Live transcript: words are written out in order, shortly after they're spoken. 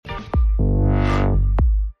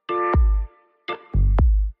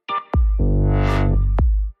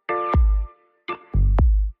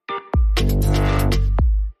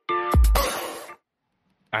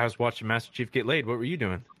I was watching Master Chief get laid. What were you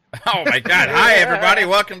doing? Oh my God! Hi everybody,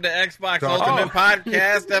 welcome to Xbox Ultimate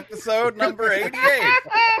Podcast, episode number 88.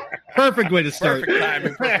 Perfect way to start. Perfect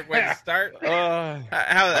timing, perfect way to start.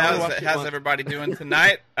 How's everybody doing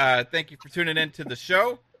tonight? Thank you for tuning in to the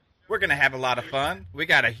show. We're gonna have a lot of fun. We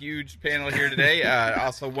got a huge panel here today.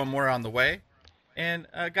 Also, one more on the way, and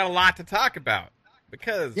got a lot to talk about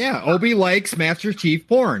because Obi likes Master Chief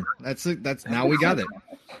porn. That's now we got it.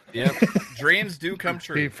 Yep, dreams do come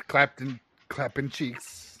true. Chief clapping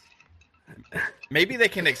cheeks. Maybe they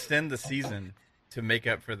can extend the season to make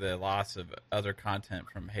up for the loss of other content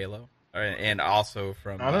from Halo, and also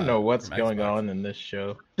from. I don't know what's going Xbox. on in this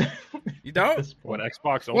show. You don't? What,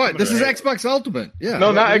 Xbox Ultimate? What? This is Xbox Ultimate. Yeah.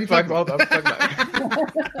 No, not What are you Xbox talking Ultimate. I'm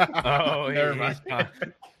talking about. Oh, Never mind.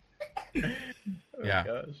 Yeah.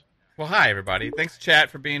 Gosh. Well, hi everybody. Thanks, chat,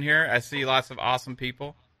 for being here. I see lots of awesome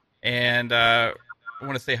people, and I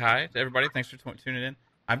want to say hi to everybody. Thanks for tuning in.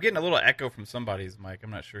 I'm getting a little echo from somebody's mic. I'm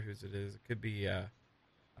not sure whose it is. It could be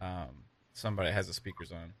somebody that has the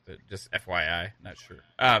speakers on. But just FYI, not sure.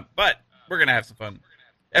 But we're gonna have some fun.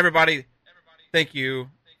 Everybody, thank you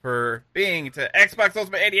for being to Xbox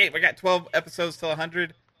Ultimate 88. We got 12 episodes till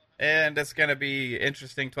 100, and it's gonna be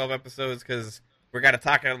interesting. 12 episodes because we're gonna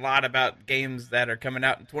talk a lot about games that are coming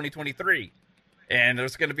out in 2023, and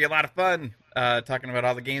there's gonna be a lot of fun talking about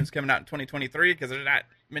all the games coming out in 2023 because there's not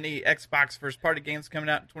many Xbox first-party games coming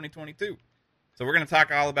out in 2022. So we're going to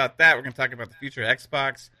talk all about that. We're going to talk about the future of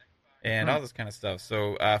Xbox and all this kind of stuff.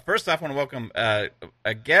 So first off, I want to welcome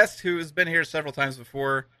a guest who has been here several times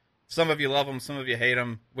before. Some of you love him. Some of you hate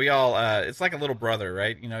him. We all, it's like a little brother,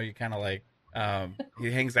 right? You know, you kind of like, he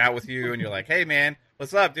hangs out with you and you're like, hey, man,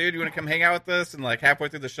 what's up, dude? You want to come hang out with us? And like halfway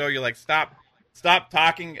through the show, you're like, stop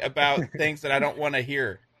talking about things that I don't want to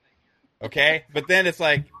hear. Okay? But then it's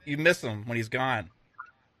like you miss him when he's gone.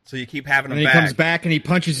 So you keep having him And back. he comes back and he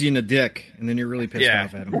punches you in the dick, and then you're really pissed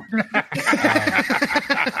off at him.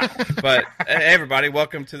 But everybody,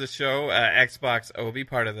 welcome to the show. Xbox OB,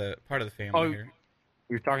 part of the family here.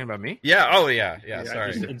 You're talking about me? Yeah. Oh, yeah.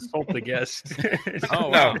 Sorry. Just insult the guest. Oh,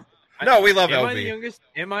 wow. No, we love Am LB. I the youngest?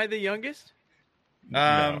 Am I the youngest? No,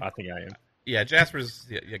 I think I am. Yeah, Jasper's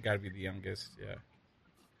got to be the youngest. Yeah.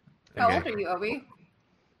 How old are you, Obi?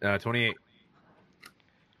 28.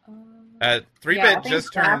 3-Bit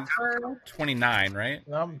just turned 29, right?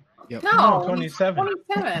 Yep. No, 27.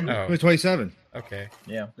 27. Oh, He's 27. okay.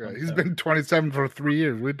 Yeah. He's been 27 for 3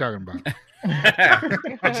 years. What are you talking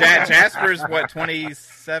about? Jasper's what,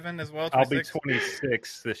 27 as well? I'll be 26?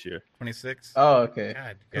 26 this year. 26? Oh, okay.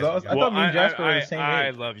 God, 'Cause I thought me and Jasper were the same I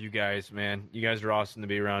age. love you guys, man. You guys are awesome to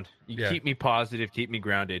be around. You Yeah. keep me positive, keep me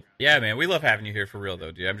grounded. Yeah, man, we love having you here for real,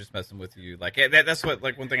 though, dude. I'm just messing with you. Like that's what,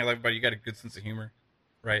 like, one thing I like about you. You got a good sense of humor,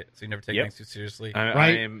 right? So you never take Yep. things too seriously.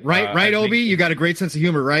 Right, Obi? You got a great sense of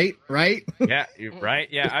humor, right? Right? Yeah, you're right.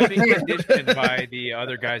 Yeah, I've been conditioned by the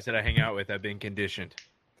other guys that I hang out with. I've been conditioned.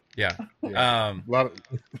 Yeah. A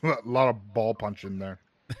lot of ball punching there.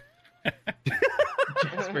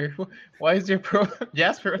 Jasper, why is your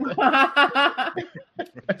Jasper?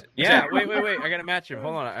 Yeah, wait. I got to match him.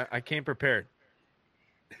 Hold on. I came prepared.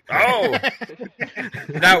 Oh,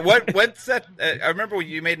 now what set? I remember when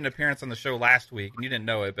you made an appearance on the show last week, and you didn't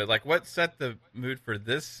know it, but like, what set the mood for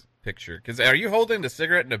this picture? Because are you holding a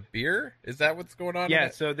cigarette and a beer? Is that what's going on? Yeah.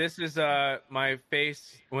 So this is my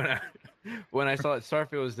face when I saw that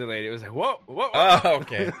Starfield was delayed. It was like whoa. Oh,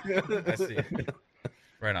 okay. I see.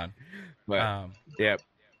 Right on. But,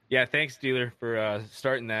 yeah. Thanks, dealer, for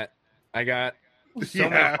starting that. I got so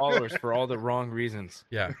many followers for all the wrong reasons.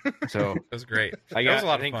 Yeah, So it was great. I That got was a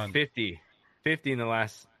lot I think of fun. 50 in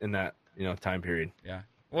that time period. Yeah.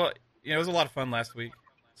 Well, it was a lot of fun last week.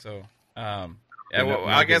 So, not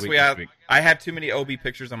I a guess good week this week. I have too many OB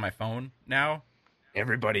pictures on my phone now.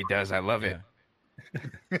 Everybody does. I love it.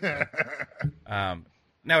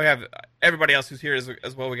 Now we have everybody else who's here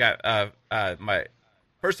as well. We got my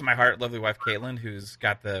first in my heart, lovely wife Caitlin, who's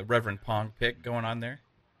got the Reverend Pong pick going on there.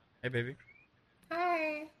 Hey, baby.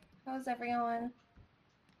 Hi. How's everyone?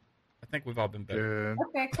 I think we've all been better. Good.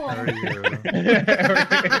 Okay, cool. How are you?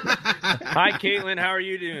 Hi, Caitlin. How are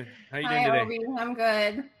you doing? How are you doing Hi, today? Obi. I'm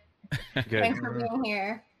good. Good. Thanks for being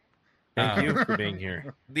here. Thank you for being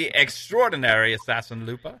here. The extraordinary assassin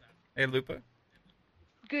Lupa. Hey, Lupa.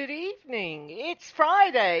 Good evening. It's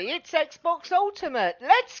Friday. It's Xbox Ultimate.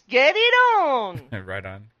 Let's get it on. Right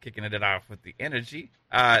on. Kicking it off with the energy.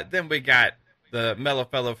 Then we got the mellow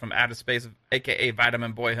fellow from outer space, a.k.a.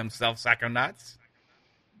 Vitamin Boy himself, Psychonauts.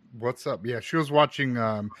 What's up? Yeah, she was watching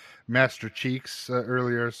Master Cheeks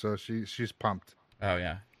earlier, so she's pumped. Oh,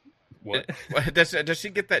 yeah. What? Does she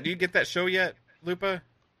get that? Do you get that show yet, Lupa?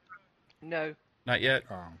 No. Not yet.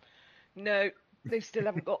 No, they still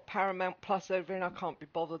haven't got Paramount Plus over, and I can't be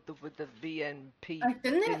bothered with the VNP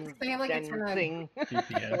Didn't it say like it's gonna thing.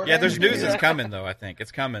 VPN. Yeah, there's news is coming though. I think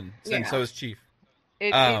it's coming, and so is Chief.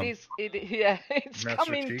 It's Master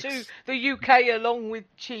coming Cheeks. to the UK along with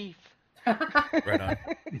Chief. Right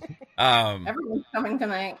on. Everyone's coming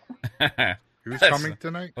tonight. Who's That's- coming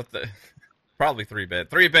tonight? What the? Probably 3-bit.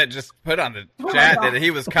 3-bit just put on the chat that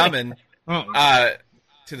he was coming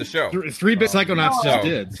to the show. 3-bit Psychonauts So, just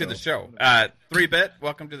did. to the show. 3-bit,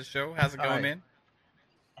 welcome to the show. How's it going, Hi. man?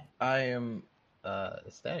 I am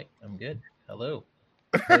ecstatic. I'm good. Hello.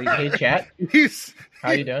 Hey, chat. He's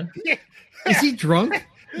How you doing? Is he drunk?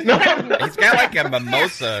 No. He's got like a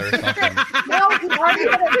mimosa or something. No, he already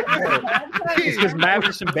had it. It's because Mav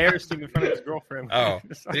is embarrassing in front of his girlfriend. Oh,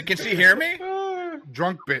 can she hear me?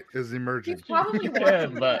 drunk bit is emerging. He's probably You watching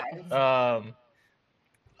can, you but guys.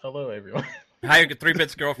 hello everyone. Hi,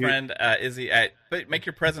 3-bit's girlfriend, Izzy. But make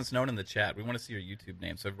your presence known in the chat. We want to see your YouTube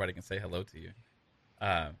name so everybody can say hello to you.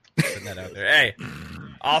 Putting that out there. Hey,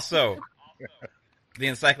 also, the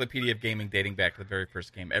Encyclopedia of Gaming dating back to the very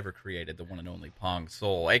first game ever created, the one and only Pong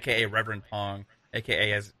Soul, a.k.a. Reverend Pong,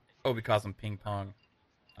 a.k.a. as Obi calls him, Ping Pong.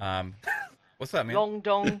 What's up, man? Long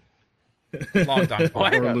dong. Long Dong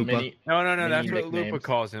Pong. Or Lupa. No, Many that's what Lupa nicknames.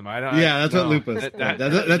 calls him. Yeah, that's what Lupa. That-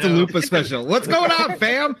 That's a no. Lupa special. What's going on,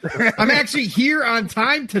 fam? I'm actually here on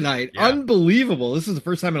time tonight. Yeah. Unbelievable. This is the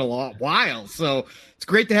first time in a while. So it's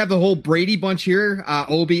great to have the whole Brady bunch here.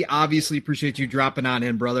 Obi, obviously appreciate you dropping on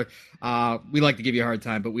in, brother. We like to give you a hard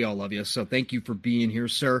time, but we all love you. So thank you for being here,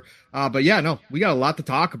 sir. But yeah, no, we got a lot to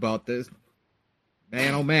talk about this.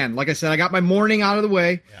 Man, oh man. Like I said, I got my morning out of the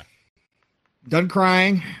way. Yeah. Done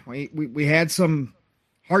crying. We had some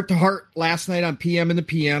heart to heart last night on PM in the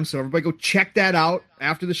PM. So everybody go check that out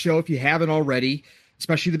after the show if you haven't already.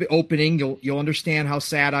 Especially the opening, you'll understand how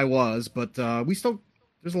sad I was. But there's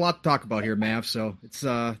a lot to talk about here, Mav. So it's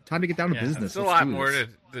time to get down to business. There's a Let's lot do more this.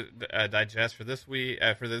 to digest for this week,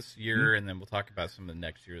 for this year, and then we'll talk about some of the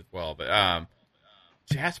next year as well. But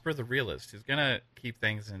Jasper the Realist is gonna keep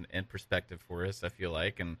things in perspective for us, I feel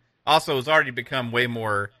like, and also has already become way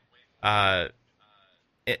more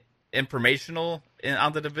informational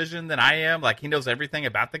on the Division than I am. Like, he knows everything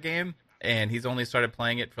about the game, and he's only started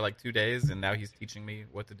playing it for like 2 days, and now he's teaching me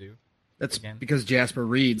what to do. That's again. because Jasper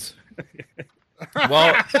reads.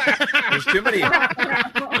 Well, there's too many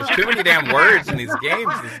damn words in these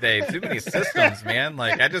games these days. Too many systems, man.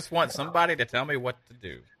 Like, I just want somebody to tell me what to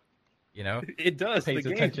do. You know? It does. Pays the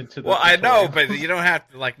game. attention to the Well, I know, tutorial. but you don't have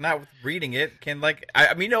to, like, not with reading it. Can, like,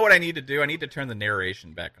 I mean, you know what I need to do? I need to turn the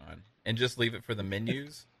narration back on and just leave it for the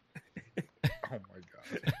menus. Oh my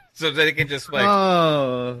god. So that it can just, like,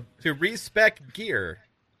 Oh, to respec gear,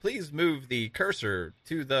 please move the cursor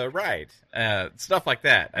to the right. Stuff like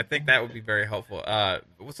that. I think that would be very helpful.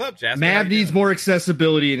 What's up, Jasper? How Mav you needs doing? more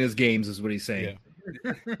accessibility in his games, is what he's saying.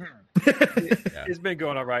 It's been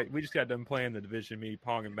going all right. We just got done playing the Division, me,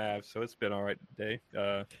 Pong, and Mav, so it's been all right today.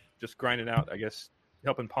 Just grinding out, I guess,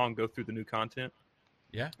 helping Pong go through the new content.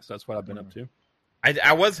 Yeah. So that's what I've been up to.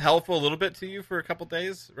 I was helpful a little bit to you for a couple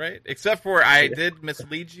days, right? Except for I did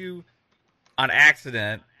mislead you on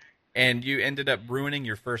accident, and you ended up ruining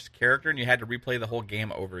your first character, and you had to replay the whole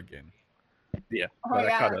game over again. Yeah. Oh but I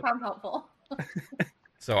yeah, caught that up. sounds helpful.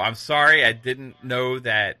 So I'm sorry, I didn't know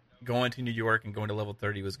that going to New York and going to level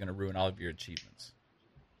 30 was going to ruin all of your achievements.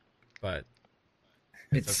 But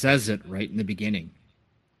It says it right in the beginning.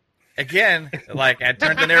 again, like, I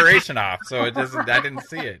turned the narration off, so it doesn't. I didn't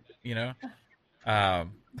see it, you know.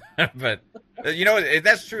 But you know,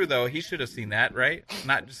 that's true though. He should have seen that, right? It's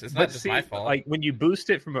not just my fault. Like, when you boost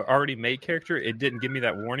it from an already made character, it didn't give me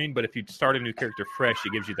that warning. But if you start a new character fresh,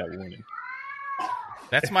 it gives you that warning.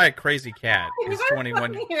 That's my crazy cat. You It's guys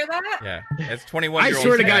 21. fucking hear that? Yeah, it's 21. I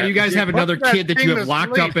swear to God, you guys have Put another that kid that thing you to have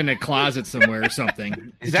locked sleep. up in a closet somewhere or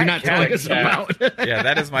something. Is that you're that not cat telling a us cat? about. Yeah,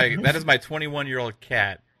 that is my 21-year-old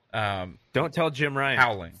cat. Don't tell Jim Ryan.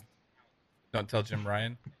 Howling. Don't tell Jim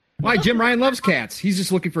Ryan. Why? Jim Ryan loves cats. He's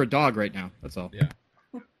just looking for a dog right now. That's all. Yeah.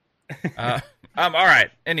 All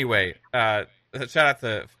right. Anyway, shout out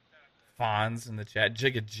to Fonz in the chat,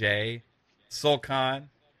 Jigga J, Sulcon,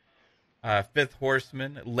 Fifth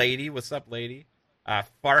Horseman, Lady. What's up, Lady?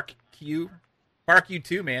 Fark Q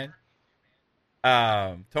too, man.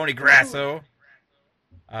 Tony Grasso.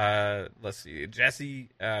 Let's see, Jesse.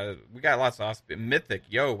 We got lots of awesome. Mythic,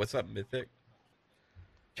 yo, what's up, Mythic?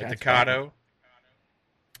 Takato.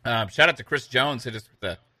 Shout out to Chris Jones, hit us with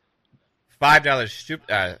the $5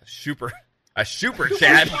 super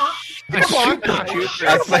chat.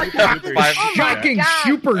 Shocking God.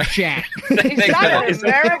 super chat. Is that an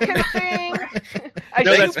American thing? A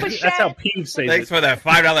No, super that's how chat. Pete says Thanks it. for that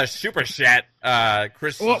 $5 super chat,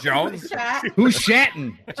 Chris Oh. Jones. Chat. Who's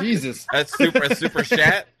shatting? Jesus. That's super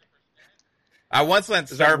chat. I once went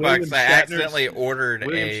Is that William Starbucks. I Shatner's- accidentally ordered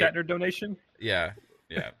William a Shatner donation. yeah.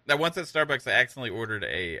 That once at Starbucks, I accidentally ordered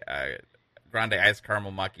a grande iced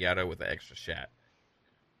caramel macchiato with an extra shat.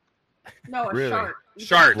 No, a Really? shark. You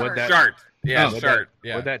Shart, said What'd that- shart. Yeah, Oh. shart.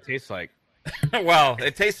 Yeah. What'd that taste like? Well,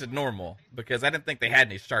 it tasted normal because I didn't think they had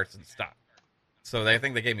any sharks in stock. So I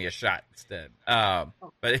think they gave me a shot instead.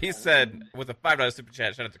 But he said, with a $5 super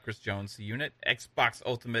chat, shout out to Chris Jones, the unit, Xbox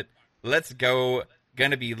Ultimate, let's go.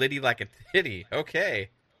 Gonna be litty like a titty. Okay.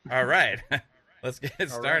 All right. Let's get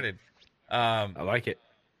started. I like it.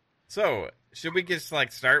 So, should we just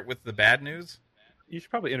start with the bad news? You should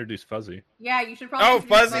probably introduce Fuzzy. Yeah, you should probably. Oh,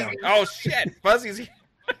 introduce Fuzzy. Oh, shit. Fuzzy's here.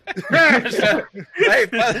 Hey,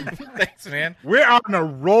 Fuzzy. Thanks, man. We're on a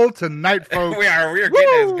roll tonight, folks. We are getting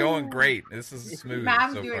this going great. This is smooth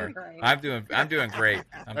Mav's so doing far. great. I'm doing great. I'm doing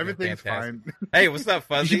Everything's fantastic. fine. Hey, what's up,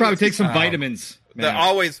 Fuzzy? You should probably take some Um, vitamins. The man.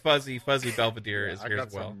 always Fuzzy Belvedere is I here got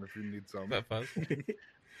as well. some if you need some. What's up, Fuzz?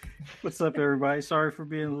 What's up, everybody? Sorry for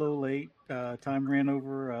being a little late. Time ran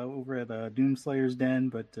over at Doomslayer's Den,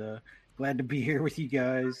 but glad to be here with you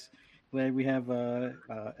guys. Glad we have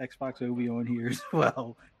Xbox Obi on here as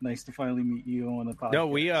well. Nice to finally meet you on the podcast. No,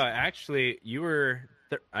 we actually, you were,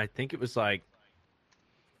 I think it was like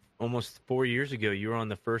almost 4 years ago. You were on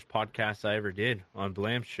the first podcast I ever did on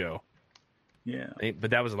Blam's show. Yeah.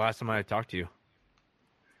 But that was the last time I talked to you.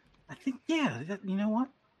 I think, yeah, you know what?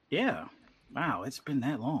 Yeah. Wow, it's been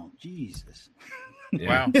that long. Jesus.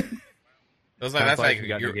 Yeah. Wow. That's Time like flies, we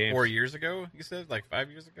got new 4 games. years ago. You said 5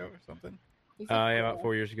 years ago or something. He said Yeah, four. about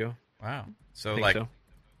 4 years ago. Wow. So I think so.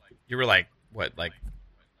 you were what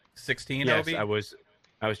 16? Yes, Obi? I was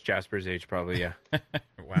Jasper's age, probably. Yeah.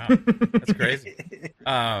 Wow, that's crazy.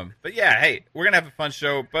 But yeah, hey, we're gonna have a fun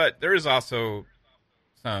show, but there is also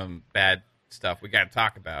some bad stuff we got to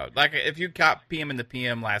talk about. Like if you caught PM in the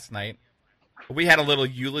PM last night, we had a little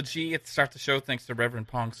eulogy at the start of the show, thanks to Reverend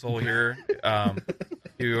Pong Soul here,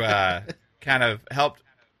 who kind of helped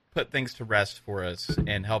put things to rest for us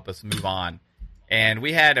and help us move on. And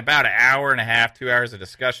we had about an hour and a half, 2 hours of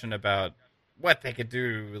discussion about what they could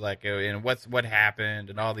do, and what happened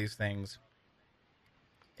and all these things.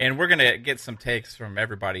 And we're gonna get some takes from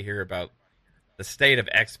everybody here about the state of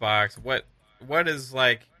Xbox, what is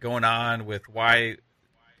going on with why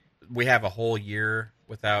we have a whole year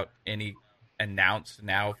without any announced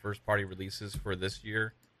now first party releases for this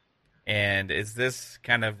year, and is this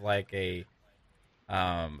kind of like a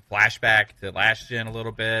flashback to last gen a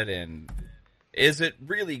little bit, and is it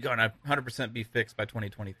really gonna 100% be fixed by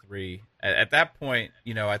 2023? At that point,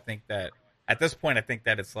 I think that at this point, I think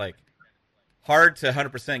that it's hard to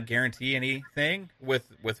 100% guarantee anything with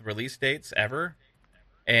release dates ever,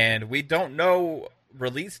 and we don't know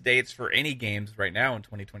release dates for any games right now in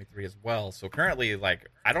 2023 as well. So currently,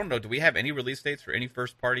 I don't know, do we have any release dates for any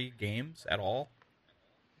first party games at all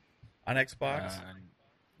on Xbox?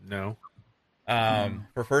 No.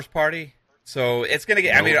 For first party? So it's going to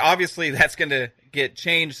get, I mean, obviously that's going to get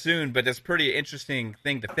changed soon, but it's a pretty interesting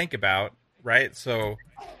thing to think about, right? So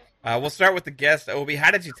we'll start with the guest. Obi,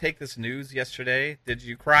 how did you take this news yesterday? Did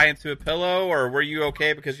you cry into a pillow, or were you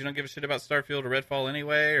okay because you don't give a shit about Starfield or Redfall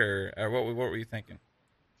anyway, or what were you thinking?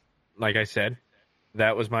 Like I said,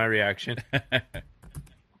 that was my reaction.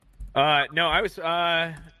 No, I was,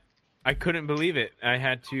 I couldn't believe it. I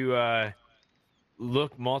had to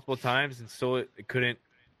look multiple times and still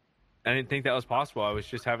I didn't think that was possible. I was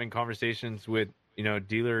just having conversations with,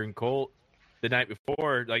 Dealer and Colt the night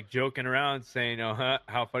before, joking around, saying,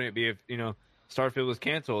 how funny it'd be if, Starfield was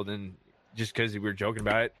canceled. And just because we were joking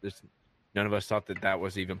about it, none of us thought that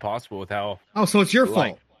was even possible with how. Oh, so it's your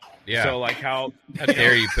fault. Yeah. So, how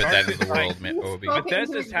dare you put that into the world, man, Obi?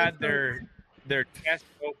 Bethesda's had their test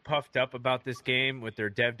so puffed up about this game with their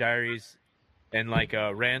dev diaries. And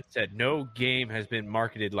Rand said, no game has been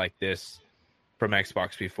marketed like this from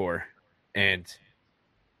Xbox before. And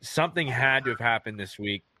something had to have happened this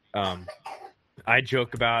week. I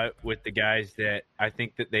joke about it with the guys that I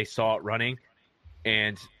think that they saw it running.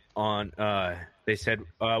 And they said,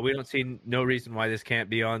 we don't see no reason why this can't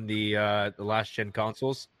be on the last gen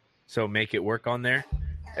consoles. So make it work on there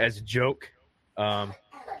as a joke.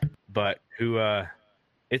 But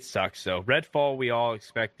it sucks. So Redfall, we all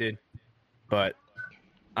expected. But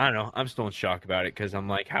I don't know. I'm still in shock about it because I'm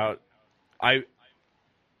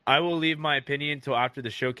I will leave my opinion until after the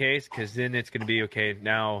showcase, because then it's going to be okay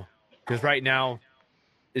now. Because right now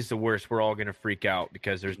is the worst. We're all going to freak out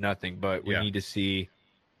because there's nothing. But we need to see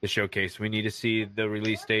the showcase. We need to see the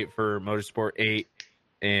release date for Motorsport 8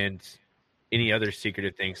 and any other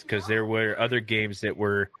secretive things, because there were other games that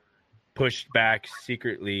were pushed back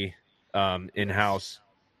secretly in-house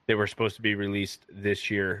that were supposed to be released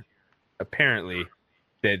this year. Apparently,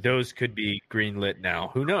 that those could be greenlit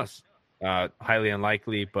now. Who knows? Highly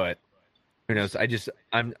unlikely, but who knows?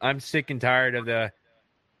 I'm sick and tired of the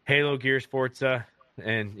Halo, Gears, Forza,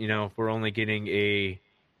 and if we're only getting a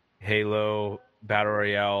Halo Battle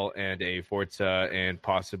Royale and a Forza and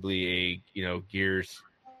possibly a Gears,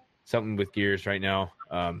 something with Gears right now.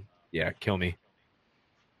 Yeah, kill me.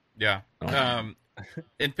 Yeah.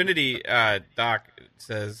 Infinity Doc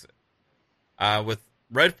says with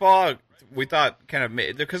Redfall, we thought kind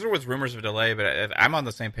of because there was rumors of a delay, but I'm on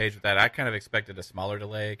the same page with that. I kind of expected a smaller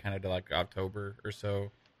delay, kind of to like October or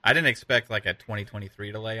so. I didn't expect like a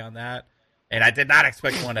 2023 delay on that, and I did not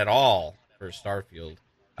expect one at all for Starfield.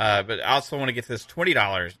 But I also want to get to this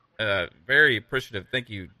 $20. Very appreciative. Thank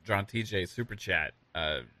you, John TJ, Super Chat.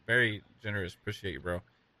 Very generous. Appreciate you, bro.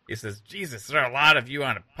 He says, Jesus, there are a lot of you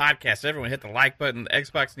on a podcast. Everyone hit the like button.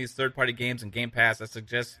 Xbox needs third-party games and Game Pass. I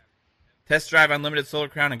suggest Test Drive Unlimited, Solar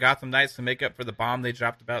Crown, and Gotham Knights to make up for the bomb they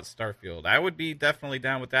dropped about Starfield. I would be definitely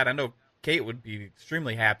down with that. I know Kate would be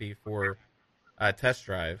extremely happy for Test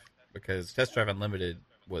Drive, because Test Drive Unlimited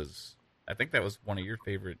was, I think that was one of your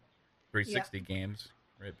favorite 360 games,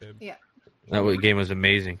 right, babe? Yeah. That game was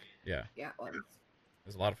amazing. Yeah. Yeah, it was. It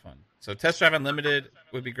was a lot of fun. So Test Drive Unlimited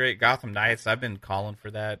would be great. Gotham Knights, I've been calling for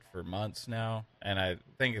that for months now, and I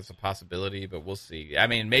think it's a possibility, but we'll see. I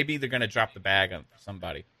mean, maybe they're going to drop the bag on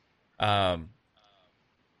somebody. What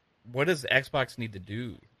does Xbox need to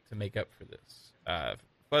do to make up for this?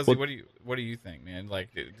 Fuzzy, what do you think, man? Like,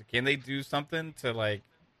 can they do something to like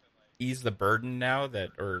ease the burden now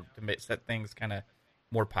or to set things kind of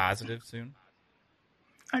more positive soon?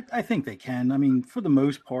 I think they can. I mean, for the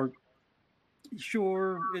most part,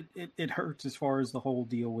 sure, it hurts as far as the whole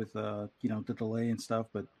deal with the delay and stuff,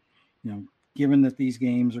 but given that these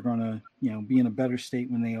games are going to be in a better state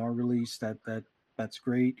when they are released, that's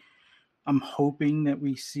great. I'm hoping that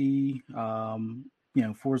we see the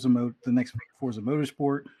next Forza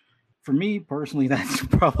Motorsport. For me personally, that's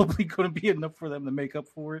probably going to be enough for them to make up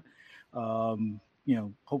for it.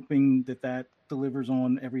 Hoping that delivers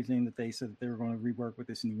on everything that they said that they were going to rework with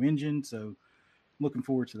this new engine. So looking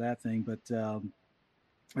forward to that thing. But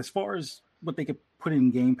as far as what they could put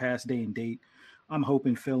in Game Pass day and date, I'm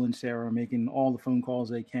hoping Phil and Sarah are making all the phone calls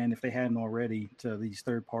they can, if they hadn't already, to these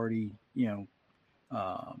third party,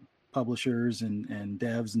 publishers and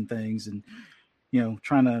devs and things, and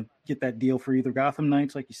trying to get that deal for either Gotham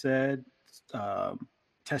Knights, like you said,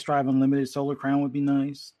 Test Drive Unlimited, Solar Crown would be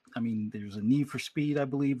nice. I mean, there's a Need for Speed, I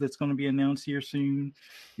believe, that's going to be announced here soon.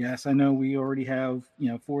 Yes, I know we already have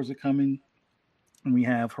Forza coming, and we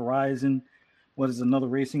have Horizon. What is another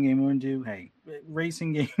racing game we're going to do? Hey,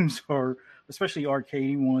 racing games are, especially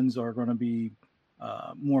arcade ones, are going to be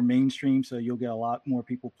more mainstream, so you'll get a lot more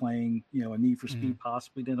people playing, a Need for Speed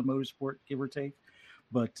possibly than a Motorsport, give or take.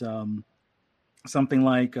 But something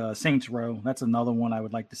like Saints Row, that's another one I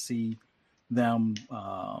would like to see them,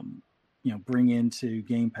 bring into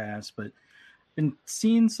Game Pass. But been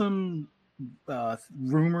seeing some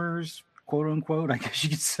rumors, quote unquote, I guess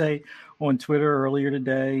you could say, on Twitter earlier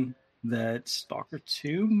today that Stalker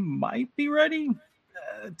 2 might be ready.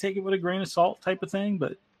 Take it with a grain of salt type of thing,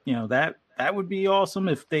 but that would be awesome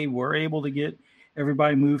if they were able to get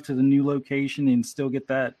everybody moved to the new location and still get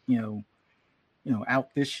that out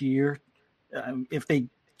this year. If they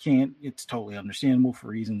can't, it's totally understandable for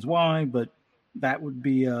reasons why, but that would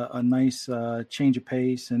be a nice change of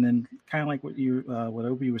pace. And then kind of like what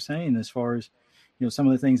Obi was saying, as far as some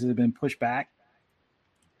of the things that have been pushed back.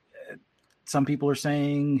 Some people are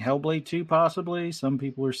saying Hellblade 2 possibly. Some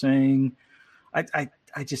people are saying I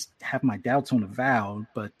just have my doubts on Avowed,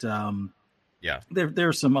 but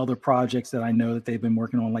there's some other projects that I know that they've been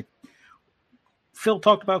working on. Like Phil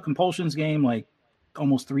talked about Compulsion's game like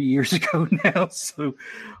almost 3 years ago now, so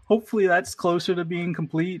hopefully that's closer to being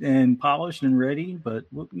complete and polished and ready. But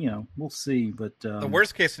we'll see. But the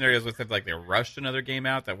worst case scenario is if like they rushed another game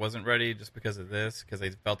out that wasn't ready just because of this, because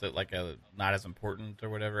they felt it like not as important or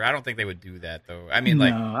whatever. I don't think they would do that though. I mean,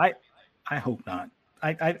 I hope not.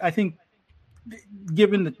 I think,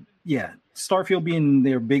 given that, Starfield being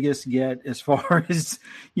their biggest yet as far as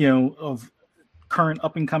of current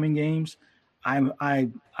up and coming games,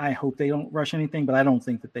 I hope they don't rush anything, but I don't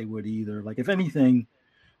think that they would either. Like, if anything,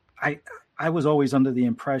 I was always under the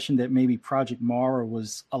impression that maybe Project Mara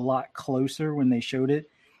was a lot closer when they showed it.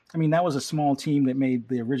 I mean, that was a small team that made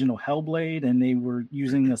the original Hellblade, and they were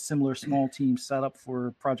using a similar small team setup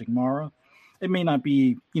for Project Mara. It may not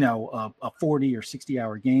be, a 40 or 60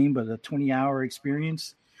 hour game, but a 20-hour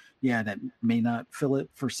experience, yeah, that may not fill it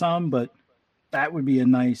for some, but that would be a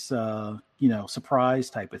nice, surprise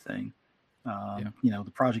type of thing.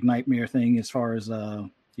 The Project Nightmare thing, as far as,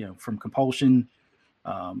 from Compulsion.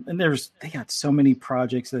 And they got so many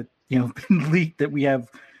projects that, been leaked that we have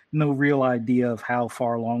no real idea of how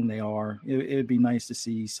far along they are. It'd be nice to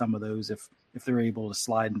see some of those if they're able to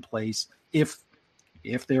slide in place, if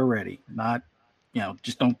they're ready, not,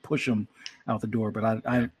 just don't push them out the door. But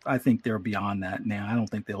I think they're beyond that now. I don't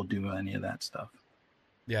think they'll do any of that stuff.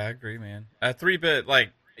 Yeah, I agree, man. 3-bit,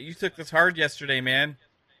 like, you took this hard yesterday, man.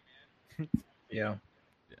 Yeah.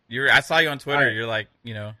 I saw you on Twitter. You're like,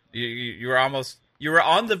 you were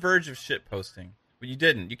on the verge of shit posting, but you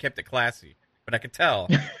didn't. You kept it classy. But I could tell.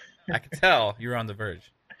 You were on the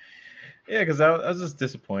verge. Yeah, because I was just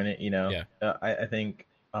disappointed. Yeah. I think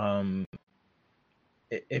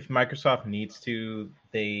if Microsoft needs to,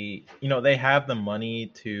 they have the money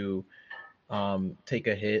to take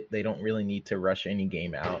a hit. They don't really need to rush any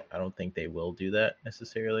game out. I don't think they will do that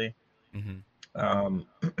necessarily. Mm-hmm.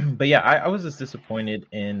 But yeah, I was just disappointed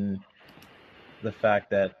in the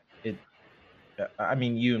fact that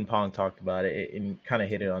you and Pong talked about it and kind of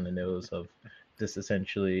hit it on the nose of this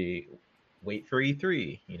essentially wait for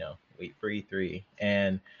E3, wait for E3.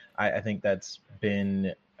 And I think that's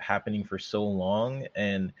been happening for so long.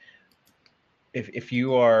 And if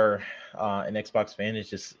you are an Xbox fan, it's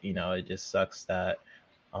just, it just sucks that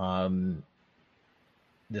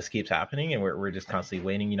this keeps happening and we're just constantly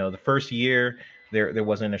waiting. The first year there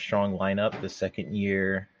wasn't a strong lineup. The second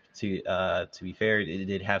year, to be fair, it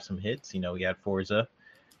did have some hits. We had Forza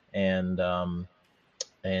and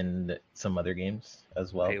some other games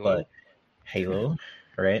as well. But Halo,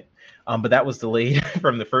 right? But that was delayed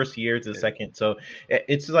from the first year to the second. So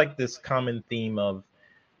it's like this common theme of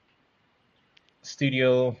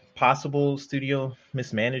possible studio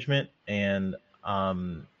mismanagement, and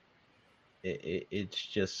it's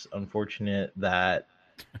just unfortunate that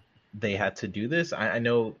they had to do this. I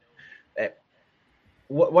know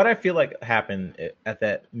what I feel like happened at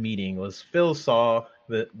that meeting was Phil saw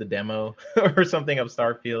the demo or something of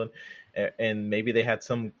Starfield, and maybe they had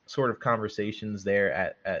some sort of conversations there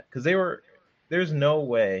at because there's no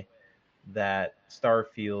way that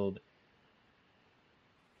Starfield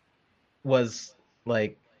was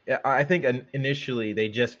like, I think initially they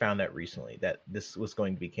just found out recently that this was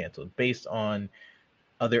going to be canceled based on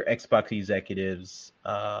other Xbox executives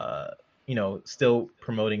still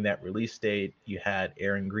promoting that release date. You had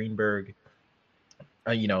Aaron Greenberg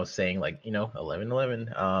saying like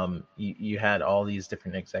 11/11. You had all these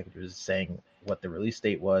different executives saying what the release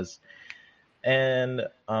date was, and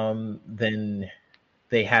then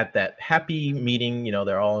they had that happy meeting.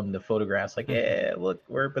 They're all in the photographs like, yeah, look,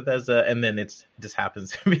 we're Bethesda, and then it just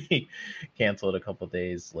happens to be canceled a couple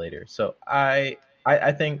days later. So I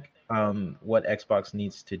think what Xbox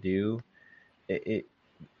needs to do,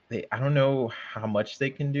 I don't know how much they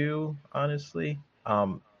can do, honestly.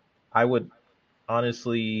 I would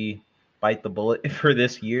honestly bite the bullet for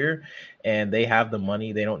this year, and they have the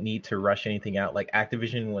money. They don't need to rush anything out. Like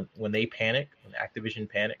Activision, when Activision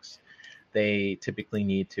panics, they typically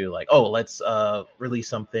need to let's release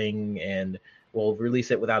something and we'll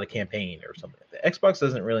release it without a campaign or something. Xbox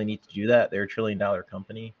doesn't really need to do that. They're a $1 trillion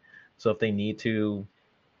company. So if they need to,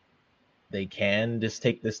 they can just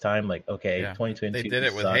take this time. 2022. They did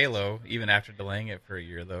it with Halo, even after delaying it for a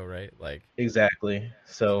year, though, right? Exactly.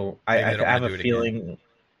 So I have a feeling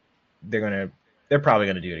they're probably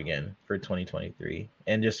gonna do it again for 2023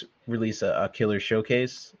 and just release a killer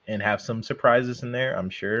showcase and have some surprises in there. I'm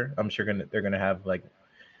sure they're gonna have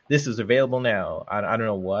this is available now. I don't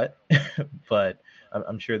know what, but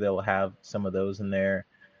I'm sure they'll have some of those in there.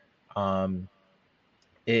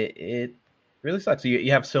 It really sucks.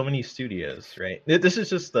 You have so many studios, right? This is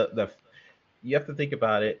just the you have to think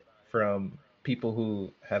about it from people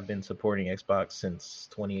who have been supporting Xbox since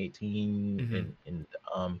 2018, and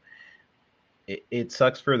it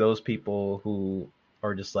sucks for those people who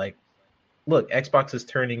are just like, look, Xbox is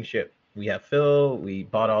turning ship. We have Phil. We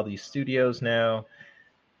bought all these studios now,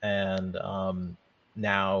 and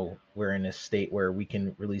now we're in a state where we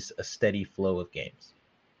can release a steady flow of games.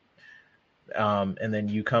 And then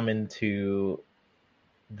you come into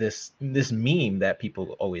this meme that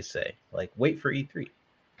people always say, like, wait for E3.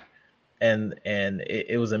 And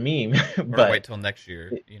it was a meme, but wait till next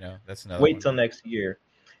year. That's another. Wait till next year,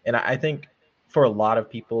 and I think for a lot of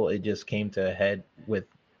people, it just came to a head with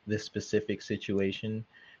this specific situation,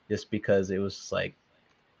 just because it was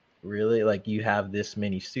really you have this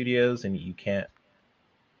many studios and you can't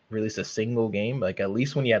release a single game. At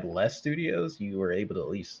least when you had less studios, you were able to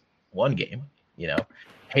release one game,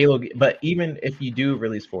 Halo. But even if you do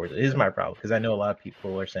release Forza, this is my problem because I know a lot of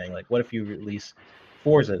people are saying like, what if you release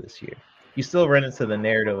Forza this year? You still run into the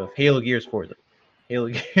narrative of Halo Gears Forza, Halo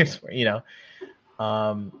Gears,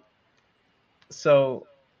 So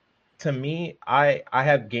to me, I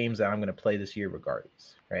have games that I'm going to play this year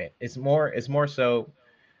regardless, right? It's more so,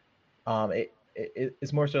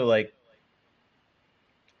 it's more so like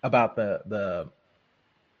about the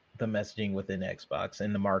messaging within Xbox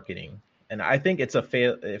and the marketing. And I think it's a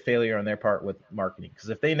failure on their part with marketing, because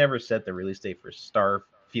if they never set the release date for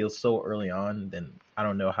Starfield so early on, then I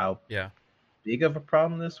don't know how big of a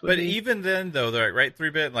problem this would be. But even then, though, right,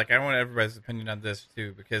 3-bit, like, I want everybody's opinion on this,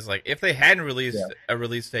 too, because, like, if they hadn't released a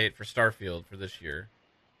release date for Starfield for this year,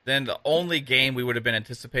 then the only game we would have been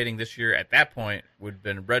anticipating this year at that point would have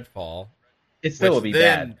been Redfall. It still would be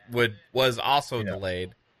bad. Was also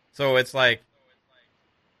delayed. So it's like...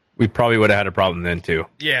 We probably would have had a problem then, too.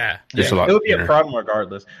 Yeah. Just a lot it would be sooner. a problem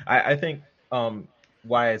regardless. I think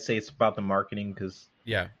why I say it's about the marketing, because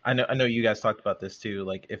I know you guys talked about this too.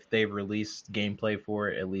 Like, if they've released gameplay for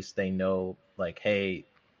it, at least they know, like, hey,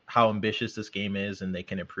 how ambitious this game is, and they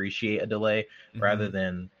can appreciate a delay rather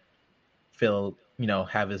than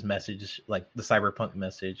have his message like the Cyberpunk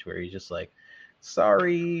message where he's just like,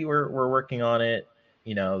 sorry, we're working on it.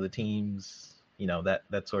 The teams,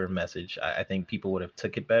 that sort of message. I think people would have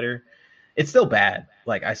took it better. It's still bad.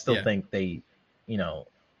 Like, I still think they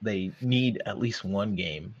need at least one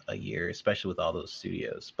game a year, especially with all those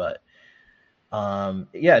studios. But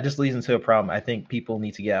it just leads into a problem. I think people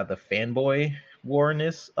need to get out the fanboy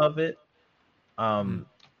warness of it.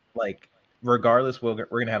 Like, regardless, we're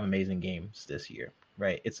gonna have amazing games this year,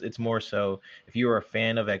 right? It's more so if you are a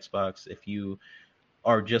fan of Xbox, if you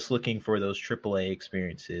are just looking for those AAA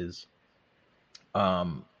experiences,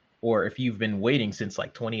 or if you've been waiting since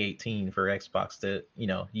like 2018 for Xbox to,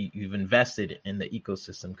 you've invested in the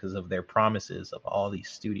ecosystem because of their promises of all these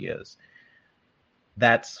studios,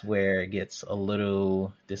 that's where it gets a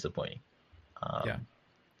little disappointing. And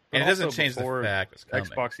it doesn't change the fact it's coming.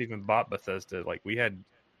 Xbox even bought Bethesda. Like,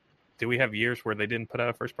 did we have years where they didn't put out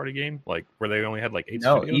a first party game? Like, where they only had like 8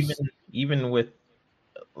 studios? even with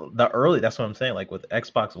the early, that's what I'm saying. Like, with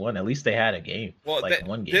Xbox One, at least they had a game. Well,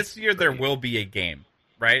 one game. This year there will be a game,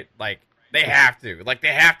 right? Like, they have to. Like, they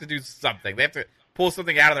have to do something. They have to pull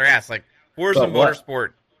something out of their ass. Like, Forza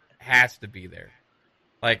Motorsport has to be there.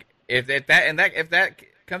 Like, if that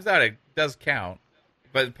comes out, it does count.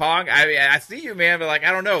 But Pong, I see you, man. But like,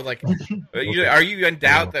 I don't know. Like, are you in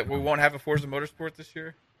doubt that we won't have a Forza Motorsport this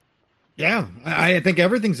year? Yeah, I think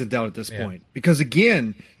everything's in doubt at this point. Because,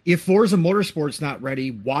 again, if Forza Motorsport's not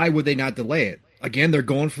ready, why would they not delay it? Again, they're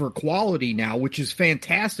going for quality now, which is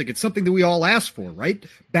fantastic. It's something that we all asked for, right?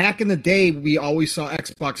 Back in the day, we always saw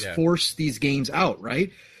Xbox force these games out,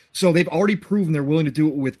 right? So they've already proven they're willing to do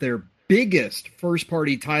it with their biggest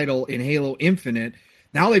first-party title in Halo Infinite.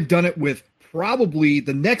 Now they've done it with probably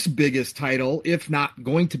the next biggest title, if not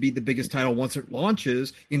going to be the biggest title once it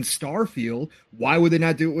launches, in Starfield. Why would they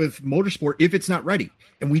not do it with Motorsport if it's not ready?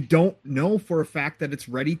 And we don't know for a fact that it's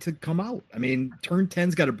ready to come out. I mean, Turn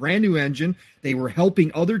 10's got a brand new engine. They were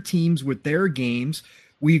helping other teams with their games.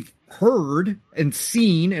 We've heard and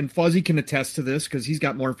seen, and Fuzzy can attest to this because he's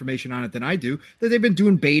got more information on it than I do, that they've been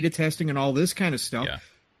doing beta testing and all this kind of stuff. Yeah.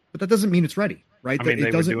 But that doesn't mean it's ready. Right? I mean, they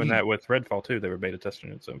were doing that with Redfall too. They were beta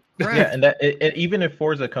testing it. So and even if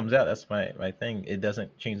Forza comes out, that's my thing. It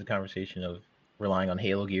doesn't change the conversation of relying on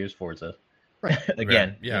Halo Gears Forza. Right.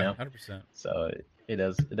 Again, 100%. So it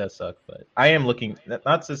does suck. But I am looking.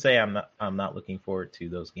 Not to say I'm not looking forward to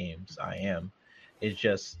those games. I am. It's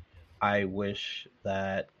just I wish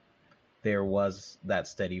that there was that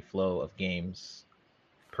steady flow of games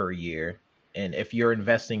per year. And if you're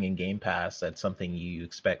investing in Game Pass, that's something you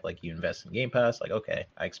expect. Like, you invest in Game Pass, like, okay,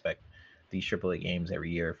 I expect these AAA games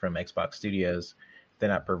every year from Xbox Studios. If they're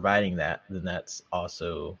not providing that, then that's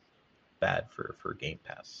also bad for Game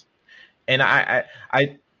Pass. And I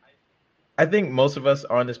think most of us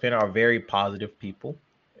on this panel are very positive people,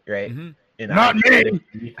 right? Mm-hmm. Not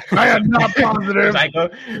me. I am not positive.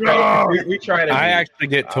 We try to. I actually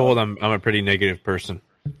get told I'm a pretty negative person.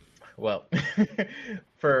 Well,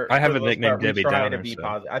 I have a nickname, Debbie Downer. To be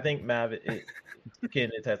positive. I think Mav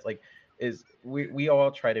can attest. Like, we all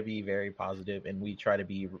try to be very positive, and we try to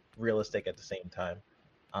be realistic at the same time.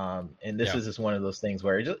 And this is just one of those things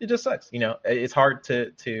where it just sucks. It's hard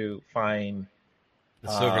to find the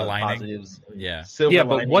silver lining. Positives.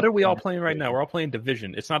 But what are we all playing right now? We're all playing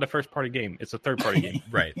Division. It's not a first party game. It's a third party game.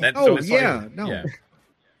 Right.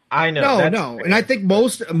 I know. No. And I think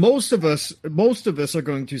most of us are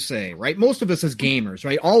going to say, right? Most of us as gamers,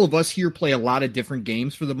 right? All of us here play a lot of different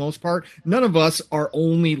games for the most part. None of us are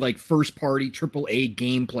only like first party AAA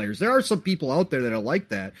game players. There are some people out there that are like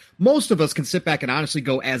that. Most of us can sit back and honestly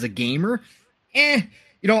go, as a gamer,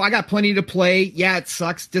 I got plenty to play. Yeah, it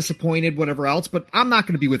sucks, disappointed, whatever else, but I'm not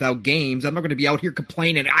going to be without games. I'm not going to be out here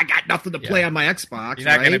complaining, I got nothing to play on my Xbox. You're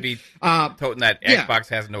not right? going to be toting that Xbox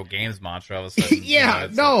has no games mantra all of a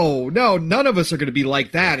sudden. No, none of us are going to be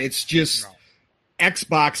like that. It's just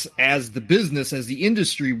Xbox as the business, as the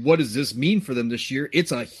industry. What does this mean for them this year?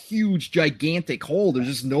 It's a huge, gigantic hole. There's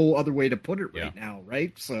just no other way to put it right now,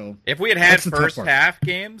 right? So if we had first half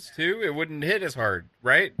games too, it wouldn't hit as hard,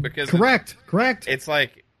 right? Because correct. It's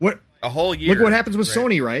like what a whole year. Look what happens with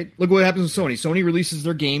Sony, right? Look what happens with Sony. Sony releases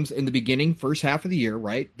their games in the beginning, first half of the year,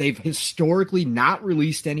 right? They've historically not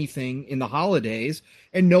released anything in the holidays,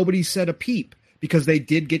 and nobody said a peep because they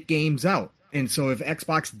did get games out. And so if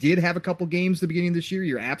Xbox did have a couple games at the beginning of this year,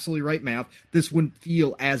 you're absolutely right, Matt. This wouldn't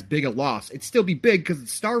feel as big a loss. It'd still be big because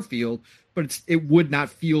it's Starfield, but it would not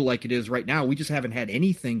feel like it is right now. We just haven't had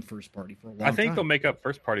anything first party for a long time. I think they'll make up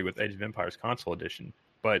first party with Age of Empires console edition,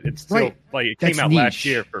 but it's still like it came out last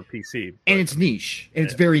year for PC. And it's niche. And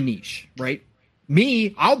it's very niche, right?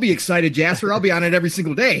 Me, I'll be excited, Jasper. I'll be on it every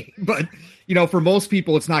single day. But, for most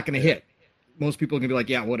people, it's not going to hit. Most people are going to be like,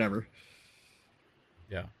 yeah, whatever.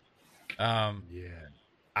 Yeah.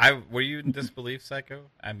 Were you in disbelief, Psycho?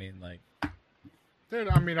 I mean, dude.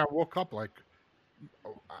 I woke up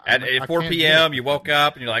at 4 p.m. You woke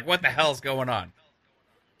up and you're like, "What the hell's going on?"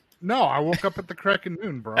 No, I woke up at the crack of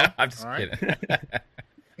noon, bro. I'm just kidding.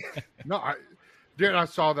 No, I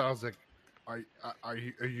saw that. I was like, "Are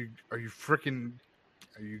you freaking?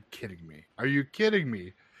 Are you kidding me? Are you kidding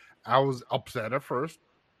me?" I was upset at first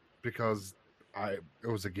because it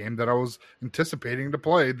was a game that I was anticipating to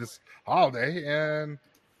play this holiday, and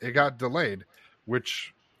it got delayed,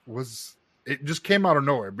 which it just came out of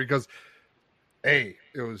nowhere because it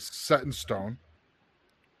was set in stone.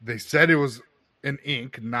 They said it was in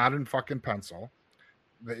ink, not in fucking pencil.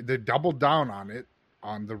 They doubled down on it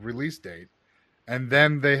on the release date, and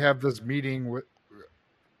then they have this meeting with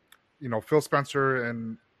Phil Spencer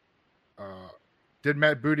and did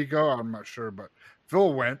Matt Booty go? I'm not sure, but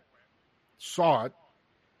Phil went, saw it,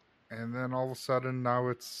 and then all of a sudden now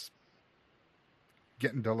it's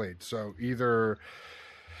getting delayed. So either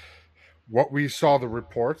what we saw the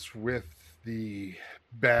reports with the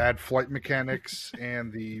bad flight mechanics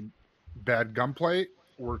and the bad gunplay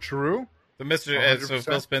were true. So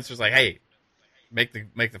Phil Spencer's like, hey, make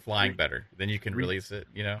the flying better, then you can release it.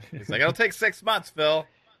 He's like, it'll take 6 months, Phil.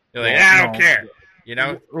 You're like, I don't care.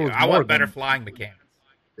 I want better flying mechanics.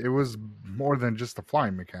 It was more than just the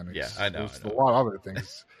flying mechanics. Yeah, I know. There's a lot of other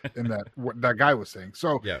things in that what that guy was saying.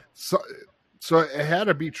 So it had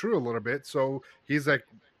to be true a little bit. So he's like,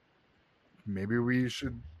 maybe we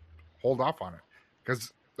should hold off on it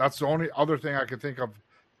because that's the only other thing I can think of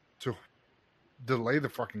to delay the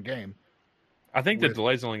fucking game. I think the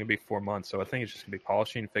delay's only gonna be 4 months, so I think it's just gonna be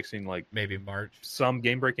polishing, fixing maybe March some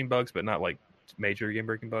game breaking bugs, but not major game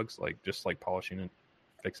breaking bugs, just polishing and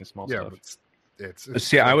fixing small stuff.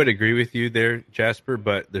 See, I would agree with you there, Jasper,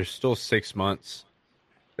 but there's still 6 months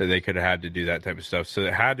that they could have had to do that type of stuff. So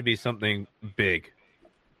it had to be something big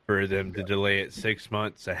for them to delay it 6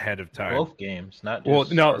 months ahead of time. Both games, not just... Well,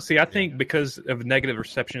 no, see, I think because of negative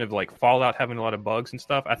reception of Fallout having a lot of bugs and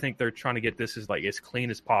stuff, I think they're trying to get this as clean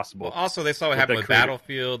as possible. Well, also, they saw what happened with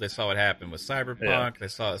Battlefield. They saw what happened with Cyberpunk. Yeah. They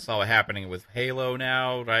saw what happening with Halo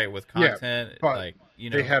now, right? With content, but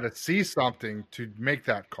they had to see something to make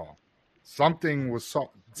that call. Something was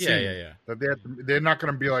that they're not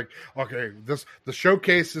going to be like, okay, the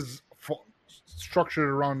showcase is structured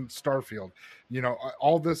around Starfield.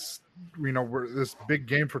 All this, we're this big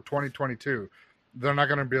game for 2022. They're not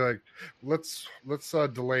going to be like, let's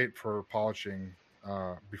delay it for polishing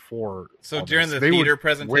before. So during the theater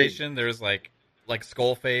presentation, there's like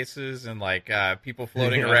skull faces and people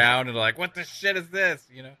floating around and like, what the shit is this?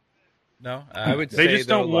 No, I would say they just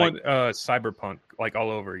don't want Cyberpunk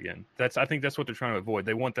all over again. I think that's what they're trying to avoid.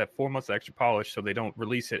 They want that 4 months extra polish so they don't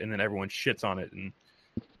release it and then everyone shits on it. And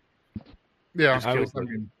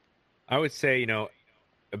I would say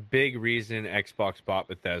a big reason Xbox bought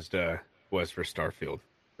Bethesda was for Starfield,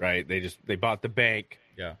 right? They bought the bank,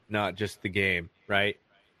 not just the game, right?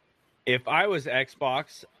 If I was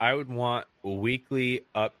Xbox, I would want weekly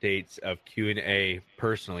updates of Q&A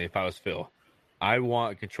personally. If I was Phil, I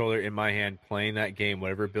want a controller in my hand playing that game,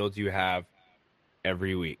 whatever builds you have,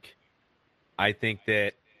 every week. I think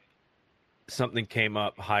that something came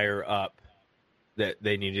up higher up that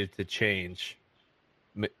they needed to change.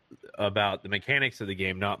 about the mechanics of the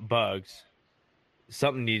game, not bugs.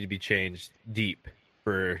 Something needed to be changed deep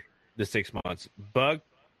for the 6 months. Bug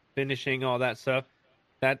finishing, all that stuff.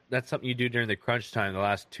 That's something you do during the crunch time, the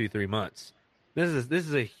last 2-3 months. This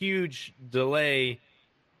is a huge delay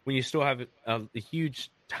when you still have a huge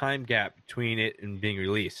time gap between it and being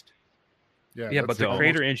released. Yeah, but the almost-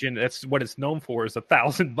 Creator Engine, that's what it's known for, is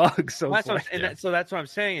 1,000 bugs. So, That's it's what, like, so that's what I'm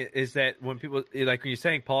saying is that when people like when you're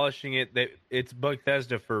saying polishing it, that it's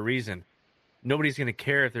Bethesda for a reason. Nobody's going to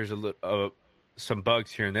care if there's some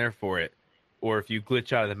bugs here and there for it, or if you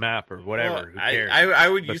glitch out of the map or whatever. Well, Who cares? I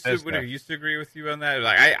would Bethesda. used to agree with you on that.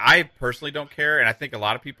 Like I personally don't care, and I think a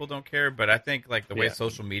lot of people don't care. But I think like the way Yeah.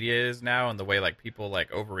 social media is now, and the way like people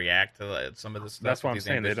like overreact to some of this stuff. that's with what I'm these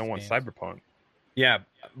saying. They ambitious don't want games. Cyberpunk. Yeah,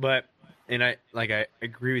 but I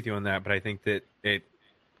agree with you on that, but I think that I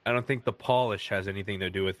don't think the polish has anything to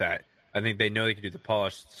do with that. I think they know they can do the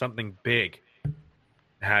polish. Something big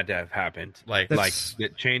had to have happened, like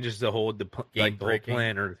it changes the whole the whole Game-breaking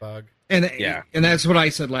plan or bug. And Yeah. and that's what I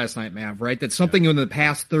said last night, Mav, right? That something in the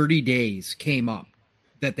past 30 days came up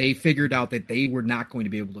that they figured out that they were not going to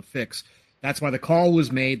be able to fix. That's why the call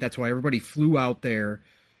was made. That's why everybody flew out there,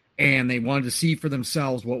 and they wanted to see for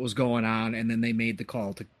themselves what was going on, and then they made the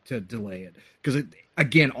call to delay it. Because,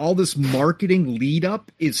 again, all this marketing lead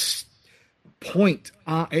up is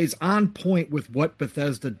on point with what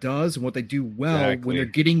Bethesda does and what they do well Exactly. when they're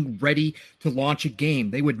getting ready to launch a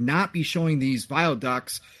game. They would not be showing these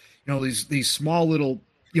Viaducts, these small little,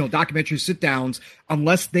 documentary sit downs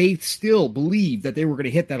unless they still believe that they were going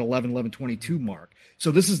to hit that 11/11/22 mark.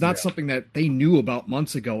 So this is not something that they knew about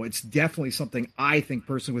months ago. It's definitely something I think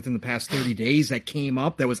personally within the past 30 days that came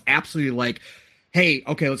up that was absolutely like, hey,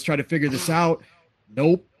 okay, let's try to figure this out.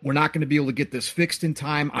 Nope, we're not going to be able to get this fixed in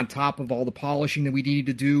time on top of all the polishing that we need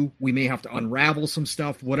to do. We may have to unravel some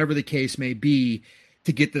stuff, whatever the case may be,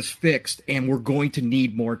 to get this fixed. And we're going to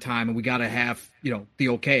need more time. And we got to have, the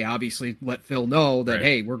okay, obviously, let Phil know that, Right.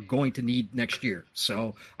 hey, we're going to need next year.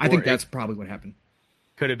 So I think that's probably what happened.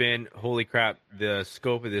 could have been, holy crap, the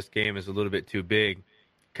scope of this game is a little bit too big.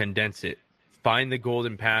 Condense it. Find the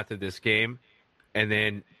golden path of this game, and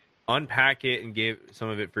then unpack it and give some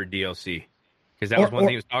of it for DLC. Because that was one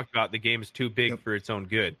thing that was talked about. The game is too big for its own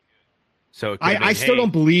good. So it could have been, I still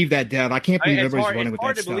don't believe that, Dev. I can't believe it's everybody's hard, running it's with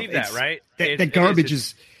hard that to stuff. believe that, right? That garbage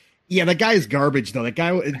is. Yeah, that guy is garbage though. That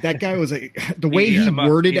guy was the way He's he a muff-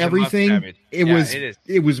 worded he's a muff everything. savage. It Yeah, was it is.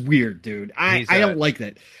 it was weird, dude. I don't like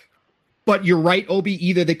that. But you're right, Obi.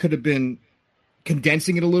 Either they could have been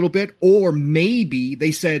condensing it a little bit, or maybe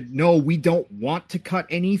they said, no, we don't want to cut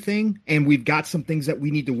anything, and we've got some things that we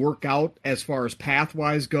need to work out as far as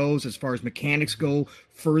pathwise goes, as far as mechanics go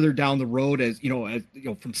further down the road, as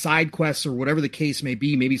from side quests or whatever the case may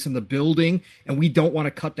be, maybe some of the building, and we don't want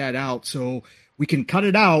to cut that out. So we can cut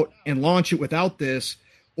it out and launch it without this,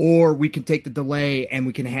 or we can take the delay and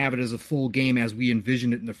we can have it as a full game as we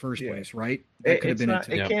envisioned it in the first place, right? That could have been it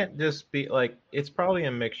too. It can't just be like, it's probably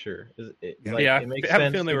a mixture. It makes I have a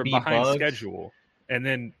sense feeling they to were be behind bugs. schedule, and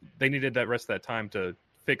then they needed that rest of that time to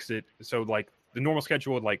fix it. So like the normal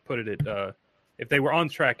schedule would like put it at if they were on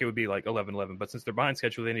track, it would be like 11/11. But since they're behind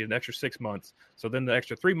schedule, they need an extra 6 months. So then the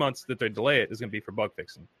extra 3 months that they delay it is going to be for bug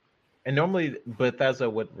fixing. And normally Bethesda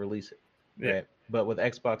would release it, Yeah. right? But with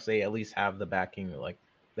Xbox, they at least have the backing, like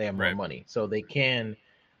they have more Right. money, so they can.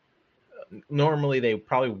 Normally, they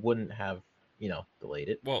probably wouldn't have, delayed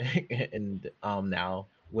it. Well- and now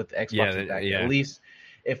with Xbox Yeah, backing, yeah. at least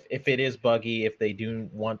if it is buggy, if they do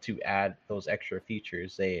want to add those extra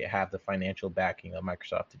features, they have the financial backing of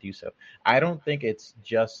Microsoft to do so. I don't think it's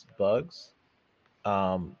just bugs.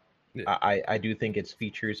 I do think it's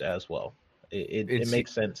features as well. It It's-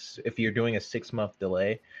 makes sense if you're doing a 6-month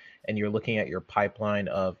delay and you're looking at your pipeline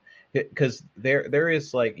of, because there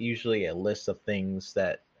is like usually a list of things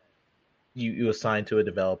that you assign to a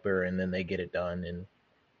developer and then they get it done, and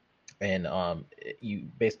you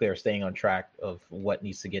basically are staying on track of what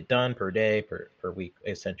needs to get done per day, per week,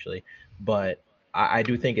 essentially. But I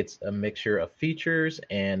do think it's a mixture of features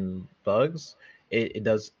and bugs. It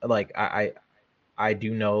does, like, I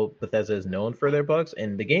do know Bethesda is known for their bugs,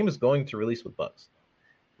 and the game is going to release with bugs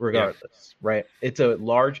regardless, right? It's a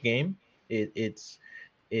large game. It's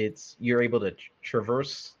you're able to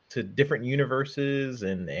traverse to different universes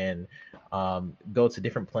and go to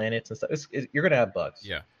different planets and stuff. You're gonna have bugs.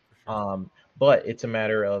 Yeah. But it's a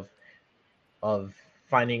matter of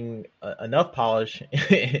finding enough polish,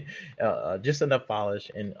 just enough polish,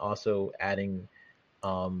 and also adding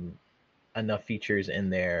enough features in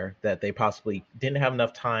there that they possibly didn't have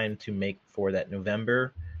enough time to make for that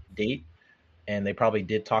November date. and they probably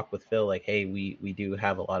did talk with Phil, like, hey, we do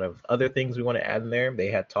have a lot of other things we want to add in there.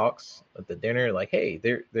 They had talks at the dinner, like, hey,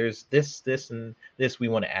 there's this and this we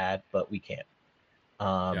want to add, but we can't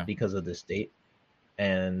because of this date.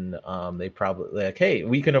 And they probably like, hey,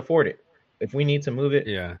 we can afford it. If we need to move it,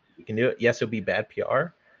 we can do it. Yes, it'll be bad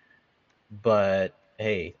PR, but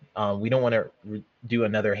hey, we don't want to do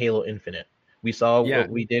another Halo Infinite. We saw what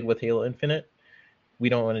we did with Halo Infinite. We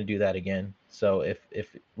don't want to do that again. So if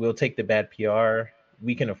we'll take the bad PR,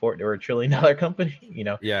 we can afford it. We're $1 trillion company, you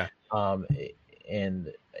know? Yeah.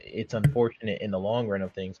 And it's unfortunate in the long run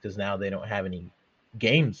of things because now they don't have any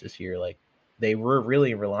games this year. Like they were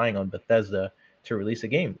really relying on Bethesda to release a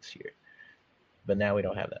game this year, but now we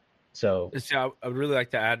don't have that. So I would really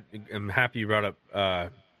like to add, I'm happy you brought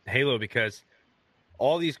up Halo because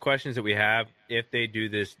all these questions that we have, if they do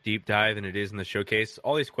this deep dive and it is in the showcase,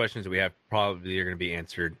 all these questions that we have probably are going to be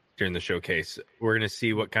answered during the showcase. We're going to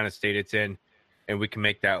see what kind of state it's in, and we can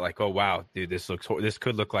make that like, oh wow, dude, this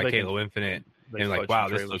could look like Halo Infinite, and like, wow,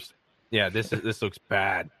 this looks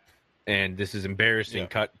bad, and this is embarrassing.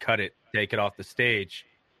 Cut it, take it off the stage,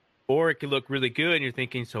 or it could look really good, and you're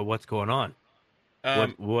thinking, so what's going on?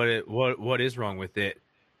 What is wrong with it?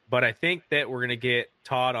 But I think that we're going to get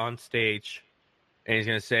Todd on stage. And he's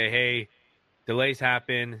going to say, hey, delays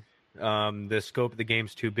happen. The scope of the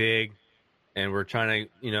game's too big. And we're trying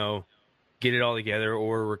to, get it all together.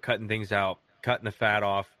 Or we're cutting things out, cutting the fat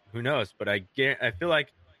off. Who knows? But I feel like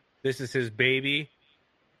this is his baby.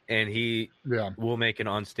 And he will make an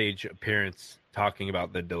on-stage appearance talking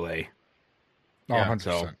about the delay. Oh, 100%.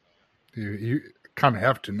 So. You kind of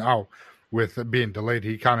have to now. With it being delayed,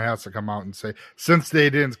 he kind of has to come out and say, since they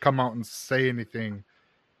didn't come out and say anything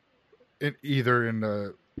either in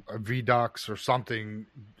the VDocs or something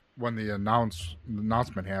when the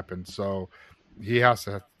announcement happened, so he has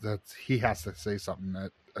to say something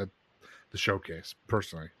at the showcase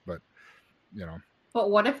personally. But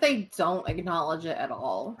But what if they don't acknowledge it at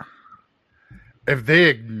all? If they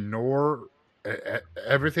ignore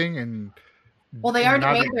everything and they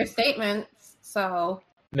already made their statements, so.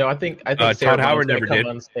 No, I think Todd Howard never come did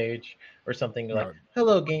on stage or something like,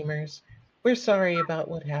 "Hello, gamers. We're sorry about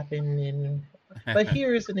what happened, but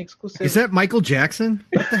here is an exclusive." Is that Michael Jackson?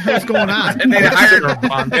 What the hell's going on?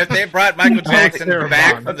 If they brought Michael Jackson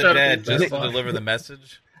back from the dead just to deliver the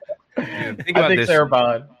message. I think Sarah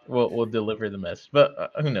Bond will deliver the message,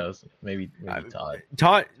 but who knows? Maybe Todd.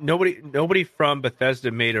 Todd. Nobody from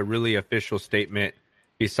Bethesda made a really official statement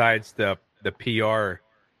besides the PR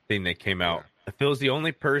thing that came out. Phil's the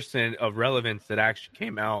only person of relevance that actually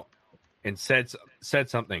came out and said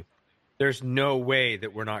something. There's no way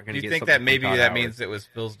that we're not going to get. Do you think that maybe that means it was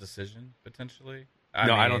Phil's decision potentially?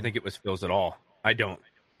 I don't think it was Phil's at all. I don't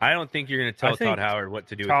think you're going to tell Todd Howard what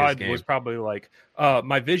to do with his game. Todd was probably like,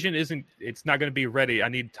 my vision it's not going to be ready. I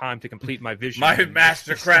need time to complete my vision. My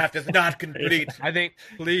mastercraft is not complete. I think,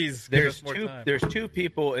 please, there's two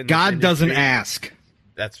people in God this doesn't industry. ask.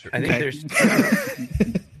 That's true.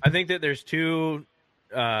 I think that there's two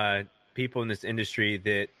people in this industry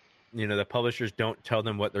that the publishers don't tell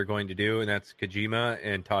them what they're going to do, and that's Kojima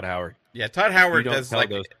and Todd Howard. Yeah, Todd Howard does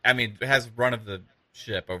has run of the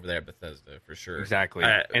ship over there at Bethesda for sure. Exactly,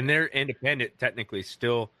 and they're independent, technically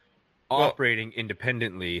still operating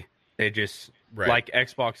independently. They just like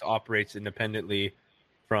Xbox operates independently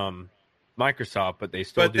from Microsoft, but they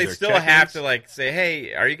still have to say,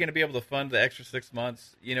 hey, are you going to be able to fund the extra 6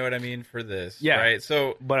 months? You know what I mean for this, right?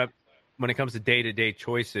 So, but when it comes to day-to-day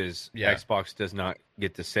choices, Xbox does not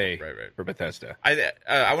get to say for Bethesda.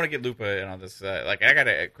 I want to get Lupa in on this. I got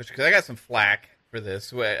a question because I got some flack for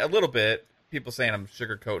this a little bit. People saying I'm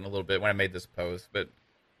sugarcoating a little bit when I made this post, but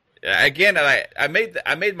again, I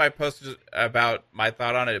made my post about my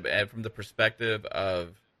thought on it from the perspective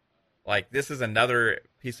of this is another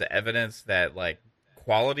piece of evidence that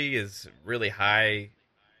quality is really high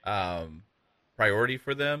priority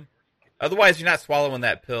for them. Otherwise, you're not swallowing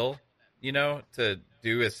that pill, to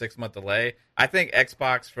do a 6-month delay. I think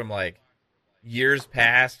Xbox from years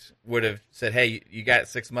past would have said, "Hey, you got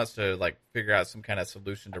 6 months to figure out some kind of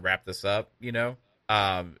solution to wrap this up,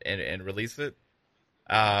 and release it."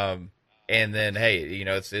 And then, hey,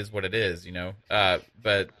 it is what it is,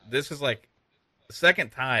 But this is the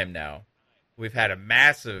second time now we've had a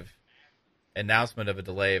massive announcement of a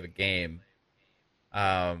delay of a game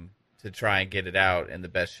to try and get it out in the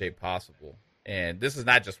best shape possible. And this is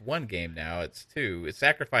not just one game now; it's two. It's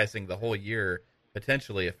sacrificing the whole year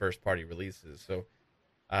potentially of first-party releases. So,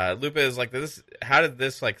 Lupa is this. How did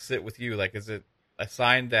this sit with you? Is it a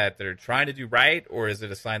sign that they're trying to do right, or is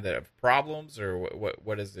it a sign that of problems, or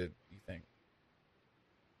what is it? You think?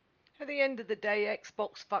 At the end of the day,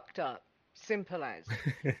 Xbox fucked up. Simple as.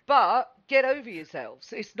 But get over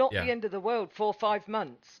yourselves. It's not Yeah. the end of the world for 5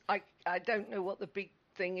 months. I don't know what the big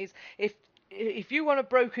thing is. If you want a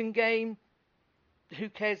broken game, who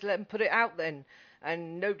cares? Let them put it out then,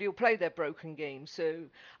 and nobody will play their broken game. So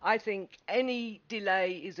I think any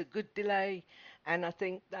delay is a good delay, and I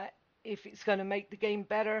think that if it's going to make the game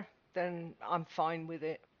better, then I'm fine with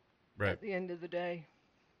it. Right. At the end of the day,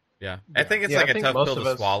 Yeah. I think it's Yeah, like I a think tough most pill of to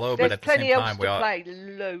us- swallow, but there's at the same plenty else time, to we all. play.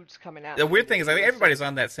 Loads coming out. The weird thing is, I think So- everybody's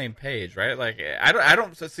on that same page, right? Like, I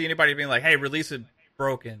don't see anybody being like, "Hey, release it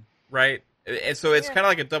broken," right? And so it's Yeah. kind of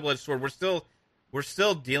like a double-edged sword. We're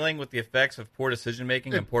still dealing with the effects of poor decision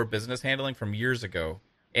making and poor business handling from years ago.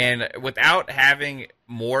 And without having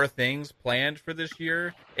more things planned for this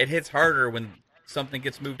year, it hits harder when something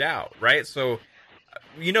gets moved out, right? So,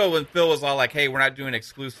 when Phil was all like, "Hey, we're not doing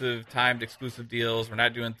timed exclusive deals. We're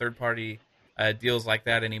not doing third-party deals like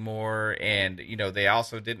that anymore." And they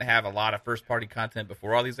also didn't have a lot of first-party content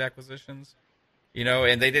before all these acquisitions.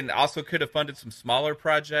 And they could have funded some smaller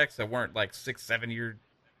projects that weren't like 6-7 year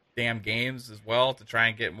damn games as well to try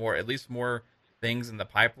and get at least more things in the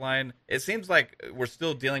pipeline. It seems like we're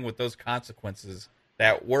still dealing with those consequences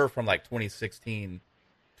that were from like 2016,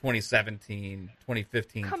 2017,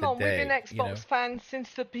 2015 Come today. on, we've been Xbox fans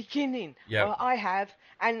since the beginning. Yep. Well, I have,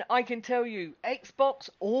 and I can tell you, Xbox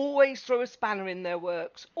always throw a spanner in their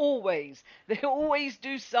works. Always. They always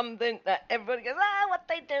do something that everybody goes, what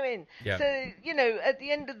they doing? Yeah. So, at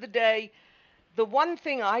the end of the day, the one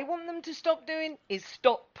thing I want them to stop doing is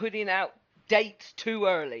stop putting out dates too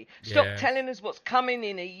early. Stop Yeah. telling us what's coming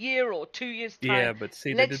in a year or 2 years' time. Yeah, but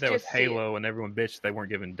see, they Let's did that with just see it. Halo, and everyone bitched they weren't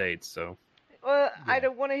given dates. So I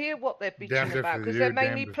don't want to hear what they're bitching Damned if about they because do, they're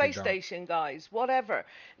mainly damned if they don't. PlayStation guys, whatever.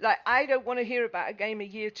 Like, I don't want to hear about a game a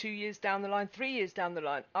year, 2 years down the line, 3 years down the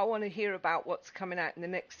line. I want to hear about what's coming out in the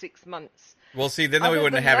next 6 months. Well, see, then we Other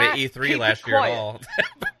wouldn't than have that, an E3 keep last it year at quiet. all.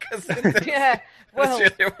 Because Yeah, well, this year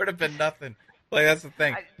there would have been nothing. Like, that's the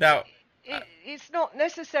thing. Now, it's not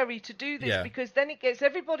necessary to do this Yeah. because then it gets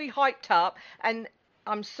everybody hyped up, and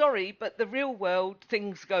I'm sorry, but the real world,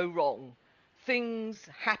 things go wrong. Things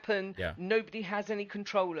happen Yeah. nobody has any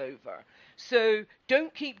control over. So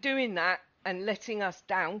don't keep doing that and letting us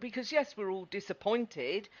down because, yes, we're all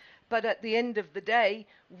disappointed, but at the end of the day,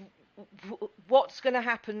 what's going to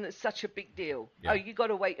happen that's such a big deal? Yeah. Oh, you got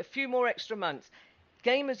to wait a few more extra months.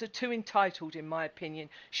 Gamers are too entitled, in my opinion.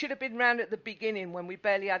 Should have been round at the beginning when we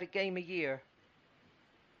barely had a game a year.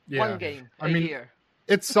 One game a year.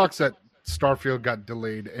 It sucks that Starfield got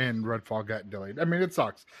delayed and Redfall got delayed. I mean, it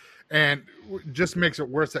sucks. And just makes it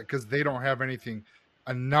worse that because they don't have anything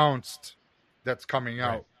announced that's coming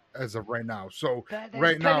out as of right now. So But there's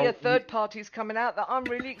right plenty now, of third parties coming out that I'm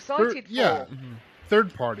really excited for. yeah, Mm-hmm.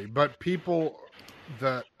 third party, but people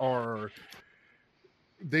that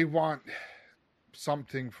they want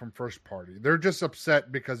something from first party. They're just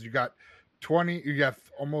upset because you got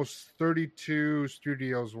almost 32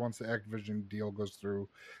 studios once the Activision deal goes through.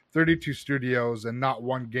 32 studios and not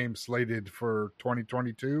one game slated for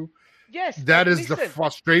 2022. Yes, That but is the listen,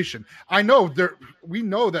 frustration. I know we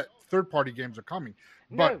know that third party games are coming,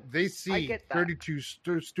 but No, they I see get that. 32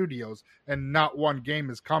 studios and not one game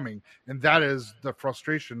is coming, and that is the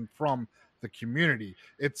frustration from the community.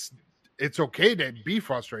 It's okay to be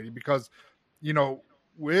frustrated because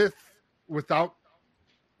without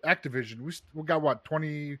Activision, we got what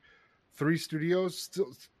 23 studios,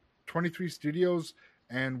 23 studios,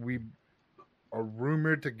 and we are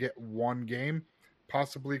rumored to get one game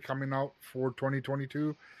possibly coming out for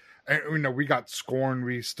 2022. And we got Scorn.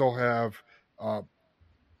 We still have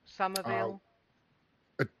Somerville.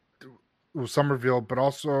 Somerville, but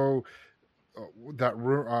also that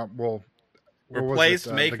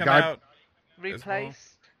Replaced may the come guy, out.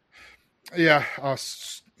 Replaced. Yeah,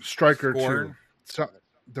 Striker Scorn. 2. So,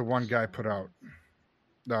 the one guy put out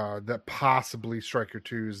that possibly Striker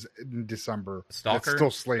 2 is in December. Stalker. It's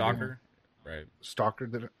still slated. Stalker. Right. Stalker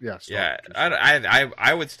did it? Yeah. Yeah. Stalker.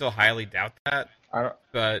 I would still highly doubt that.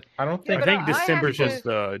 But I don't I think. but think I December's have to- just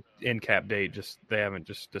the end cap date. Just they haven't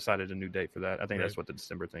just decided a new date for that. I think that's Right. what the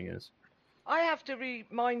December thing is. I have to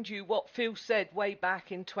remind you what Phil said way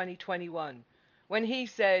back in 2021 when he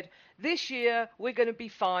said, this year we're going to be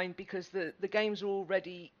fine because the games are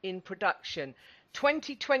already in production.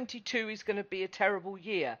 2022 is going to be a terrible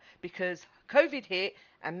year because COVID hit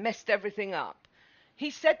and messed everything up. He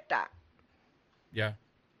said that. yeah.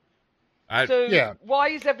 So Yeah. why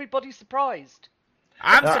is everybody surprised?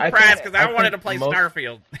 I'm No, I surprised think- because I I wanted to think play most-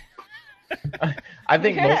 Starfield. I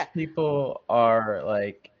think Yeah. most people are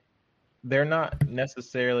like, they're not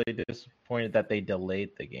necessarily disappointed that they delayed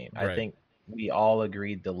the game. I Right. think we all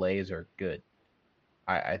agree delays are good.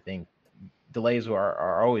 I think delays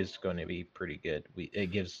are always going to be pretty good.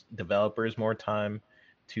 It gives developers more time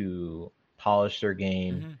to polish their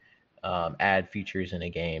game, add features in a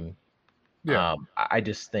game. Yeah. I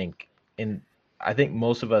just think, I think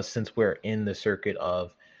most of us, since we're in the circuit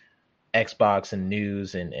of Xbox and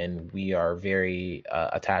news, and we are very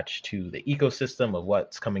attached to the ecosystem of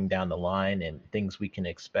what's coming down the line and things we can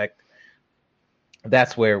expect.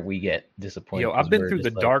 That's where we get disappointed. I've been through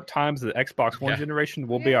the dark times of the Xbox One generation.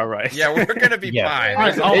 We'll be all right. Yeah, we're gonna be fine.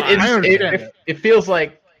 It feels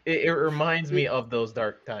like it reminds me of those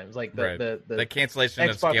dark times, like the cancellation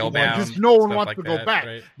Xbox of Scalebound. Just no one wants like to go that, back.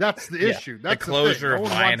 Right? That's the issue. That's the closure thing.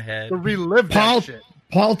 of Lionhead. To relive that shit.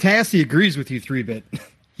 Paul Tassi agrees with you, 3-bit.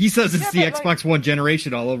 He says it's the Yeah, Xbox One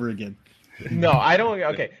generation all over again. No, I don't.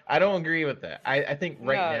 Okay, I don't agree with that. I think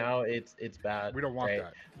right now it's bad. We don't want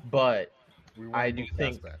that. But I do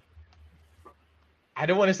think that. I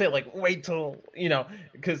don't want to say like wait till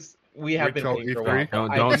because we have been waiting for a while.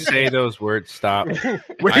 Don't say those words. Stop.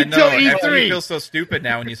 I know. Everybody feels so stupid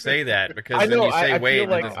now when you say that because then you say wait.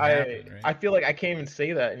 I feel like I can't even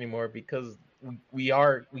say that anymore because we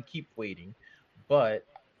keep waiting, but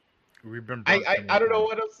we've been. I don't know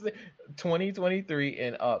what else to say. 2023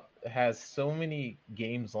 and up has so many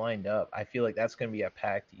games lined up. I feel like that's going to be a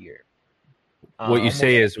packed year. What you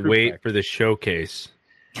say is wait for the showcase.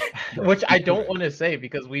 Which I don't want to say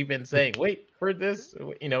because we've been saying wait for this.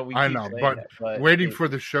 I know, but waiting for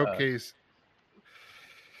the showcase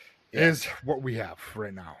is what we have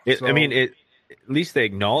right now. I mean, at least they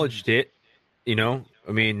acknowledged it. I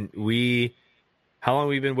mean, how long have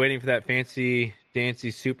we been waiting for that fancy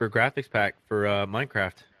dancy super graphics pack for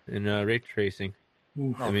Minecraft and ray tracing?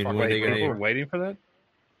 I mean, when are they we're waiting for that?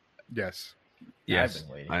 Yes. I've been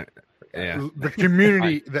waiting. Yeah. The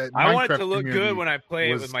community I want it to look good when I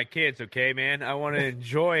play it with my kids, okay, man? I want to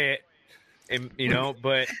enjoy it, and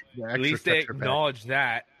but at least they acknowledge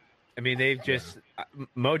that. I mean, they've just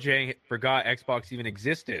Mojang forgot Xbox even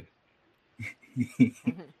existed.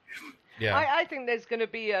 Yeah, I think there's going to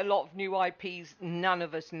be a lot of new IPs none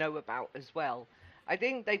of us know about as well. I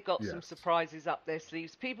think they've got some surprises up their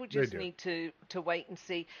sleeves. People just need to wait and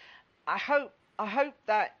see. I hope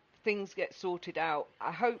that things get sorted out.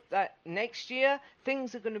 I hope that next year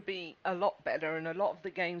things are going to be a lot better and a lot of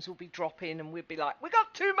the games will be dropping and we'll be like, we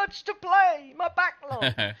got too much to play, my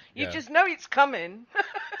backlog. You just know it's coming.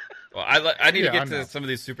 Well, I need to get to some of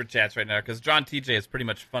these super chats right now because John TJ is pretty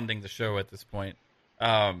much funding the show at this point.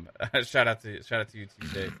 Shout out to you,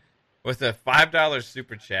 TJ, with a $5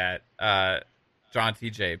 super chat. John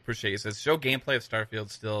TJ, appreciate it. Says show gameplay of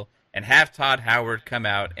Starfield still and have Todd Howard come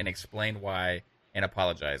out and explain why and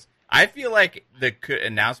apologize. I feel like the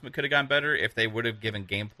announcement could have gone better if they would have given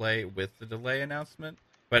gameplay with the delay announcement,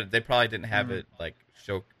 but they probably didn't have it like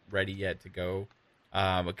show ready yet to go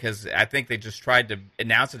because I think they just tried to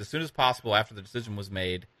announce it as soon as possible after the decision was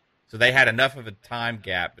made, so they had enough of a time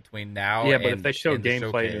gap between now. Yeah, but if they showed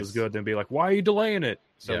gameplay and it was good, they'd be like, "Why are you delaying it?"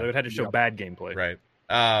 So they would have to show bad gameplay, right?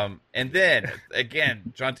 And then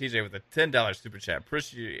again, John TJ with a $10 super chat.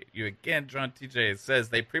 Appreciate you again, John TJ. It says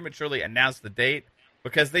they prematurely announced the date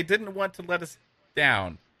because they didn't want to let us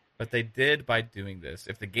down, but they did by doing this.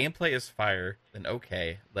 If the gameplay is fire, then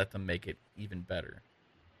okay, let them make it even better.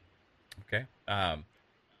 Okay,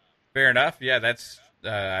 fair enough. Yeah, that's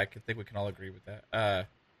I think we can all agree with that.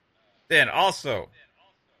 Then also,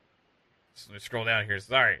 let me scroll down here.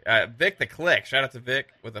 Sorry. Vic the Click. Shout out to Vic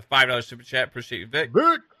with a $5 super chat. Appreciate you, Vic.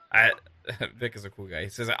 Vic is a cool guy. He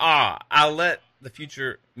says, I'll let the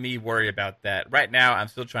future me worry about that. Right now, I'm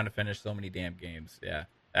still trying to finish so many damn games. Yeah.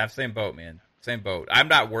 I'm same boat, man. Same boat. I'm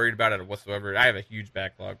not worried about it whatsoever. I have a huge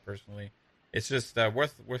backlog, personally. It's just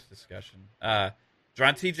worth discussion.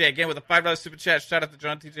 John TJ, again, with a $5 super chat. Shout out to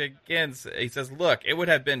John TJ again. He says, look, it would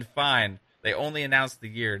have been fine. They only announced the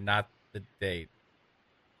year, not the date.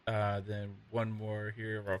 Then one more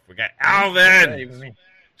here. We got Alvin.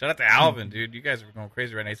 Shout out to Alvin, dude. You guys are going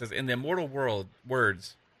crazy right now. He says, in the immortal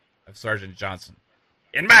words of Sergeant Johnson,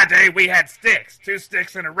 in my day, we had sticks, 2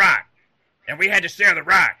 sticks and a rock, and we had to share the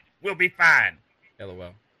rock. We'll be fine.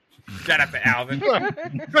 LOL. Shout out to Alvin.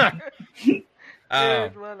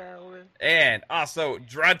 Alvin. And also,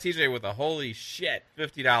 John TJ with a holy shit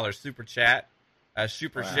 $50 super chat.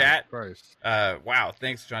 Super chat. Wow,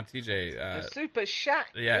 thanks, John TJ. Super chat.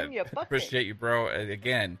 Yeah, appreciate you, bro.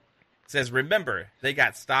 Again, it says, remember, they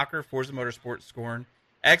got Stalker, Forza Motorsport, Scorn,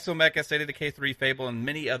 Exomecha, State of Decay 3, Fable, and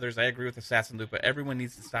many others. I agree with Assassin Loop, but everyone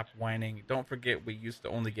needs to stop whining. Don't forget, we used to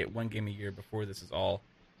only get one game a year before this is all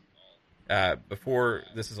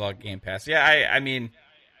Game Pass. Yeah, I mean,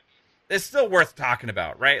 it's still worth talking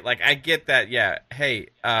about, right? Like, I get that, yeah, hey,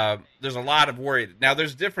 there's a lot of worry. Now,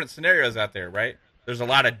 there's different scenarios out there, right? There's a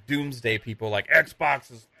lot of doomsday people like,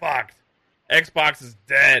 Xbox is fucked. Xbox is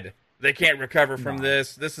dead. They can't recover from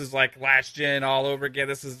this. This is like last gen all over again.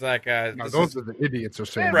 This is like are the idiots are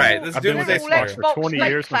saying right. that. This I've been with doomsday Xbox scenario. for 20 Xbox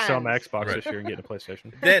years from fans. selling my Xbox Right. this year and getting a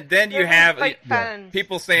PlayStation. Then you They're have all fake fans.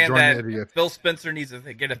 people saying Join the that idiots. Phil Spencer needs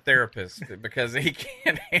to get a therapist because he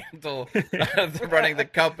can't handle running the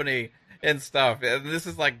company and stuff. And this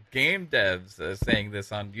is like game devs saying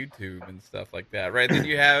this on YouTube and stuff like that, right? Then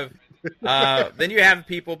you have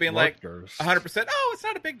people being like, Workers. 100%. Oh, it's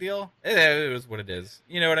not a big deal. It is what it is.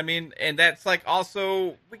 You know what I mean? And that's like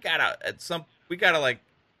also we gotta like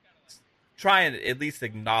try and at least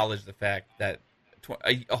acknowledge the fact that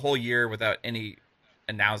a whole year without any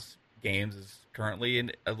announced games is currently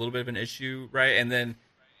a little bit of an issue, right? And then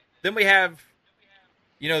we have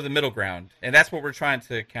the middle ground, and that's what we're trying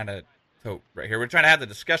to kind of tote right here. We're trying to have the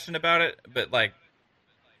discussion about it, but like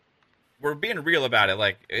we're being real about it.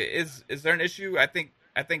 Like, is there an issue? I think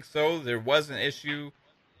so. There was an issue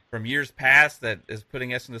from years past that is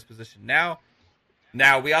putting us in this position now.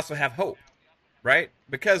 Now we also have hope, right?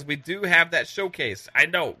 Because we do have that showcase. I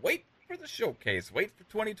know. Wait for the showcase. Wait for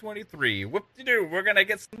 2023. Whoop-de-doo. We're gonna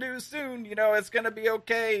get some news soon. It's gonna be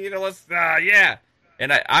okay. Let's yeah.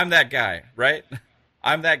 And I'm that guy, right?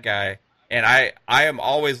 I'm that guy, and I am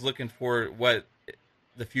always looking for what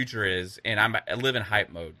the future is, and I live in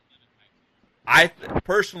hype mode.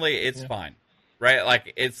 Personally, it's fine, right?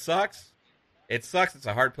 Like, it sucks. It sucks. It's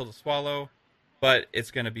a hard pill to swallow, but it's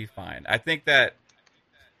going to be fine. I think that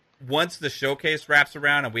once the showcase wraps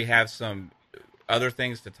around and we have some other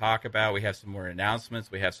things to talk about, we have some more announcements,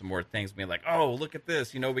 we have some more things being like, oh, look at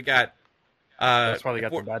this. We got... That's why they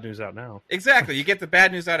got the bad news out now. Exactly. You get the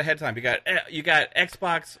bad news out ahead of time. You got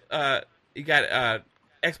Xbox...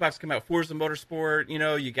 Xbox come out, Forza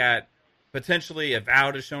Motorsport, you got... Potentially,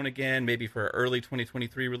 Avowed is shown again, maybe for early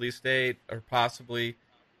 2023 release date, or possibly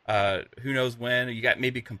who knows when. You got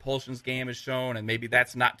maybe Compulsion's game is shown, and maybe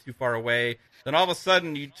that's not too far away. Then all of a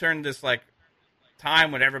sudden, you turn this like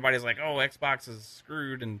time when everybody's like, "Oh, Xbox is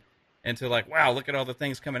screwed," and into like, "Wow, look at all the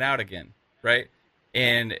things coming out again," right?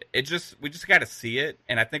 And we just got to see it,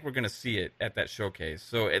 and I think we're going to see it at that showcase.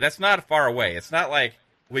 So that's not far away. It's not like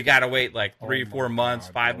we got to wait like 3-4 months,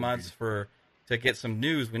 5 months to get some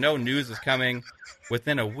news. We know news is coming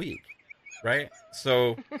within a week, right?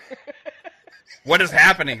 So, what is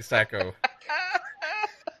happening, Psycho?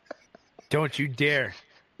 Don't you dare.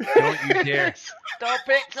 Don't you dare. Stop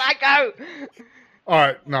it, Psycho! All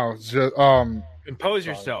right, no, just, Compose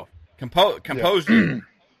yourself. Composure.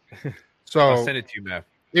 So I'll send it to you, Matt.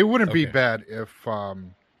 it wouldn't be Okay. bad if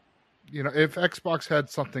if Xbox had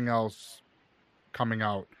something else coming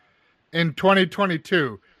out in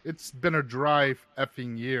 2022. It's been a dry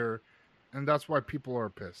effing year, and that's why people are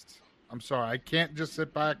pissed. I'm sorry, I can't just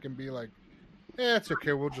sit back and be like, "Yeah, it's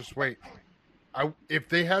okay. We'll just wait." If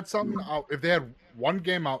they had something out, if they had one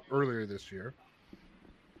game out earlier this year,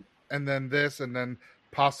 and then this, and then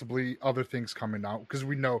possibly other things coming out, because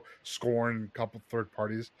we know Scorn and a couple third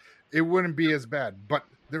parties, it wouldn't be as bad. But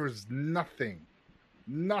there was nothing.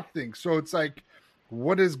 So it's like,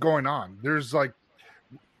 what is going on? There's like,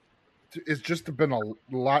 it's just been a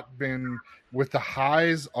lot been with the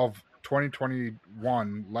highs of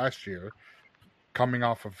 2021 last year, coming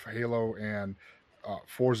off of Halo and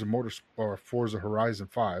Forza Horizon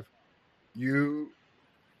 5. You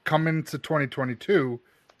come into 2022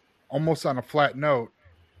 almost on a flat note,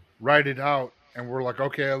 ride it out, and we're like,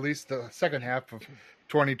 okay, at least the second half of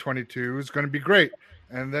 2022 is going to be great.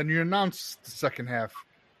 And then you announce the second half,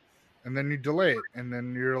 and then you delay it, and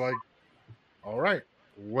then you're like, all right,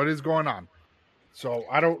 what is going on? So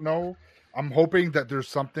I don't know. I'm hoping that there's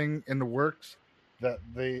something in the works that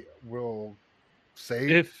they will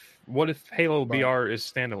say. What if Halo But- BR is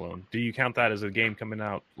standalone? Do you count that as a game coming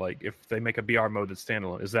out? Like, if they make a BR mode that's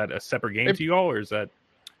standalone, is that a separate game to you all, or is that?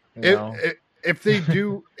 If they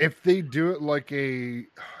do it like a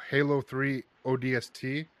Halo 3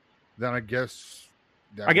 ODST, then I guess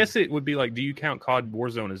It would be like, do you count COD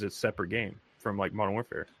Warzone as a separate game from like Modern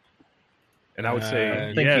Warfare? And I would say, I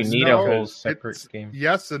don't think yes. you need a whole separate game.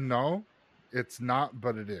 Yes and no. It's not,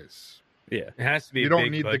 but it is. Yeah, It has to be You a don't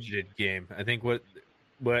big need the- budgeted game. I think what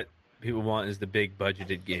people want is the big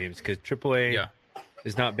budgeted games, because AAA Yeah.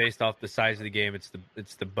 is not based off the size of the game. It's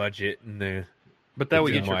the budget and the. but that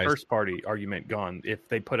would get your Game-wise. first party argument gone if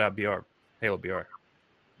they put out Halo BR. 'Cause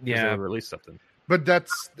they Yeah, would release something. But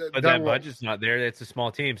that's but that budget's not there. It's a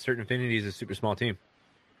small team. Certain Affinity is a super small team.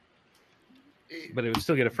 but it would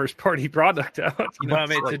still get a first party product out. You know, Well, I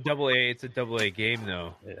mean, it's it's a double A. It's a double A game,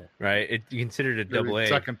 though, Yeah. right? You consider it a double A.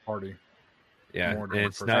 Second party. Yeah, more and than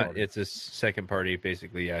it's first not. party. It's a second party,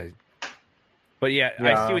 basically. Yeah. But yeah, I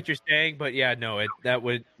Yeah. see what you're saying. But yeah, no, that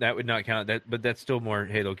would not count. But that's still more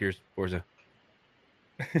Halo, Gears, Forza.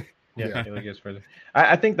 Yeah, it goes further.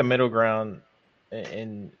 I think the middle ground,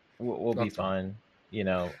 and we'll be That's fine. fine. You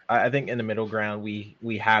know, I think in the middle ground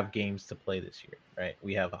we have games to play this year, right?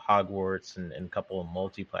 We have Hogwarts and a couple of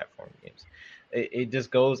multi-platform games. It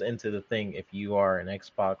just goes into the thing. If you are an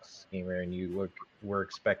Xbox gamer and you were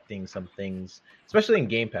expecting some things, especially in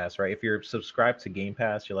Game Pass, right? If you're subscribed to Game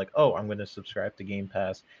Pass, you're like, oh, I'm going to subscribe to Game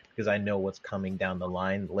Pass because I know what's coming down the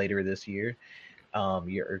line later this year.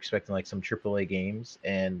 You're expecting like some AAA games,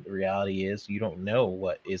 and the reality is you don't know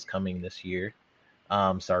what is coming this year.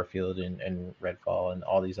 Starfield and Redfall and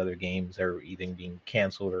all these other games are either being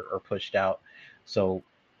canceled or pushed out. So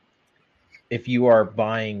if you are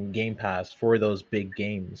buying Game Pass for those big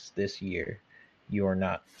games this year, you are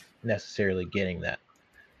not necessarily getting that.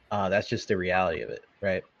 That's just the reality of it,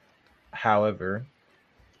 right? However,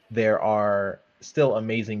 there are still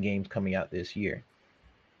amazing games coming out this year.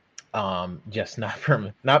 Just not from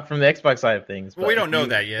the Xbox side of things. Well, we don't know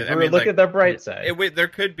that yet. I mean, look at the bright side. There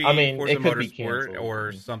could be Forza it could be Motorsport canceled.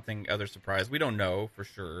 or something other surprise. We don't know for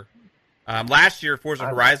sure. Last year, Forza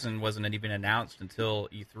Horizon wasn't even announced until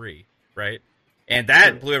E3, right? And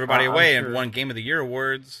that blew everybody away and won Game of the Year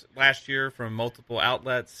awards last year from multiple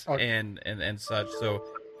outlets and such. So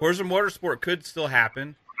Forza Motorsport could still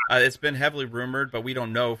happen. It's been heavily rumored, but we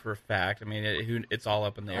don't know for a fact. I mean, it's all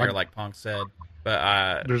up in the air, like Punk said.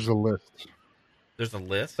 But there's a list. There's a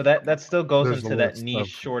list. But that still goes There's into a that list niche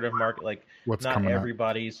of sort of market. Like, what's not coming out.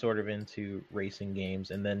 everybody's sort of into racing games,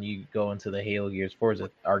 and then you go into the Halo Gears Forza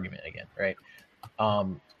argument again, right?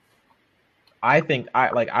 I think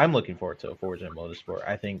I'm looking forward to Forza Motorsport.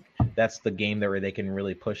 I think that's the game where they can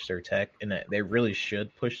really push their tech, and that they really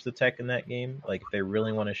should push the tech in that game. Like, if they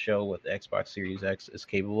really want to show what the Xbox Series X is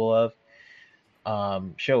capable of,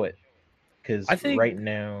 show it. Because I think- right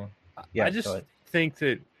now, yeah, I just go ahead. think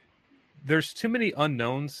that there's too many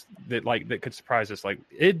unknowns that could surprise us. Like,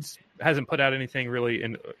 id hasn't put out anything really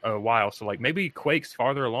in a while, so like maybe Quake's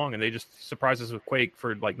farther along and they just surprise us with Quake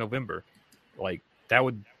for like November. Like, that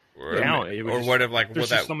would count. It would Or just- what if like there's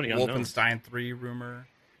that just so many unknowns. Wolfenstein 3 rumor,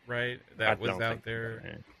 right? That was don't out think- there.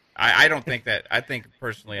 yeah. I don't think that. I think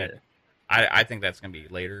personally, Yeah. I think that's gonna be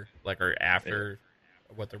later, like or after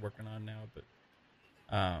what they're working on now.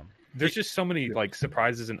 But There's just so many like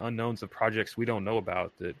surprises and unknowns of projects we don't know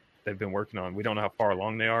about that they've been working on. We don't know how far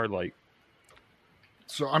along they are. Like,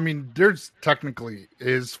 So I mean, there's technically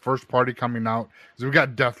is first party coming out. So we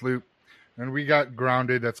got Deathloop, and we got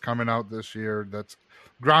Grounded that's coming out this year. That's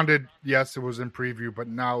Grounded. Yes, it was in preview, but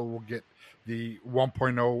now we'll get the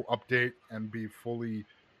 1.0 update and be fully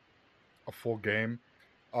a full game.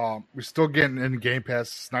 We're still getting in Game Pass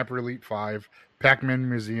Sniper Elite 5, Pac-Man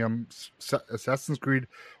Museum, Assassin's Creed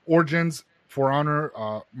Origins, For Honor,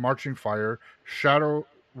 Marching Fire,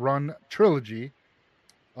 Shadowrun Trilogy,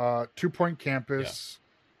 2 Point Campus,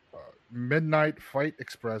 Midnight Fight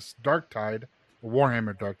Express, Dark Tide,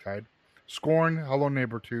 Warhammer Dark Tide, Scorn, Hello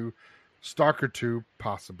Neighbor 2, Stalker 2,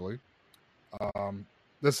 possibly.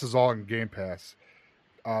 This is all in Game Pass.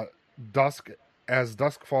 As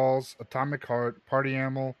Dusk Falls, Atomic Heart, Party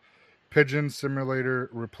Animal, Pigeon Simulator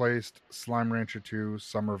Replaced, Slime Rancher 2,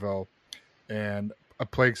 Somerville, and A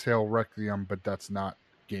Plague's Tale Requiem, but that's not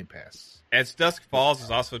Game Pass. as Dusk Falls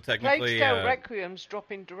is also Plague technically Tale Requiem's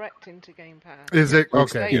dropping direct into Game Pass. Is it?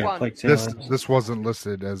 Looks- Okay. Day yeah, one. Plague Tale This is- this wasn't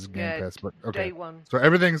listed as Game Yeah, Pass, but okay. Day one. So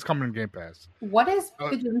everything's coming in Game Pass. What is Uh,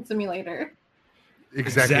 Pigeon Simulator?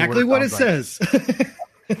 Exactly, what it sounds says. like.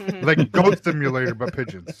 Like Goat Simulator, but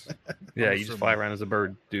pigeons. yeah, I'm you just assuming. fly around as a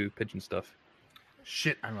bird, do pigeon stuff.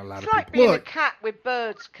 Shit, I'm a lot It's of like people. being Look. a cat with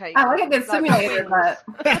birds, Kate. I like a good Like simulator, wings.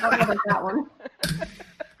 but I don't know about that one.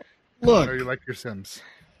 Look, Or you like your Sims?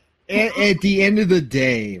 at the end of the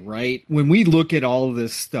day, right, when we look at all of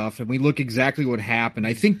this stuff and we look exactly what happened,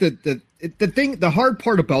 I think that the hard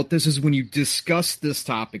part about this is when you discuss this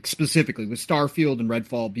topic specifically with Starfield and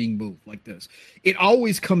Redfall being moved like this, it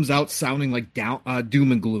always comes out sounding like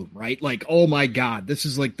doom and gloom, right? Like, oh my God, this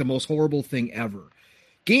is like the most horrible thing ever.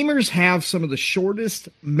 Gamers have some of the shortest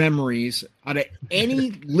memories out of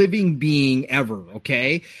any living being ever,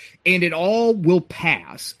 okay? And it all will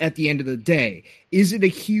pass at the end of the day. Is it a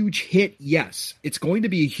huge hit? Yes. It's going to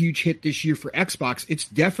be a huge hit this year for Xbox. It's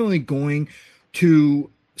definitely going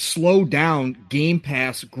to slow down Game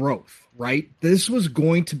Pass growth, right? This was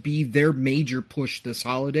going to be their major push this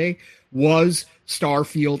holiday, was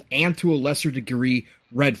Starfield and to a lesser degree,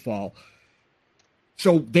 Redfall.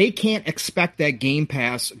 So they can't expect that Game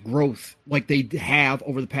Pass growth like they have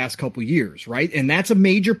over the past couple of years, right? And that's a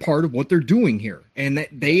major part of what they're doing here. And that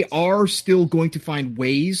they are still going to find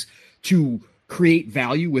ways to create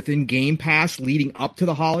value within Game Pass leading up to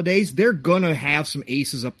the holidays. They're going to have some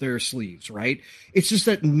aces up their sleeves, right? It's just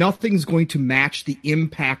that nothing's going to match the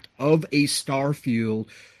impact of a Starfield,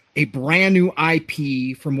 a brand new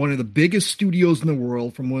IP from one of the biggest studios in the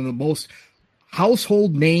world, from one of the most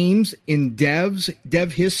household names in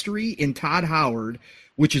dev history, in Todd Howard,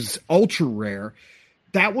 which is ultra rare.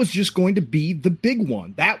 That was just going to be the big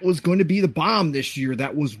one. That was going to be the bomb this year.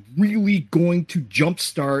 That was really going to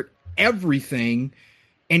jumpstart everything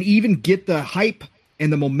and even get the hype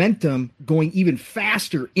and the momentum going even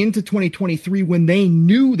faster into 2023, when they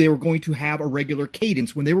knew they were going to have a regular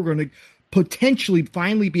cadence, when they were going to potentially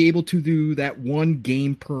finally be able to do that one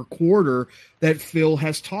game per quarter that Phil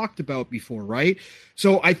has talked about before, right?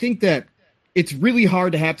 So I think that it's really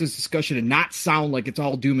hard to have this discussion and not sound like it's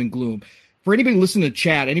all doom and gloom. For anybody listening to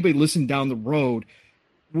chat, anybody listening down the road,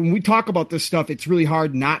 when we talk about this stuff, it's really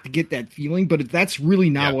hard not to get that feeling, but that's really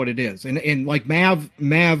not what it is. And like Mav,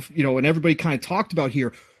 and everybody kind of talked about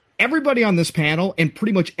here, everybody on this panel and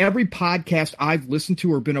pretty much every podcast I've listened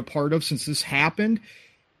to or been a part of since this happened,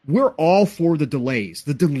 we're all for the delays.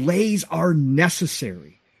 The delays are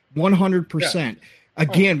necessary, 100%. Yeah.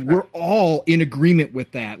 Again, we're all in agreement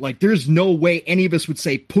with that. Like, there's no way any of us would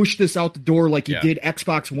say, push this out the door like you did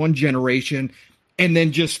Xbox One generation, and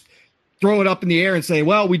then just throw it up in the air and say,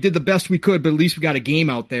 well, we did the best we could, but at least we got a game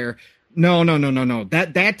out there. No.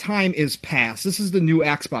 That time is past. This is the new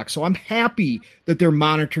Xbox. So I'm happy that they're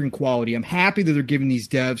monitoring quality. I'm happy that they're giving these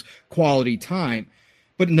devs quality time.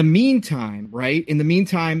 But in the meantime, right?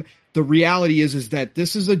 The reality is that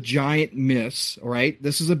this is a giant miss, right?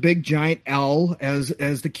 This is a big giant L, as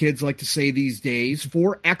the kids like to say these days,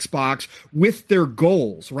 for Xbox with their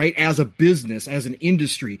goals, right? As a business, as an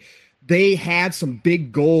industry. They had some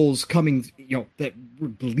big goals coming, that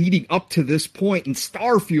were leading up to this point, and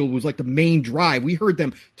Starfield was like the main drive. We heard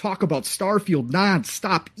them talk about Starfield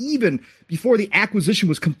nonstop. Even before the acquisition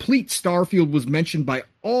was complete, Starfield was mentioned by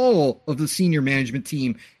all of the senior management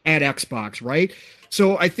team at Xbox, right?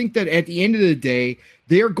 So I think that at the end of the day,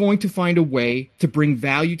 they're going to find a way to bring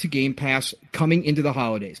value to Game Pass coming into the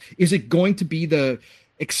holidays. Is it going to be the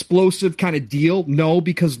explosive kind of deal? No,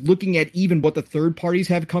 because looking at even what the third parties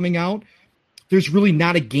have coming out, there's really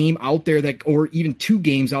not a game out there or even two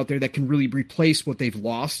games out there that can really replace what they've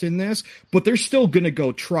lost in this, but they're still going to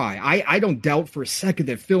go try. I don't doubt for a second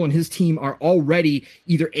that Phil and his team are already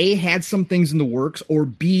either A, had some things in the works, or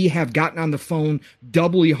B, have gotten on the phone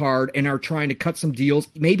doubly hard and are trying to cut some deals,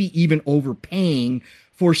 maybe even overpaying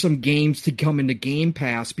for some games to come into Game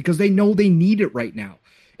Pass because they know they need it right now.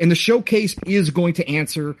 And the showcase is going to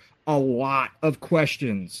answer a lot of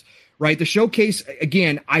questions, right? The showcase,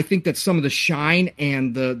 again, I think that some of the shine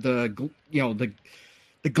and the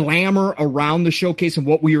glamour around the showcase and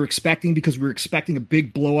what we were expecting, because we were expecting a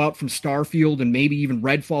big blowout from Starfield and maybe even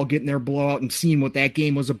Redfall getting their blowout and seeing what that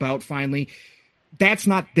game was about finally, that's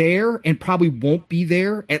not there and probably won't be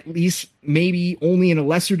there, at least maybe only in a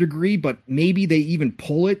lesser degree, but maybe they even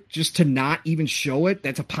pull it just to not even show it.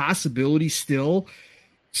 That's a possibility still.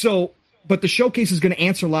 So, but the showcase is going to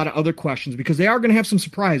answer a lot of other questions because they are going to have some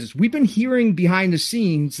surprises. We've been hearing behind the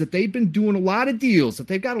scenes that they've been doing a lot of deals, that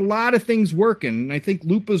they've got a lot of things working. And I think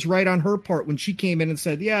Lupa's right on her part when she came in and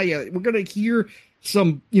said, yeah, we're going to hear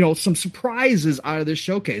some surprises out of this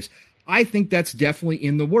showcase. I think that's definitely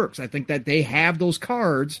in the works. I think that they have those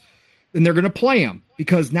cards and they're going to play them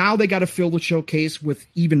because now they got to fill the showcase with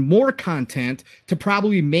even more content to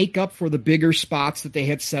probably make up for the bigger spots that they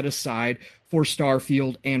had set aside for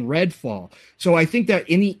Starfield and Redfall. So I think that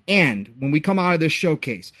in the end, when we come out of this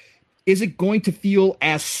showcase, is it going to feel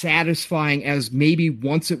as satisfying as maybe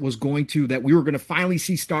once it was going to, that we were going to finally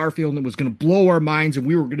see Starfield and it was going to blow our minds and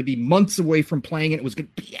we were going to be months away from playing it. It was going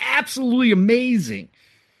to be absolutely amazing.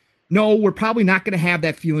 No, we're probably not going to have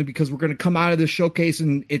that feeling because we're going to come out of this showcase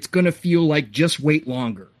and it's going to feel like just wait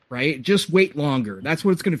longer, right? Just wait longer. That's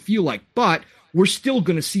what it's going to feel like. But we're still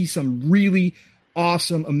going to see some really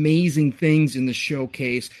awesome, amazing things in the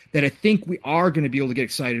showcase that I think we are going to be able to get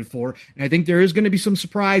excited for. And I think there is going to be some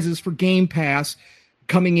surprises for Game Pass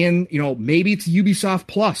coming in. Maybe it's Ubisoft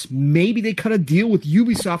Plus. Maybe they cut a deal with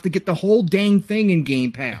Ubisoft to get the whole dang thing in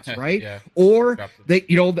Game Pass, right? Yeah. Or they,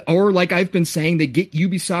 or like I've been saying, they get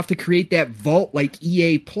Ubisoft to create that vault like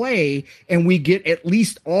EA Play, and we get at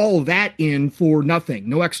least all of that in for nothing,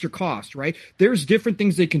 no extra cost, right? There's different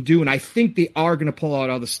things they can do, and I think they are going to pull out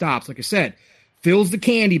all the stops. Like I said, Phil's the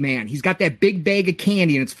candy man. He's got that big bag of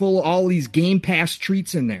candy, and it's full of all these Game Pass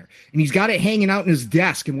treats in there. And he's got it hanging out in his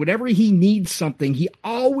desk. And whenever he needs something, he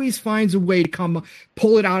always finds a way to come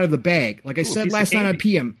pull it out of the bag. Like I said last night on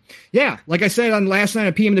PM. Yeah, like I said on last night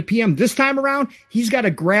on PM to PM, this time around, he's got to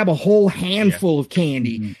grab a whole handful of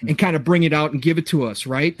candy and kind of bring it out and give it to us,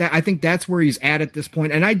 right? I think that's where he's at this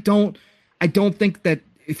point. And I don't think that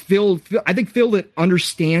I think Phil that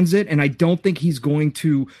understands it, and I don't think he's going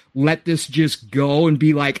to let this just go and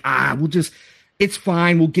be like, it's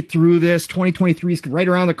fine. We'll get through this. 2023 is right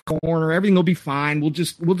around the corner. Everything will be fine. We'll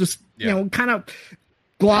just kind of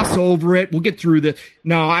gloss over it. We'll get through this.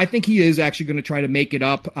 No, I think he is actually going to try to make it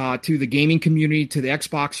up to the gaming community, to the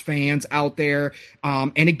Xbox fans out there.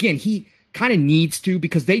 And again, he kind of needs to,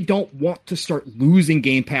 because they don't want to start losing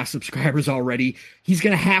Game Pass subscribers already. He's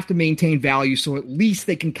going to have to maintain value, so at least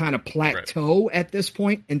they can kind of plateau at this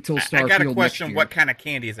point until Starfield. I got a question. Next year. What kind of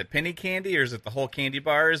candy? Is it penny candy, or is it the whole candy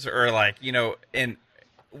bars, or like, and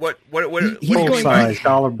what full size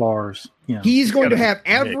dollar bars? Yeah. He's going to have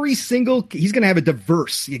he's going to have a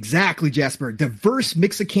diverse, exactly, Jasper, diverse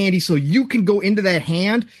mix of candy, so you can go into that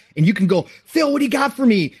hand and you can go, Phil, what do you got for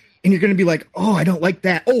me? And you're going to be like, oh, I don't like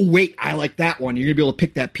that. Oh, wait, I like that one. You're going to be able to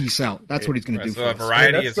pick that piece out. That's what he's going to do. So a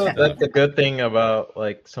variety that's the good thing about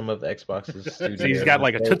like some of the Xbox's studios. He's got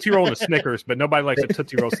like a Tootsie Roll and a Snickers, but nobody likes a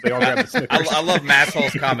Tootsie Roll, so they all grab the Snickers. I love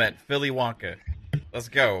Masshole's comment. Philly Wonka. Let's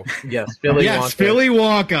go. Yes, Philly Wonka. Philly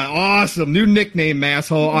Wonka. Awesome. New nickname,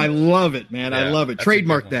 Masshole. I love it, man. I love it.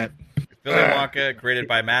 Trademark that. Philly Wonka, created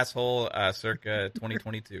by Masshole, circa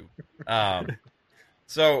 2022.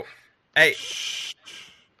 So, hey,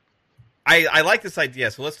 I like this idea.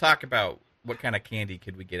 So let's talk about what kind of candy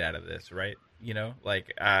could we get out of this, right? You know,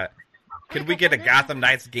 like, could we get a Gotham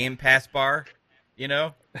Knights Game Pass bar? You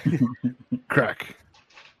know?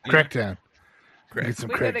 Crackdown. We're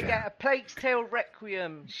going to get a Plague's Tale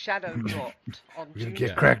Requiem Shadow dropped on We're going Tuesday. to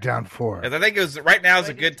get Crackdown 4. I think right now is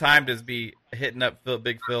a good time to be hitting up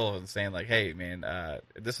Big Phil and saying, like, hey, man,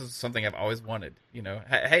 this is something I've always wanted. You know,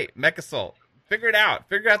 hey, MechAssault, figure it out.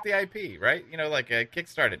 Figure out the IP, right? You know, like,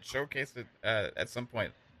 kickstart it, showcase it at some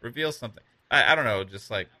point, reveal something. I don't know,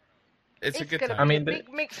 just like, it's a good time. I mean,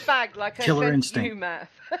 big mixed bag, like I said to you, Matt.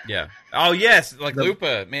 Yeah. Oh, yes, like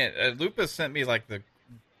Lupa. Man, Lupa sent me, like, the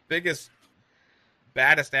biggest,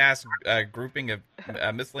 baddest ass grouping of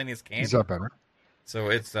miscellaneous candy. Is that better? So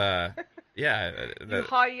it's yeah. You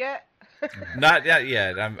high yet? Not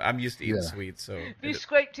yet. I'm used to eating sweets. So have you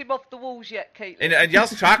scraped him off the walls yet, Caitlin? And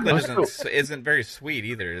y'all's chocolate isn't very sweet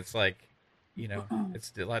either. It's like, you know,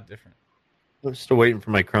 it's a lot different. I'm still waiting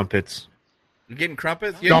for my crumpets. You getting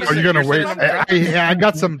crumpets? No, you're gonna wait. I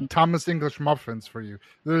got some Thomas English muffins for you.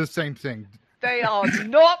 They're the same thing. They are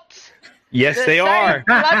not. Yes, they are.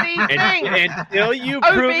 Bloody thing. Until you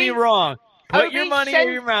prove me wrong. Put your money where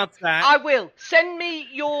your mouth's at. I will. Send me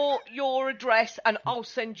your address and I'll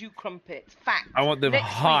send you crumpets. Fact. I want them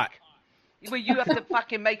hot. Well, you have to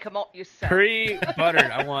fucking make them up yourself.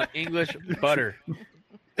 Pre-buttered. I want English butter.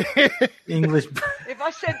 English. If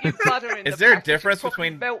I sent you butter in is there a difference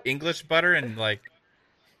between English butter and like?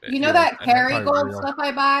 You know that Kerrygold stuff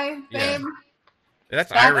I buy, babe? That's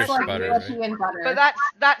Irish like butter, European butter. But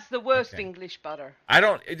that's the worst English butter. I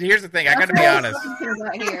don't. Here's the thing. I got to be honest.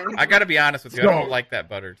 I got to be honest with you. I don't like that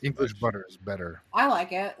butter. English butter is better. I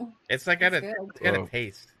like it. It's like got a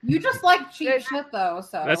taste. You just like cheap shit though,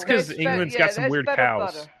 so that's because England's got some weird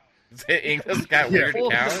cows. England's got weird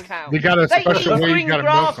cows. They got a special way green you got to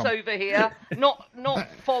grass milk them. over here,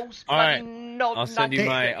 not false. All right, I'll send you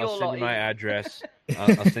my address.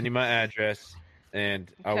 I'll send you my address, and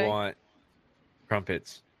I want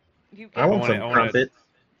crumpets. I want some crumpets.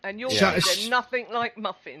 And you'll get nothing like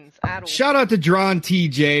muffins at all. Shout out to Drawn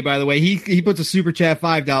TJ, by the way. He puts a super chat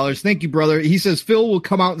 $5. Thank you, brother. He says Phil will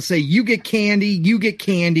come out and say, you get candy, you get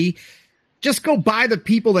candy. Just go buy the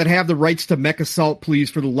people that have the rights to MechAssault, please,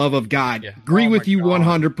 for the love of God. Yeah. Agree with you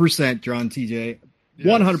 100%, Drawn TJ.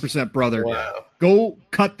 100%, brother. Wow. Go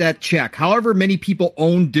cut that check. However many people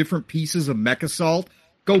own different pieces of MechAssault,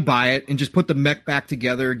 go buy it and just put the mech back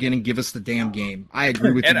together again and give us the damn game. I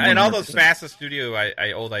agree with you. And all those fastest studio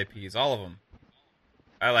old IPs, all of them.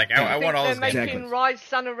 I want all those. They're making Rise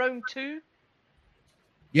Son of Rome 2?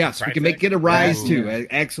 Yes, we can get a Rise too.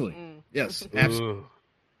 Excellent. Yes, absolutely.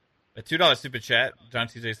 A $2 super chat. John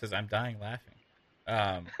TJ says, "I'm dying laughing."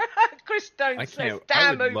 Chris Jones says,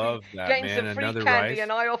 "Damn movie, games of free candy, and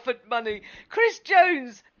I offered money." Chris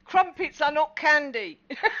Jones. Crumpets are not candy.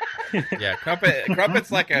 Yeah,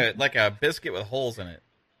 crumpets like a biscuit with holes in it.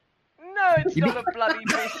 No, it's not a bloody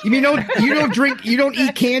biscuit. You mean you don't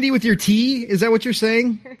eat candy with your tea? Is that what you're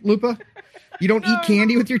saying, Lupa? You don't eat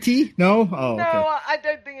candy with your tea? No? Oh, No, okay. I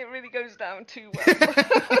don't think it really goes down too well.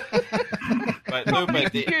 But do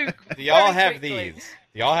Puke y'all very have quickly. these?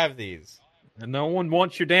 Do y'all have these? And no one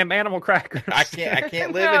wants your damn animal crackers. I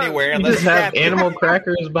can't live No. anywhere You unless just have have them. animal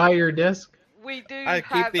crackers by your desk. We do I keep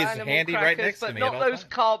have these animal handy right crackers, next to but me at not all those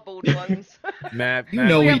times. cardboard ones. Matt, You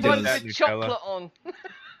know we he have ones does. with chocolate on.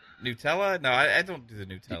 Nutella? No, I don't do the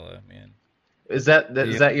Nutella, man. Is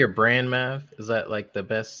that your brand, Mav? Is that like the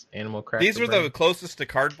best animal cracker? These are the brand? closest to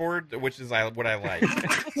cardboard, which is what I like.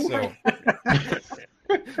 So,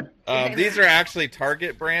 these are actually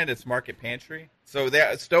Target brand. It's Market Pantry. So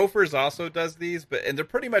Stouffer's also does these, and they're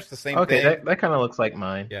pretty much the same Okay, thing. that kind of looks like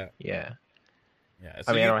mine. Yeah. Yeah. Yeah.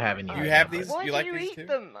 I mean, I don't have any. You right have now, these? but- Why You do like you these eat too?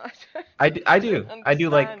 them? I do. I do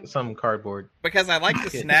like understand. some cardboard. Because I like the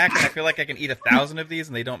snack, and I feel like I can eat 1,000 of these,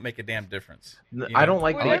 and they don't make a damn difference. You I know? don't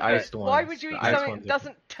like Well, the yeah, but iced ones. why would you The eat iced something ones that are-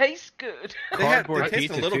 doesn't taste good? Cardboard they taste a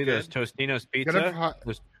pizza little too. Those good. Tostino's Get a pizza, hot-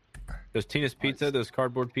 those Tina's pizza, those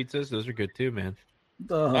cardboard pizzas, those are good too, man.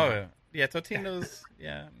 Oh, yeah, Totino's,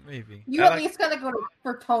 yeah, maybe. You I at like- least gotta go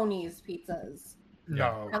for Tony's pizzas.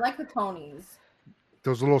 No, I like the Tony's.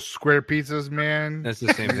 those little square pizzas, man. That's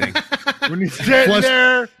the same thing. When you sit Plus-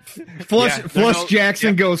 there, Flush, Yeah, Flush no-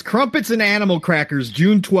 Jackson goes, crumpets and animal crackers,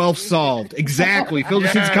 June 12th solved. Exactly. Phil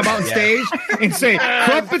just needs to come out on stage and say,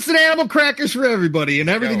 crumpets and animal crackers for everybody, and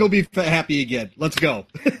everything will be happy again. Let's go.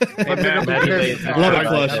 Hey, Matt, Maddie Okay. Bates, Love it, I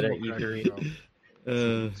Flush. had an eatery.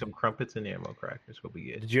 Uh, Some crumpets and animal crackers will be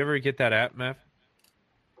good. did you ever get that app, Matt?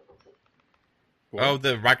 Oh,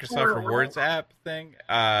 the Microsoft Rewards app thing?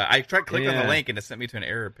 I tried clicking on Yeah. the link, and it sent me to an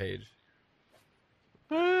error page.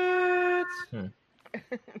 What? Hmm.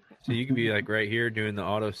 So you could be like right here doing the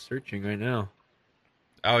auto searching right now.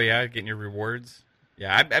 Oh, yeah, getting your rewards?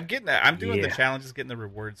 Yeah, I'm getting that. I'm doing the Yeah. challenges, getting the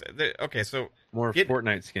rewards. Okay, so More Get-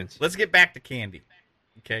 Fortnite skins. let's get back to candy.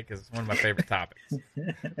 Okay, because it's one of my favorite topics.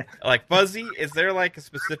 Like Fuzzy, is there like a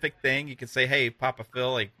specific thing you could say, "Hey, Papa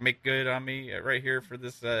Phil, like make good on me right here for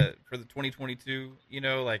this for the 2022"? You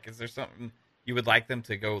know, like is there something you would like them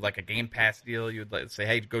to go like a Game Pass deal? You would like say,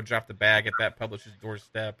 "Hey, go drop the bag at that publisher's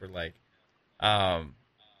doorstep," or like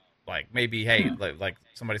maybe hey, like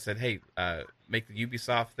somebody said, "Hey, make the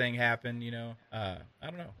Ubisoft thing happen." You know, I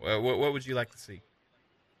don't know. What would you like to see?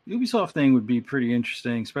 Ubisoft thing would be pretty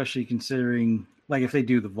interesting, especially considering like if they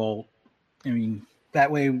do the Vault. I mean,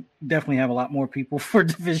 that way definitely have a lot more people for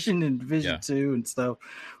Division and Division Yeah. 2 and stuff.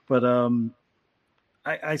 But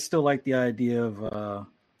I still like the idea of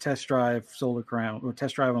Test Drive Solar Crown or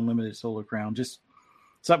Test Drive Unlimited Solar Crown. Just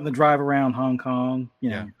something to drive around Hong Kong. You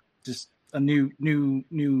know, just a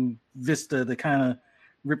new vista to kind of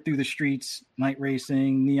rip through the streets, night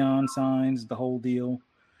racing, neon signs, the whole deal.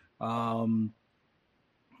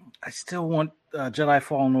 I still want Jedi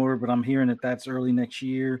Fallen Order, but I'm hearing that that's early next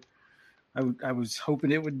year. I was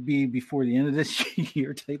hoping it would be before the end of this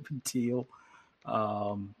year type of deal.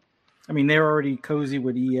 I mean, they're already cozy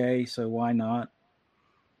with EA, so why not?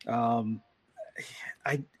 I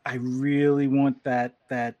really want that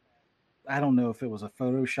I don't know if it was a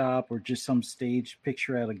Photoshop or just some staged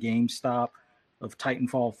picture at a GameStop of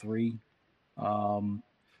Titanfall 3. don't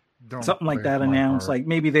Something like break that my announced. heart. Like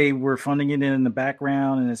maybe they were funding it in the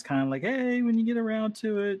background, and it's kind of like, hey, when you get around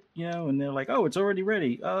to it, you know, and they're like, oh, it's already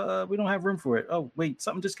ready. We don't have room for it. Oh, wait,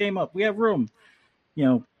 something just came up. We have room. You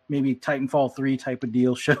know, maybe Titanfall 3 type of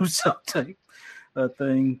deal shows up type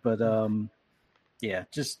thing. But yeah,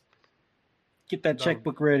 just get that That would-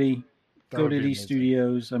 checkbook ready. that Go would to be these amazing.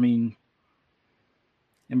 studios. I mean,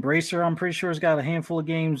 Embracer, I'm pretty sure, has got a handful of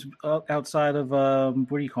games outside of what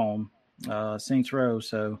do you call them? Saints Row.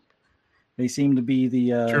 So they seem to be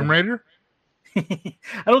the Tomb Raider. I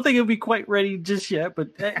don't think it'll be quite ready just yet,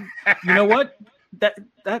 but you know what? That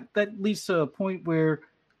leads to a point where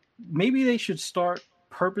maybe they should start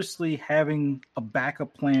purposely having a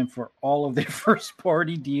backup plan for all of their first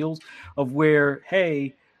party deals of where,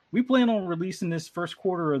 hey, we plan on releasing this first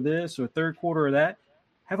quarter of this or third quarter of that.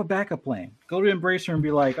 Have a backup plan. Go to Embracer and be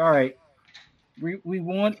like, all right, we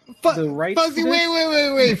want the rights. Fuzzy, for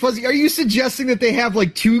this. wait, Fuzzy. Are you suggesting that they have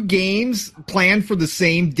like 2 games planned for the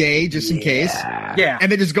same day just in case? Yeah, And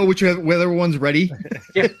they just go whichever one's ready?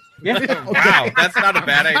 yeah. Wow, that's not a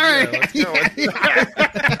bad idea. All right. Let's go with-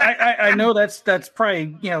 I know that's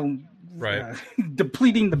probably Right.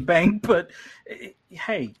 depleting the bank, but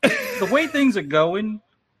hey, the way things are going,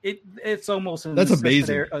 it's almost That's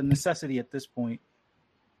amazing. a necessity at this point.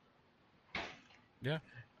 Yeah.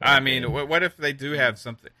 I mean, what if they do have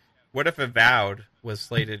something? What if Avowed was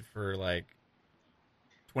slated for like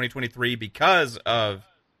 2023 because of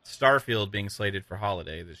Starfield being slated for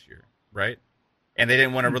holiday this year, right? And they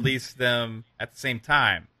didn't want to release them at the same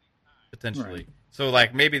time. potentially. Right. So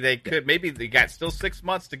like maybe they got still 6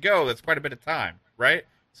 months to go. That's quite a bit of time, right?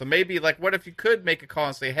 So maybe like what if you could make a call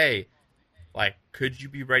and say, hey, like could you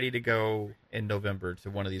be ready to go in November to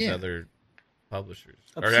one of these other publishers?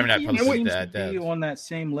 Or I mean, not Obsidian publishers, seems to be devs. on that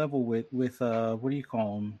same level with what do you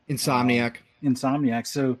call them? Insomniac. Insomniac.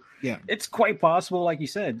 So yeah, it's quite possible, like you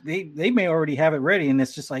said, they may already have it ready, and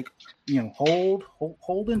it's just like, hold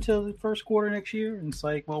until the first quarter next year. And it's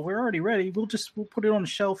like, well, we're already ready. We'll put it on the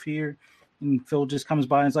shelf here. And Phil just comes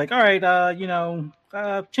by and is like, all right,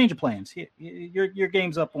 change of plans. Your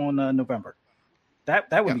game's up on November.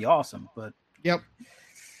 That would be awesome. But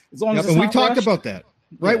as long as it's and not we've talked rushed, about that,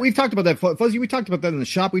 right? Yeah. We've talked about that, Fuzzy. We talked about that in the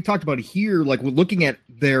shop. We talked about it here. Like we're looking at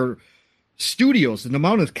their studios and the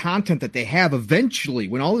amount of content that they have. Eventually,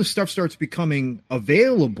 when all this stuff starts becoming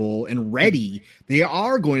available and ready, they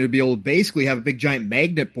are going to be able to basically have a big giant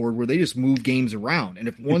magnet board where they just move games around. And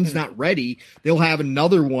if one's not ready, they'll have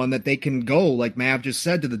another one that they can go, like Mav just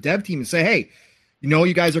said, to the dev team and say, hey,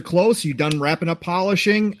 you guys are close. You done wrapping up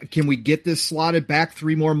polishing. Can we get this slotted back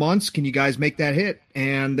 3 more months? Can you guys make that hit?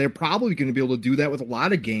 And they're probably going to be able to do that with a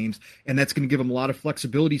lot of games. And that's going to give them a lot of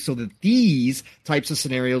flexibility so that these types of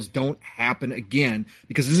scenarios don't happen again,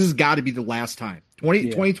 because this has got to be the last time.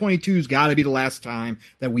 2022 has got to be the last time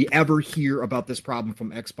that we ever hear about this problem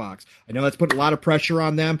from Xbox. I know that's put a lot of pressure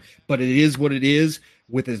on them, but it is what it is.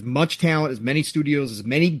 With as much talent, as many studios, as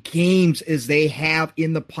many games as they have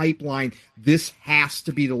in the pipeline, this has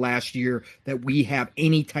to be the last year that we have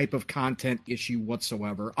any type of content issue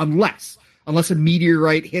whatsoever, unless a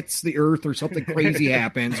meteorite hits the earth or something crazy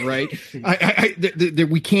happens, right?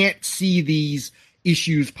 We can't see these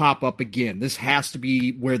issues pop up again. This has to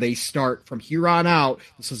be where they start from here on out.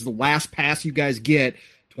 This is the last pass you guys get.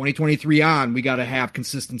 2023 on, we got to have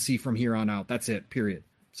consistency from here on out. That's it, period.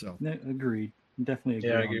 So agreed. Definitely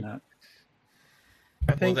agree on that.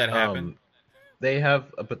 I think that happen? They have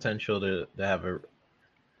a potential to have a.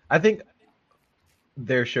 I think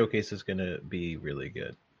their showcase is going to be really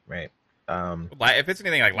good, right? If it's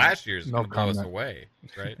anything like last year's, No going to blow us comment. away,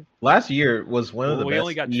 right? Last year was one of the we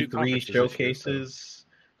only got best 2 E3 conferences this year, showcases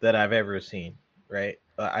that I've ever seen, right?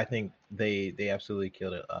 I think they absolutely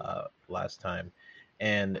killed it last time,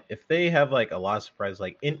 and if they have like a lot of surprises,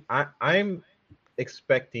 like I'm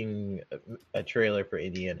expecting a trailer for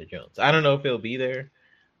Indiana Jones. I don't know if it'll be there,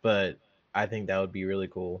 but I think that would be really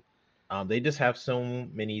cool. They just have so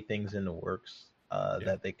many things in the works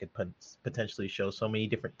that they could potentially show, so many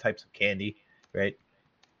different types of candy, right?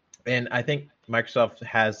 And I think Microsoft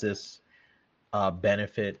has this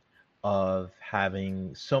benefit of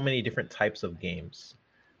having so many different types of games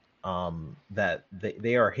that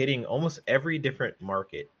they are hitting almost every different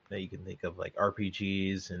market that you can think of, like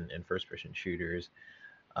RPGs and first-person shooters,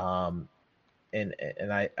 and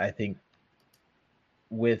I think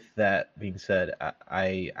with that being said,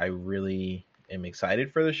 I really am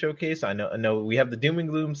excited for the showcase. I know we have the doom and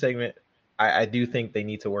gloom segment. I do think they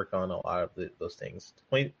need to work on a lot of those things.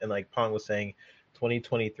 And like Pong was saying,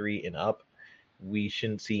 2023 and up, we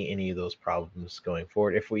shouldn't see any of those problems going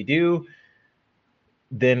forward. If we do,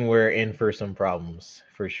 then we're in for some problems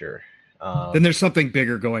for sure. Then there's something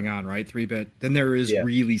bigger going on, right? 3-bit. Then there is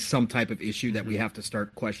really some type of issue that we have to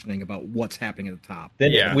start questioning about what's happening at the top.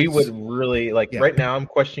 Then we would really right now. I'm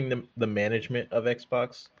questioning the management of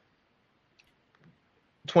Xbox.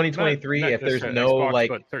 2023, Not if there's just no Xbox, like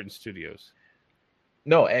but certain studios.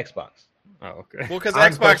 No, Xbox. Oh, okay. Well, because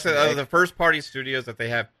I'm Xbox, questioning the first party studios that they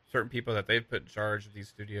have certain people that they've put in charge of these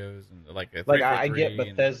studios, and like I get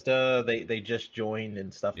 343 Bethesda, they just joined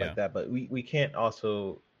and stuff like that, but we can't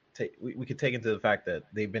also take we could take into the fact that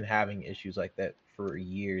they've been having issues like that for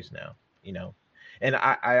years now, and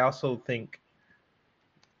I also think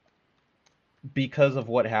because of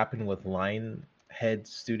what happened with Lionhead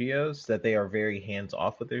Studios that they are very hands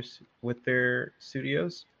off with their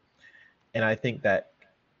studios, and I think that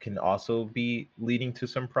can also be leading to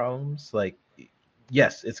some problems. Like,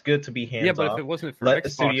 yes, it's good to be hands off. Yeah, but if it wasn't for Let the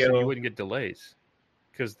Xbox, then studio- you wouldn't get delays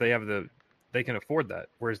because they can afford that.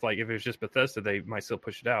 Whereas, like, if it was just Bethesda, they might still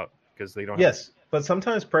push it out because they don't. Yes, but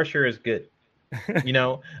sometimes pressure is good.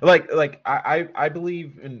 Like I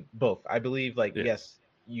believe in both. I believe yes,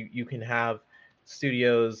 you can have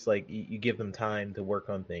studios, like you give them time to work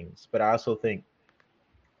on things, but I also think,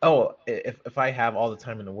 if I have all the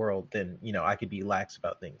time in the world, then I could be lax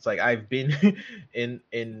about things. Like I've been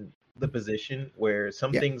in the position where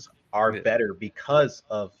some things are better because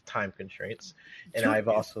of time constraints, and I've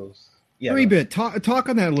also 3-bit, talk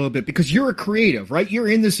on that a little bit, because you're a creative, right? You're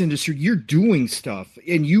in this industry, you're doing stuff,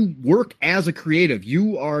 and you work as a creative.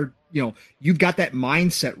 You are, you've got that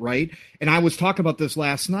mindset, right? And I was talking about this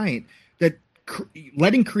last night, that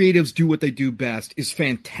letting creatives do what they do best is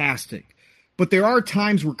fantastic. But there are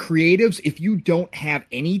times where creatives, if you don't have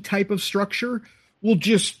any type of structure, will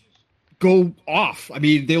just go off. I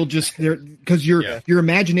mean, because your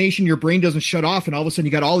imagination, your brain doesn't shut off, and all of a sudden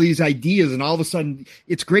you got all these ideas, and all of a sudden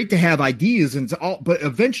it's great to have ideas, but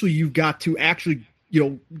eventually you've got to actually,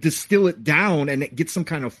 distill it down and get some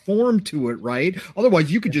kind of form to it, right? Otherwise,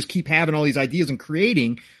 you could just keep having all these ideas and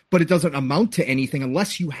creating, but it doesn't amount to anything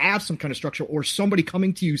unless you have some kind of structure or somebody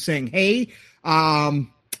coming to you saying, "Hey,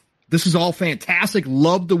 this is all fantastic.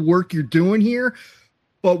 Love the work you're doing here.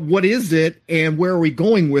 But what is it, and where are we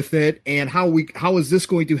going with it, and how is this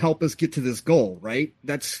going to help us get to this goal?" Right?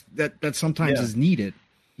 That sometimes is needed.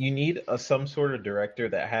 You need some sort of director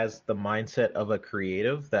that has the mindset of a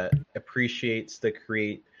creative, that appreciates the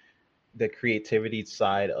creativity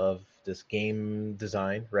side of this game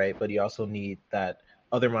design, right? But you also need that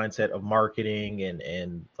other mindset of marketing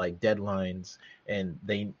and like deadlines, and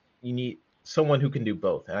you need someone who can do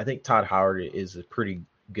both. And I think Todd Howard is pretty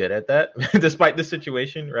good at that, despite the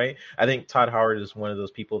situation, right? I think Todd Howard is one of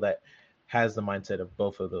those people that has the mindset of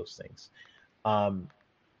both of those things.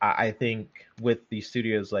 I think with the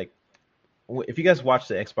studios, like if you guys watch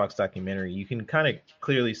the Xbox documentary, you can kind of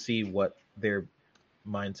clearly see what their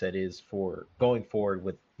mindset is for going forward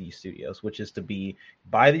with these studios, which is to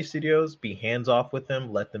buy these studios, be hands off with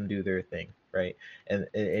them, let them do their thing, right? And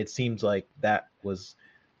it seems like that was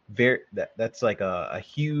that's like a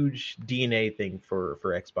huge DNA thing for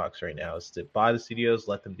Xbox right now, is to buy the studios,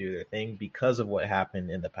 let them do their thing because of what happened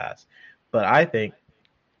in the past. But I think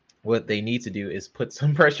what they need to do is put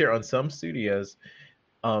some pressure on some studios,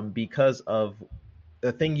 because of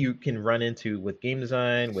the thing you can run into with game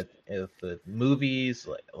design, with movies,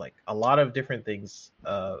 like a lot of different things,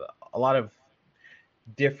 a lot of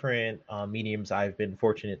different mediums I've been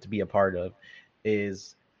fortunate to be a part of,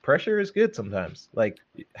 is pressure is good sometimes. Like,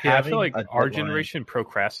 I feel like our generation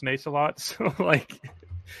procrastinates a lot. So like,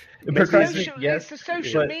 it's the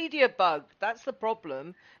social media bug. That's the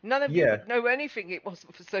problem. None of you would know anything it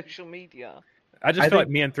wasn't for social media. I feel like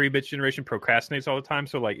me and 3-bit generation procrastinates all the time.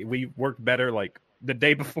 So like, we work better like the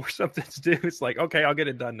day before something's due. It's like, okay, I'll get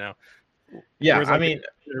it done now. Yeah, whereas, like, I mean,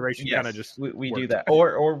 generation kind of just we do that,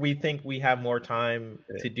 or we think we have more time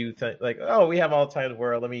to do like, oh, we have all the time in the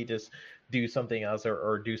world, let me just do something else,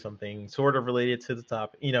 or do something sort of related to the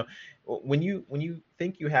topic. When you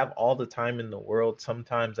think you have all the time in the world,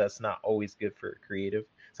 sometimes that's not always good for a creative.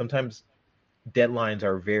 Sometimes deadlines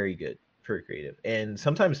are very good for a creative, and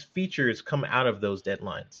sometimes features come out of those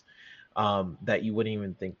deadlines that you wouldn't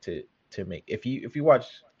even think to make. If you watch,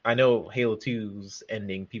 I know Halo 2's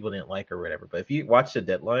ending people didn't like or whatever, but if you watch the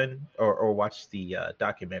deadline or watch the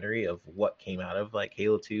documentary of what came out of like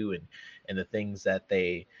Halo 2 and the things that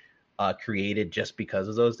they created just because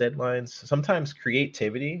of those deadlines, sometimes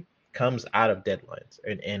creativity comes out of deadlines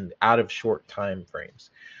and out of short time frames.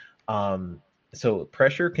 So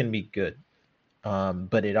pressure can be good,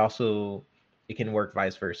 but it can work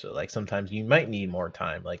vice versa. Like sometimes you might need more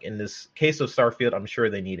time. Like in this case of Starfield, I'm sure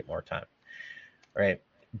they needed more time, right?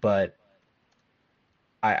 But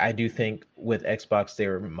I do think with Xbox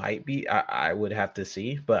there might be, I would have to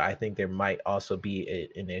see, but I think there might also be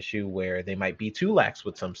an issue where they might be too lax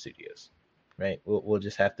with some studios, right? We'll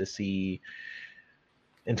just have to see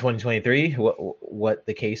in 2023 what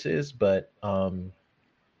the case is, but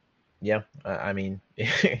yeah, I mean,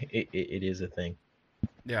 it is a thing.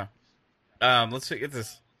 Yeah. Let's get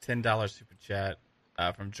this $10 super chat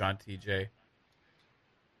from John TJ.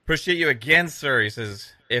 Appreciate you again, sir. He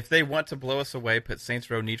says, if they want to blow us away, put Saints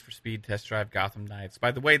Row, Need for Speed, Test Drive, Gotham Knights.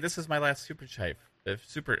 By the way, this is my last super chat.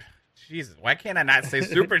 Jesus, why can't I not say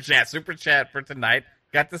super chat? Super chat for tonight.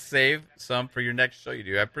 Got to save some for your next show you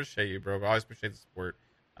do. I appreciate you, bro. I always appreciate the support.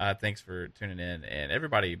 Thanks for tuning in and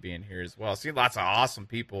everybody being here as well. See lots of awesome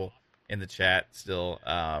people in the chat still.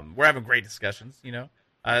 We're having great discussions,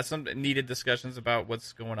 some needed discussions about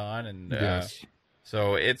what's going on. And Yes.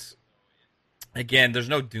 So it's, again, there's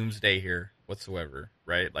no doomsday here whatsoever,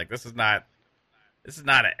 right? Like this is not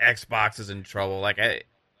an Xbox is in trouble. Like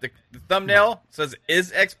the thumbnail says,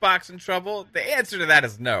 is Xbox in trouble? The answer to that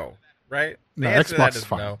is no, right? The answer to that is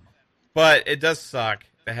no. But it does suck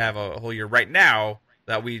to have a whole year right now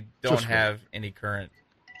that we don't have any current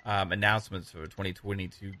announcements for a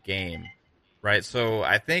 2022 game, right? So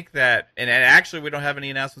I think that, and actually we don't have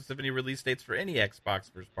any announcements of any release dates for any Xbox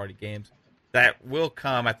first party games. That will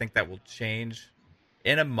come. I think that will change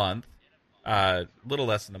in a month, a little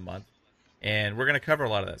less than a month. And we're going to cover a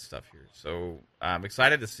lot of that stuff here. So I'm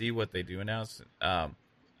excited to see what they do announce.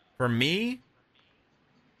 For me,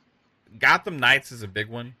 Gotham Knights is a big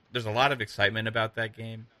one. There's a lot of excitement about that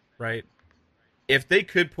game, right? if they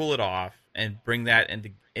could pull it off and bring that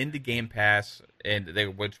into Game Pass,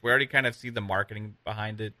 which we already kind of see the marketing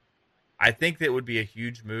behind it, I think that would be a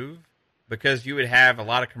huge move because you would have a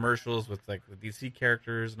lot of commercials with like the DC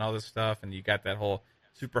characters and all this stuff, and you got that whole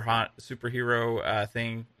superhero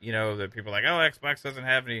thing. You know, that people are like, oh, Xbox doesn't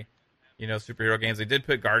have any, superhero games. They did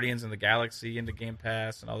put Guardians of the Galaxy into Game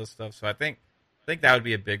Pass and all this stuff, so I think that would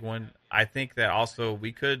be a big one. I think that also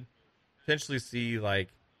we could potentially see like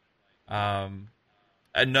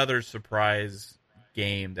another surprise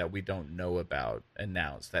game that we don't know about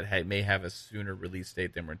announced that may have a sooner release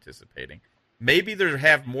date than we're anticipating. Maybe they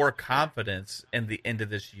have more confidence in the end of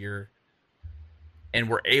this year and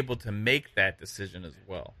we're able to make that decision as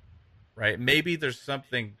well, right? Maybe there's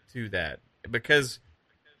something to that because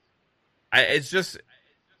I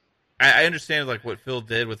understand like what Phil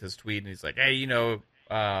did with his tweet, and he's like, hey,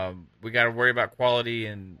 we got to worry about quality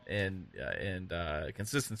and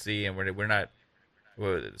consistency, and we're not.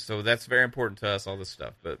 So that's very important to us, all this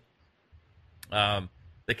stuff. But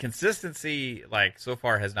the consistency, like so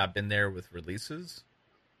far, has not been there with releases.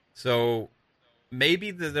 So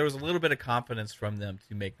maybe there was a little bit of confidence from them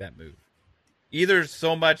to make that move. Either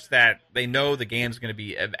so much that they know the game's going to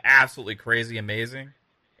be absolutely crazy amazing,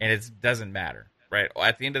 and it doesn't matter, right?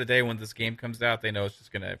 At the end of the day, when this game comes out, they know it's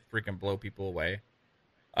just going to freaking blow people away.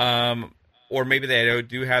 Or maybe they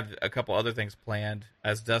do have a couple other things planned.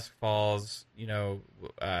 As Dusk Falls,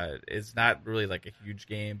 it's not really like a huge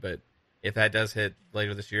game, but if that does hit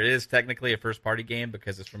later this year, it is technically a first-party game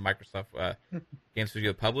because it's from Microsoft Game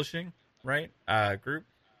Studio Publishing, right? Group.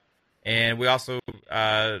 And we also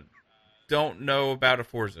don't know about a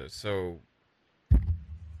Forza, so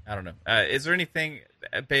I don't know. Is there anything,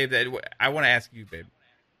 babe, that I want to ask you, babe?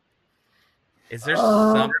 Is there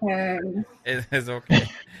something? Is okay.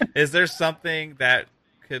 Is there something that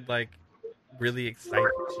could like really excite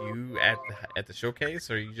you at the showcase,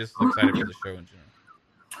 or are you just excited for the show in general?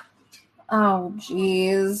 Oh,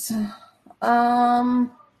 geez. I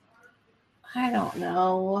don't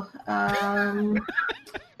know. I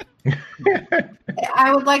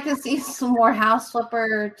would like to see some more House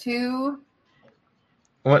Flipper 2.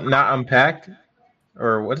 What? Not Unpacked,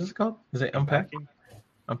 or what is it called? Is it Unpacking?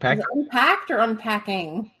 Unpacking? Is it Unpacked or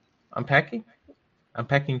Unpacking? Unpacking?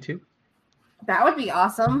 Unpacking 2? That would be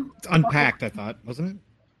awesome. It's Unpacked, I thought, wasn't it?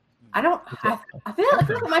 I feel like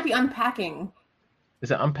it might be Unpacking.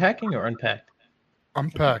 Is it Unpacking or Unpacked?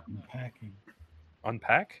 Unpacking.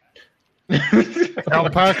 Unpack?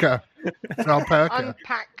 Alpaca. It's alpaca.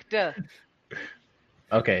 Unpacked.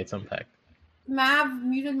 Okay, it's Unpacked. Mav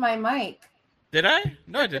muted my mic. Did I?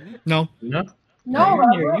 No, I didn't. No. No,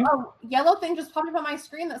 a yellow thing just popped up on my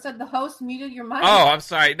screen that said the host muted your mic. Oh, I'm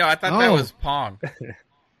sorry. No, I thought that was Pong.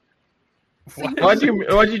 Why'd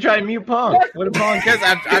you try to mute Pong? What did Pong? Because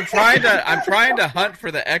I'm trying to hunt for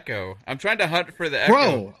the echo.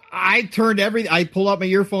 Bro, I pulled out my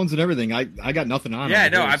earphones and everything. I got nothing on. Yeah,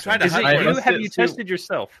 no, I'm trying to hunt for it. Have you tested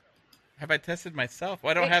yourself? Have I tested myself? Well,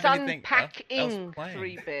 I don't It's have anything Unpacking else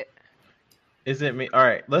 3-bit. Is it me? All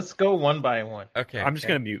right, let's go one by one. Okay. I'm just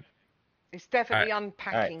going to mute. It's definitely All right.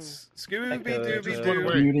 Unpacking.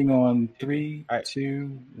 Scooby-Dooby-Doo. Muting on 3,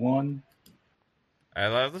 2, 1. I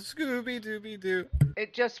love the Scooby-Dooby-Doo.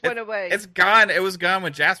 It just went away. It's gone. It was gone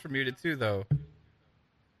when Jasper muted too, though.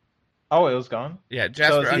 Oh, it was gone? Yeah,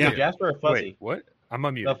 Jasper. So is it Jasper or Fuzzy? Wait, what? I'm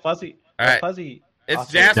unmuted. The Fuzzy. All right. Fuzzy. It's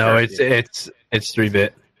Jasper. No, it's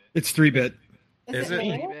 3-bit. It's 3-bit. Is it?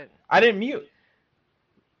 me? I didn't mute.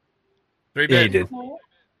 3-bit. Yeah, you did.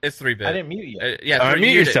 It's 3-bit. I didn't mute you. Yeah,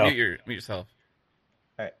 mute yourself. Mute yourself.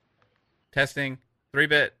 All right. Testing.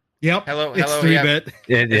 3-bit. Yep. Hello. It's 3-bit.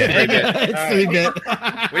 Yeah. It's 3-bit.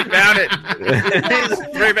 We found it. It's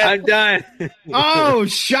 3-bit. I'm done. Oh,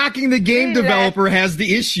 shocking! The game developer has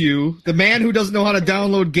the issue. The man who doesn't know how to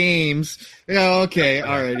download games. Yeah, okay.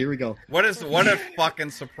 All right, here we go. What a fucking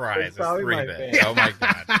surprise. It's probably my 3-bit. fan. Oh my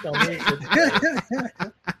god.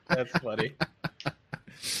 That's funny.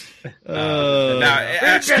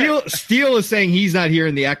 Steele is saying he's not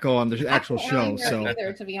hearing the echo on the actual I show. can't hear So it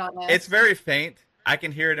either, to be honest. It's very faint. I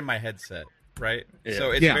can hear it in my headset, right? Yeah.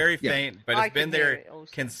 So it's Yeah, very yeah. faint, but I it's been can hear there it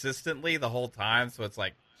also. consistently the whole time. So it's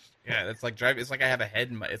like, yeah, it's like driving. It's like I have a head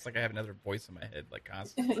in my. It's like I have another voice in my head, like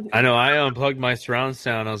constantly. I know. I unplugged my surround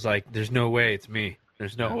sound. I was like, "There's no way it's me.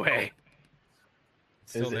 There's no way."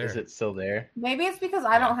 It's still there. Is it still there? Maybe it's because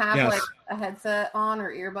I don't have Yes. like a headset on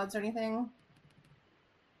or earbuds or anything.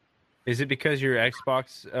 Is it because your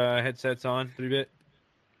Xbox headset's on 3-bit?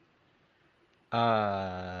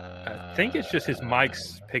 I think it's just his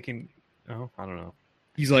mic's picking. Oh, I don't know.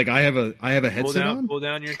 he's like, I have a Pull headset on.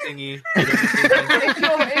 down your thingy.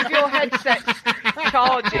 if your headset's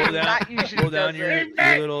charging. Pull down, That usually pull down does your, it.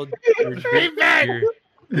 your little. Your,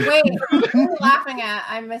 Wait, what are you laughing at?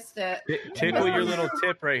 I missed it. tickle your little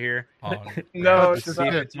tip right here. No, Just it's see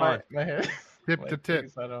if not. it's on. My hair. Tip my to tip.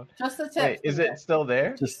 thing's not on. Just the tip. Wait, is it still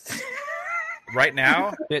there? Just Right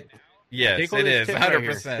now? It, Yes, Tickle it this is. tip right 100%.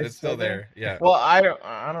 here. It's still there. Yeah. Well, I don't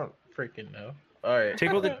freaking know. All right.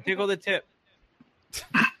 tickle the tip.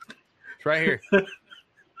 It's right here.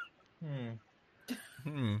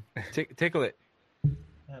 Tickle it.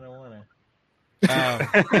 I don't want to.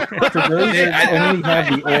 for those that only have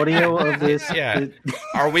the audio of this. Yeah.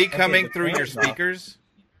 Are we coming through your speakers?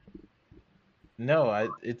 No,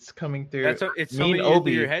 it's coming through. It's me coming and into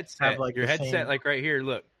Obi your headset. have, like, your the headset, same- like right here.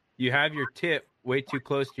 Look, you have your tip way too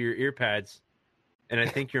close to your ear pads, and I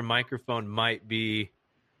think your microphone might be.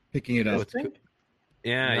 Picking it up. This thing?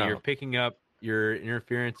 Yeah, No. you're picking up your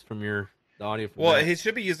interference from the audio. From Well, that. he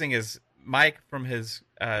should be using his mic from his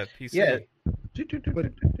PC. Yeah.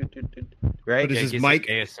 Right? But is Yeah, his get mic?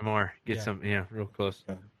 some ASMR. Get Yeah. some, real close.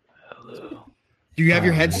 Do you have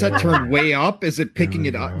your headset turned way up? Is it picking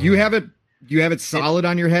it up? Do you have it solid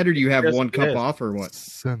on your head, or do you have Just one cup this. off, or what?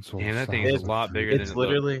 Sensual Damn, that thing sound. is a lot bigger It's than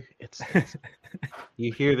literally it's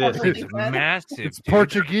you hear this. It's massive. It's dude.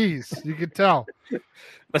 Portuguese. You can tell.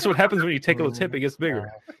 That's what happens when you take a little tip; it gets bigger.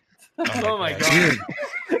 Oh my god!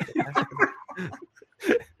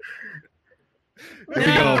 There we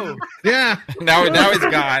go. Yeah, Now he's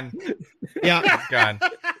gone. yeah. He's gone.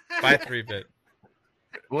 Bye, 3-bit.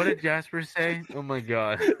 What did Jasper say? Oh my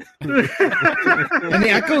god! And the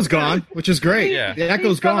echo's gone, which is great. Yeah. The echo's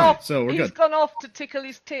He's gone gone, off- so we're He's good. gone off to tickle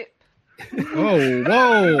his tip. Whoa,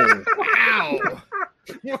 whoa, wow!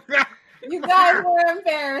 You guys were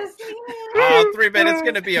embarrassing. Oh, 3-bit, it's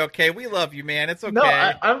going to be okay. We love you, man. It's okay. No,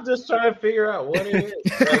 I'm just trying to figure out what it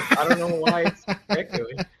is. Like, I don't know why it's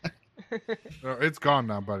echoing. No, it's gone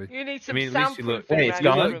now, buddy. You need I some mean, at least you look. soundproofing Wait, it's around You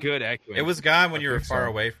your gone? look room. good echoing. It was gone when you were think far so.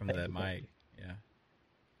 away from the mic. Yeah.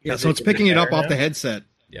 Yeah, so it's picking it up off the headset.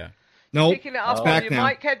 Yeah. Nope, Picking it up it's on back your now.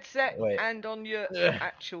 mic headset Wait. and on your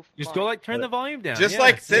actual. Just mic. go like turn the volume down. Just Yeah.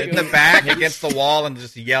 like sit in the back against the wall and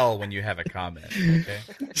just yell when you have a comment. Okay.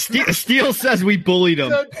 Steele says we bullied him.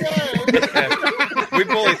 We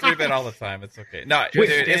bully 3-bit all the time. It's okay. No, dude,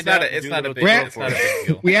 stand it's not up a and it's do not a little big twirl it's not a big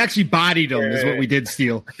deal. We actually bodied him, is what we did,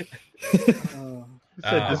 Steele. So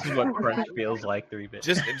this is what crunch feels like. 3-bit.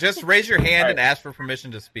 Just raise your hand and ask for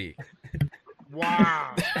permission to speak.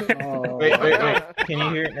 Wow. Wait. Can you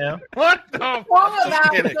hear it now? What the? Wrong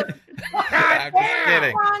about kidding. it. I'm just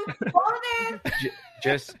kidding. Hold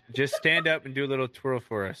it. just stand up and do a little twirl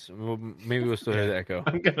for us. Maybe we'll still hear the echo.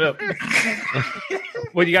 I'm gonna.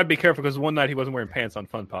 Well, you got to be careful because one night he wasn't wearing pants on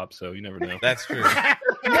Fun Pop, so you never know. That's true.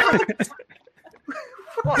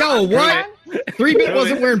 Yo, what? 3-bit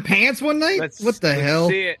wasn't wearing pants one night? What the let's hell?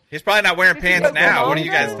 See it. He's probably not wearing pants what now. the What are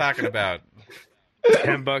you guys hell? talking about?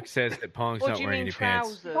 $10 says that Pong's What not do you wearing mean any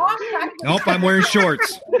pants. trousers? Go on, practice. Nope, I'm wearing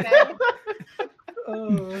shorts.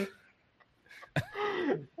 Okay.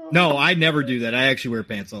 No, I never do that. I actually wear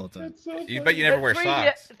pants all the time. But you never wear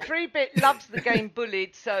socks. 3-bit loves the game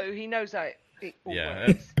Bullied, so he knows how it all Yeah,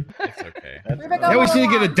 works. it's okay. Rebecca, I always hold need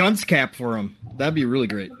to get a on. dunce cap for him. That'd be really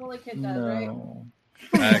great. The bully kid does, right? No.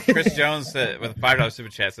 Chris Jones with a $5 super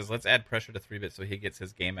chat says, "Let's add pressure to 3-bit so he gets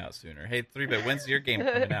his game out sooner." Hey, 3-bit, when's your game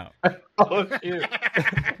coming out? Oh shoot!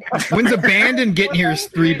 When's Abandoned getting here,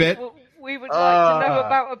 3-bit? We would like to know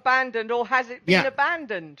about Abandoned, or has it been Yeah.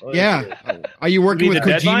 abandoned? Yeah. Are you working You with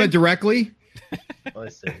need a Kojima deadline? directly?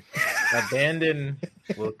 Listen, Abandon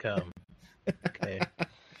will come. Okay.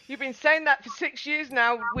 You've been saying that for 6 years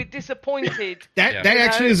now. We're disappointed. That Yeah. that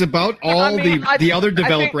actually is about all I mean, the other I think-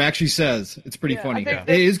 developer actually says. It's pretty Yeah, funny. I think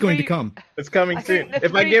It is going to the come. It's coming I think soon. the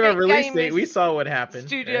If I give a 3-bit release game date, is- we saw what happened.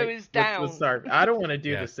 Studio is Let's down. start. I don't want to do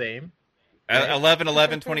Yeah. the same.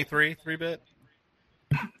 11/11/23, 3-bit.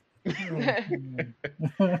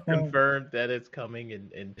 Confirmed that it's coming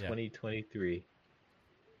in Yeah. 2023.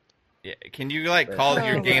 Yeah, can you like call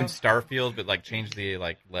your Oh, game wow. Starfield, but like change the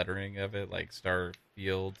like lettering of it, like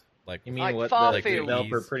Starfield, like You mean Like what the Farfield.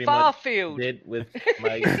 developer pretty much Farfield. did with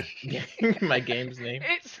my my game's name?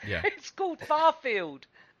 Yeah. It's called Farfield,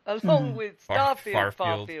 along with Starfield.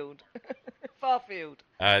 Farfield.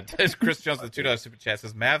 Farfield. Chris Jones with the $2 super chat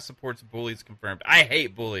says Mav supports bullies confirmed. I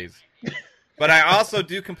hate bullies, but I also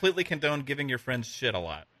do completely condone giving your friends shit a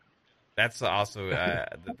lot. That's also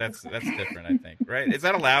that's different, I think. Right? Is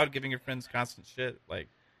that allowed? Giving your friends constant shit, like.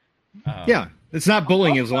 Yeah, it's not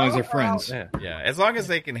bullying as long as they're friends. Yeah, as long as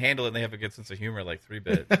they can handle it and they have a good sense of humor, like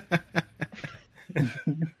 3-bit.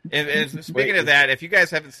 and speaking of that, if you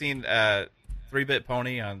guys haven't seen 3-Bit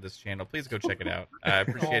Pony on this channel. Please go check it out. I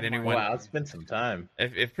appreciate anyone. Wow, it's been some time.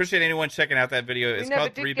 Appreciate anyone checking out that video. It's we never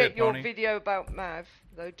called did 3-Bit get your Pony. video about Mav,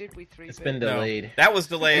 though, did we? 3-Bit. It's been No, delayed. that was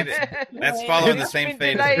delayed. That's following the It's same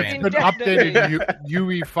been fate as delayed Brandon. It's been updated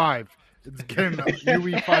UE5. It's getting a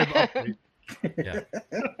UE5 update. Yeah.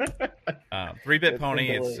 3-Bit Pony.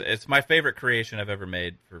 It's my favorite creation I've ever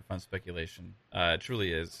made for fun speculation. It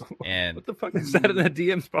truly is. And What the fuck is that in the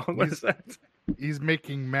DM spawn? What is that? He's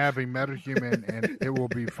making Mav a metahuman, and it will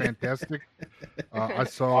be fantastic. I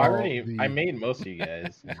saw. I made most of you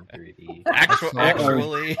guys in 3D.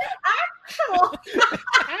 actually.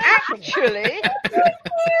 Actually,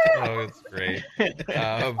 Oh, it's great.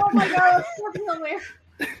 Oh my god, that's fucking hilarious.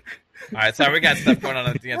 All right, so we got stuff going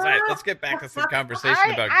on the DMs. All right, let's get back to some conversation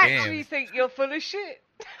I about actually games. think you're full of shit.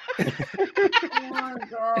 Oh my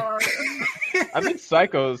god. I think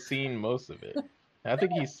Psycho's seen most of it. I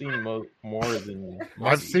think he's seen more than.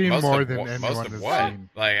 I've seen Most more of than what- anyone most of has what? seen.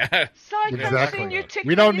 Like, Psycho's Exactly. seen you tickle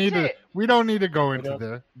We don't your need to. tit. We don't need to go into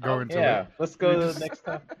the Yeah, let's go to We the just- next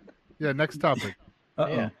topic. Yeah, next topic.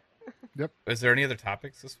 Yeah. is there any other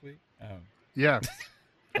topics this week? Yeah.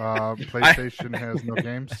 PlayStation has no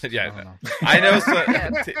games. Yeah, I don't know. I know. So,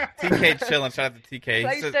 Yeah. TK chilling. Shout out to TK.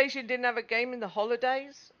 He says, PlayStation didn't have a game in the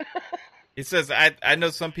holidays. he says, I know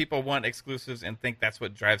some people want exclusives and think that's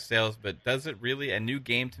what drives sales, but does it really? A new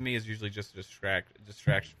game to me is usually just a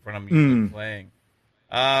distraction from I'm usually playing.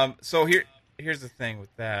 So here's the thing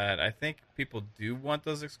with that. I think people do want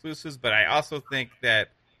those exclusives, but I also think that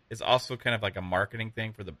it's also kind of like a marketing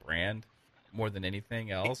thing for the brand more than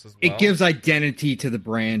anything else as well. It gives identity to the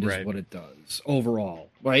brand, is Right. what it does overall,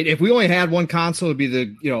 right? If we only had one console, it'd be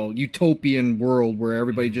the utopian world where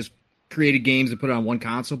everybody just created games and put it on one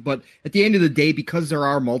console. But at the end of the day, because there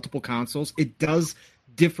are multiple consoles, it does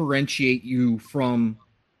differentiate you from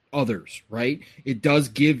others, right? It does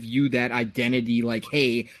give you that identity, like,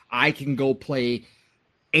 hey, I can go play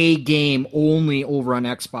A game only over on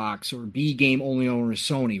Xbox or B game only over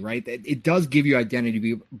Sony, right? It does give you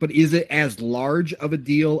identity, but is it as large of a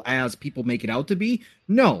deal as people make it out to be?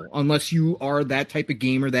 No, unless you are that type of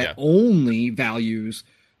gamer that only values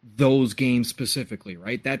those games specifically,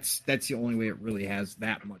 right? That's the only way it really has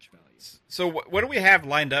that much value. So what do we have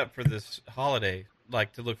lined up for this holiday,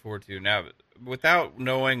 like, to look forward to now, without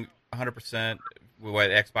knowing 100% what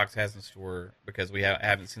Xbox has in store, because we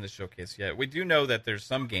haven't seen the showcase yet? We do know that there's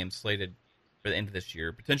some games slated for the end of this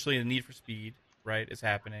year. Potentially, the Need for Speed, right, is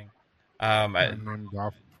happening. I named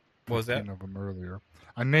off What was that? 15 of them earlier.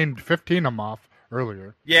 I named 15 of them off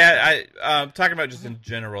earlier. Yeah, I'm talking about just in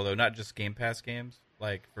general, though, not just Game Pass games,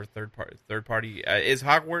 like for third party. Is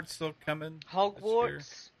Hogwarts still coming?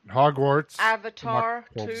 Hogwarts, Hogwarts, Avatar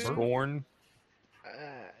October. 2, Scorn.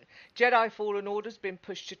 Jedi Fallen Order's been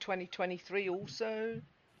pushed to 2023 also.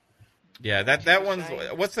 Yeah, that one's.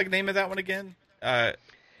 What's the name of that one again?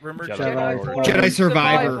 Remember Jedi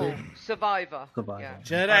Survivor. Survivor. Survivor. Yeah.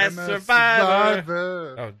 Jedi I'm a Survivor.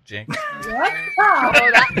 survivor. Oh, Jinx. What?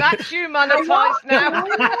 Oh, that's you monetized now.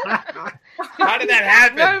 How did that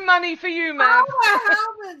happen? No money for you, man. How the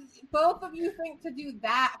hell did both of you think to do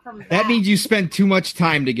that from that? That means you spend too much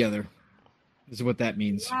time together, is what that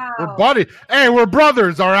means. Wow. We're buddy. Hey, we're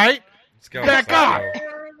brothers, all right? Let's go. Back Psycho. up.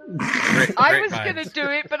 Great I was minds. going to do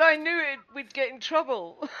it, but I knew we'd get in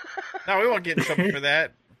trouble. No, we won't get in trouble for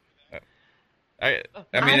that. I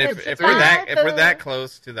mean, if we're Survivor. that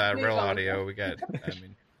close to the Move real on. audio, we got. I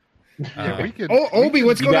mean, Yeah, we could. Oh, Obi,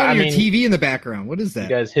 what's You going got- on I in your mean- TV in the background? What is You that?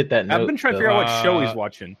 guys hit that note. I've been trying to figure out what show he's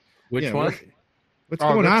watching. Which Yeah, one? What's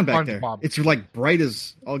Oh, going that's on back there? SpongeBob. It's like bright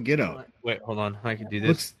as all get out. Wait, hold on. I can do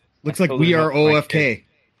this. Looks I like totally we are don't like OFK.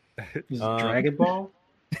 Is it Dragon Ball?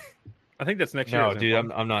 I think that's next year. No, isn't dude,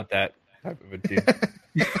 it? I'm not that type of a dude.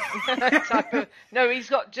 Type of- no, he's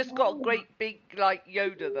got a great big like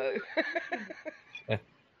Yoda though.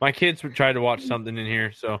 My kids would try to watch something in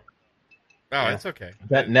here, so oh, it's okay. Is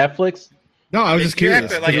that Netflix? No, I was just You have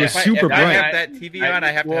curious. to, like, it was if super if I bright. have that TV on,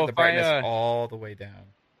 I have to well, have the if I, brightness all the way down.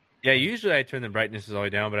 yeah. Usually I turn the brightnesses all the way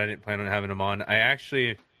down, but I didn't plan on having them on. I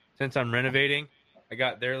actually, since I'm renovating, I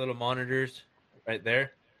got their little monitors right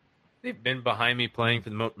there. They've been behind me playing for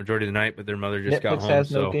the majority of the night, but their mother just got Netflix home. has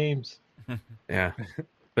So no games. yeah,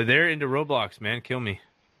 but they're into Roblox, man. Kill me.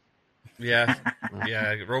 Yeah,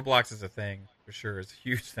 yeah. Roblox is a thing for sure. It's a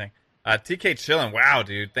huge thing. TK chilling. Wow,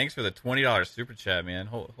 dude. Thanks for the $20 super chat, man.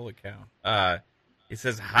 Holy cow. He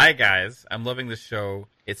says, "Hi guys, I'm loving the show.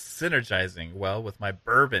 It's synergizing well with my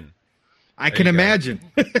bourbon." I There can you go. imagine.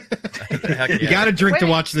 Heck You yeah. got to drink to When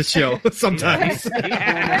it- watch the show sometimes. When he said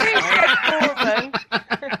bourbon,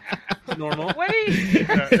 normal. When he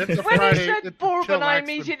it's a when Friday, he said it's a bourbon, I chillaxing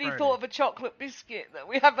immediately Friday. thought of a chocolate biscuit that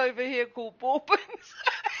we have over here called bourbons.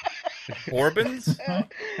 Bourbons? Yeah,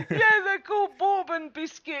 they're called bourbon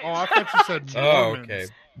biscuits. Oh, I thought you said Oh, Mormons. okay.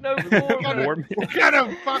 No bourbon. Mormon. What kind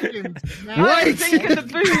of fucking I was thinking the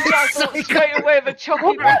booze. I thought straight away of a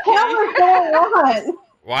chocolate What the hell biscuit. is going on?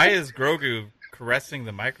 Why is Grogu caressing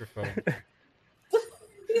the microphone?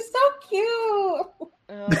 He's so cute.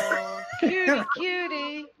 Oh,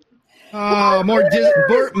 cutie. Oh, more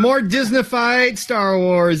Disneyfied Star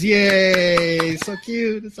Wars. Yay. So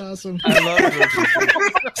cute. It's awesome. I love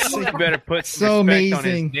Grogu. You better put some So respect on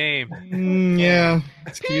his amazing. name. Yeah.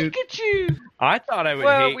 It's cute. Pikachu. I thought I would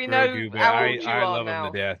Well, hate we know Grogu, but how I old you I are love now,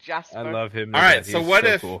 him to death. Jasper. I love him to All right, death. so He's what so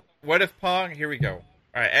if cool. what if Pong? Here we go.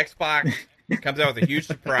 All right, Xbox comes out with a huge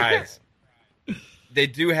surprise. They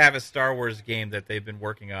do have a Star Wars game that they've been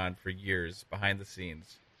working on for years behind the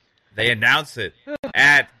scenes. They announce it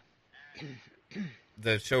at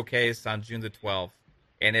the showcase on June the 12th,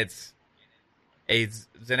 and it's a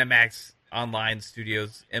ZeniMax Online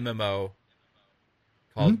Studios MMO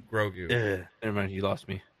called Grogu. Ugh, never mind, you lost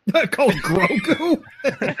me. Called Grogu?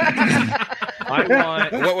 I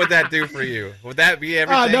want. What would that do for you? Would that be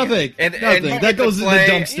everything? Nothing. And Nothing. you That get to goes in the play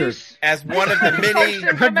dumpster. as one of the many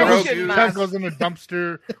Promotion, Grogu. That goes in a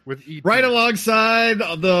dumpster with E.T. Right alongside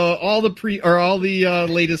all the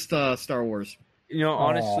latest Star Wars. You know,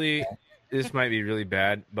 honestly, this might be really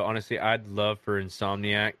bad, but honestly, I'd love for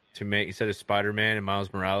Insomniac to make, instead of Spider-Man and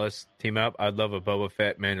Miles Morales team up, I'd love a Boba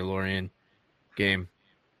Fett Mandalorian game.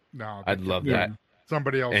 No, I'd love that.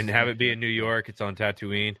 Somebody else And have it be in New York. It's on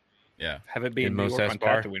Tatooine. Yeah. Have it be In in New Mos York on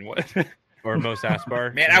Espa. Tatooine. What? Or Mos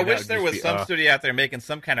Espa. Man, I I mean, that wish would there just was be, some studio out there making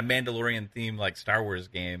some kind of Mandalorian theme like Star Wars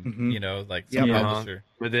game. Mhm. You know, like some Yep. publisher.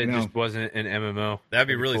 But it No. just wasn't an MMO. That'd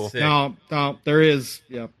be really cool. sick. No, there is.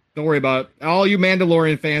 Yeah. Don't worry about it. All you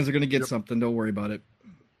Mandalorian fans are going to get something. Don't worry about it.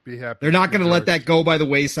 Be happy. They're not going to let Rejoice. that go by the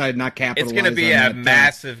wayside, not capitalize It's going to be on a that,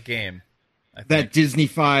 massive game. I think. that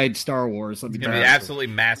Disney-fied Star Wars. Let me It's tell going to you. be absolutely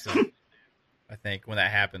massive. I think when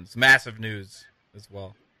that happens, massive news as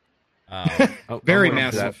well. Oh, Very I'm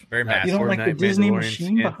waiting for massive. that. Very You massive. don't like the Fortnite Disney Mandalorian machine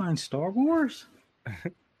skin. behind Star Wars?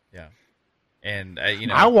 And you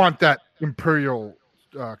know, I want that Imperial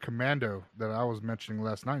Commando that I was mentioning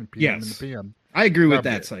last night in PM in the Yes. PM. I agree with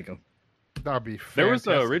That'd that, be- Psycho. That'd be There was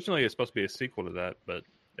fantastic. originally supposed to be a sequel to that, but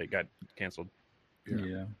it got canceled.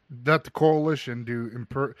 Yeah. That the coalition do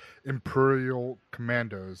Imperial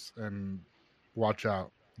Commandos and watch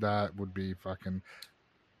out. That would be fucking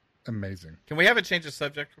amazing. can we have a change of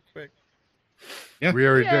subject real quick? Yeah. We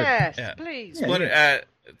already Yes, Yeah. please. Splinter,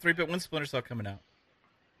 3-bit. When's Splinter Cell coming out?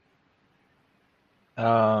 I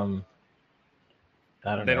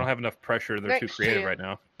don't They know. don't have enough pressure. They're too Next creative year. right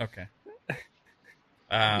now. Okay.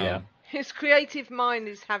 Yeah. His creative mind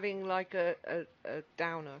is having like a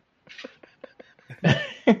downer.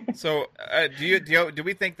 So, do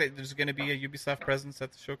we think that there's going to be a Ubisoft presence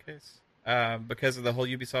at the showcase because of the whole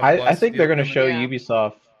Ubisoft? I Plus think they're deal going to coming show out? Yeah.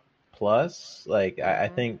 Ubisoft Plus. Like I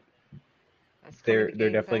Mhm. think That's they're coming to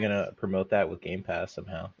Game definitely Pass. going to promote that with Game Pass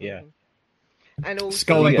somehow. Yeah. And also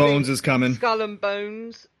Skull and I think Bones is coming. Skull and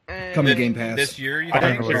Bones. And Coming to This- Game Pass. this year. You I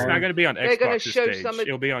think? think it's not going to be on They're Xbox gonna this show stage. some of,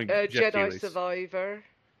 It'll be on Jeff Jedi Keighley's. Survivor.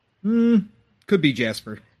 Could be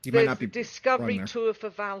Jasper. He might There's not be. the Discovery wrong there. Tour for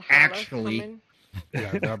Valhalla. Actually. coming.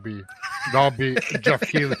 Yeah, that'll be Jeff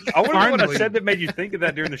Keighley. I wonder what I Finally. said that made you think of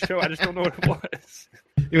that during the show. I just don't know what it was.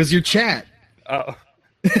 It was your chat. Oh,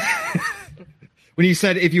 When you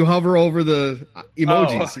said if you hover over the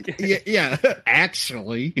emojis. Oh, okay. Yeah,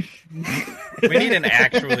 actually. We need an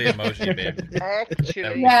actually emoji, baby.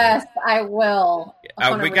 Actually, Yes, I will. We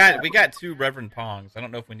 100%. got 2 Reverend Pongs. I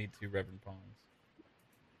don't know if we need 2 Reverend Pongs.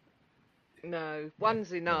 no,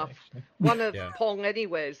 one's enough. One of Yeah. Pong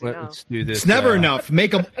anywhere is enough. Let's do this. It's never enough.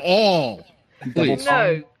 Make them all. Please.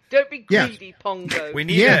 No, don't be Yeah. greedy, Pongo. We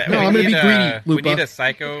need Yeah, no, I'm gonna be greedy, We Lupa. need a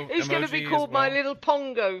psycho. He's going to be emoji called as well. my little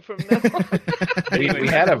Pongo from now on. We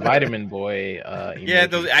had a Vitamin Boy. Yeah, emoji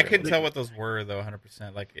those, I for couldn't it. tell what those were though.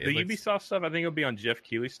 100%. Like the Ubisoft stuff, I think it'll be on Jeff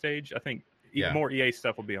Keighley's stage. I think Yeah. more EA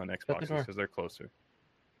stuff will be on Shut the Xbox door. because they're closer.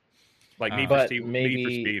 Like Need for But Speed, maybe Need for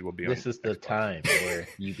Speed will be on. this is the Xbox. time where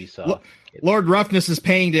Ubisoft. Lo- Lord Roughness is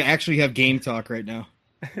paying to actually have game talk right now.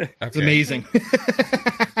 It's Okay. amazing.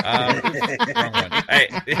 Wrong one. Hey,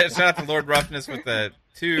 shout out to Lord Roughness with the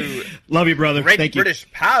 2 Love you, brother. Great Thank you. British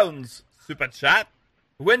pounds super chat.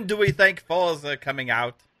 When do we think Forza coming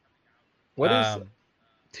out? What is Um,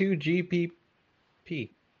 2GPP?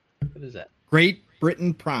 What is that? Great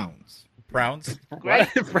Britain Pounds. Browns. Great,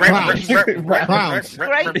 Pounds. Pounds.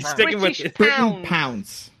 Great Sticking with British it. Britain pounds.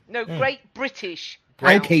 Pounds. No, Great British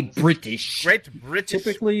Okay, British. Great British.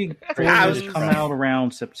 Typically, Pounds. Forzas come out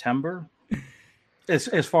around September,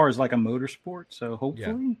 as far as like a motorsport. So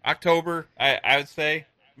hopefully, October. I would say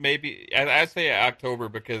maybe. I'd say October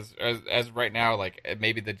because as right now, like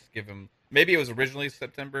maybe they just give them. Maybe it was originally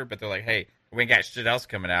September, but they're like, hey, we ain't got shit else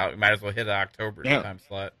coming out. We might as well hit an October time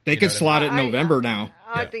slot. They could slot it in November now.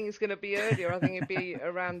 I think it's going to be earlier. I think it'd be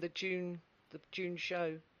around the June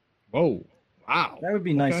show. Whoa! Wow. that would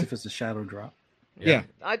be nice if it's a shadow drop. Yeah.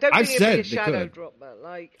 I don't I've think it'd be a said they shadow could. drop, but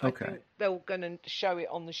I Okay. think they're going to show it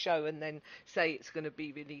on the show and then say it's going to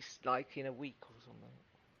be released like in a week or something.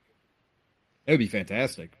 It would be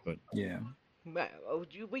fantastic, but Yeah. Well,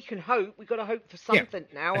 we can hope. We've got to hope for something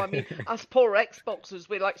now. I mean, us poor Xboxers,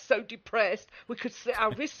 we're like so depressed. We could slit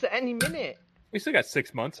our wrists at any minute. We still got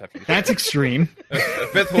 6 months after this. that's extreme.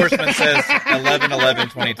 Fifth Horseman says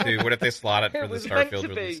 11/11/22. What if they slot it for It the was meant Starfield to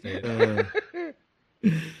release be. date?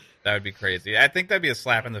 That would be crazy. I think that'd be a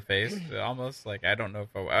slap in the face, almost. Like I don't know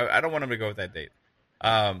if I don't want them to go with that date.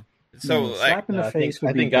 So like, slap in the I face think- would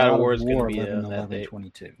I be think God of God War of is gonna War be on 11, that 11, date.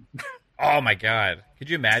 22. oh my god, could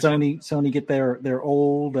you imagine? Sony get their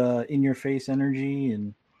old in your face energy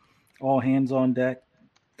and all hands on deck.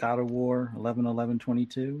 God of War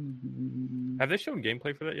 11/11/22. Have they shown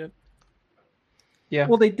gameplay for that yet? Yeah.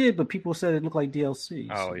 Well, they did, but people said it looked like DLC.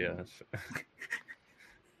 Oh so- yeah.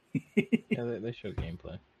 Yeah, they show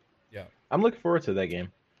gameplay. Yeah. I'm looking forward to that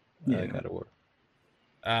game. Yeah. God of War.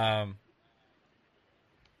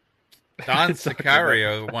 Don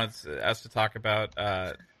Sicario wants us to talk about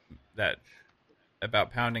that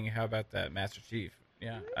about pounding. How about that, Master Chief?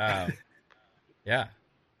 Yeah, yeah.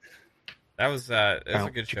 That was a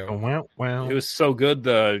good show. It was so good.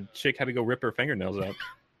 The chick had to go rip her fingernails out.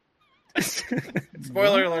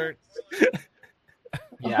 Spoiler alert.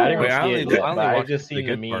 Yeah, I didn't Wait, I see only- it yet, I only but I watched just the seen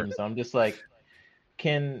the good part. memes. I'm just like,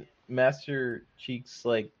 can Master Cheeks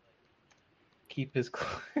like keep his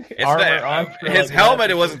It's armor not- on? for, his like, helmet.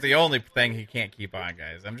 Master It wasn't the only thing he can't keep on,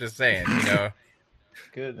 guys. I'm just saying, you know.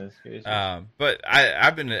 Goodness gracious. But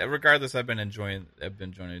I've been regardless. I've been enjoying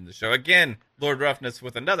the show again. Lord Roughness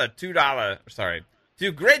with another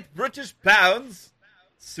 $2 Great British Pounds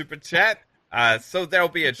super chat. So there'll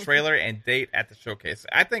be a trailer and date at the showcase.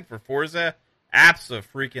 I think for Forza,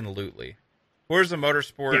 abso-freaking-lutely. Forza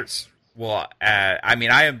Motorsport Yes. will. I mean,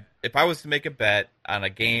 if I was to make a bet on a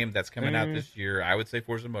game that's coming out this year, I would say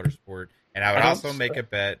Forza Motorsport, and I would also make a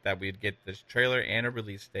bet that we'd get this trailer and a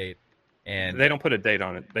release date. And They don't put a date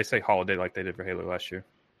on it. They say holiday like they did for Halo last year.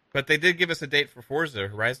 But they did give us a date for Forza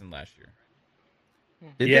Horizon last year.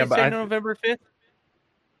 Did Yeah, they but say I- November 5th?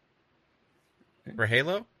 For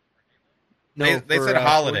Halo? No, They for, said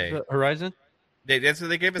holiday. Forza Horizon. They gave us They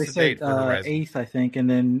a date said for Horizon. 8th, I think, and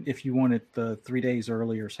then if you want it 3 days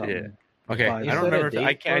early or something. Yeah. Okay, Five. I Is don't that a remember. I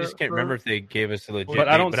date can't. I just can't for- remember if they gave us a legit. But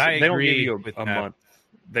I date, don't. But I they don't agree give you with a Matt. month.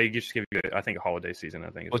 They just give you, I think, a holiday season. I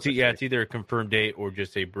think. is Well, what they yeah, say. it's either a confirmed date or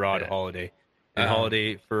just a broad Yeah. holiday. And Uh-huh.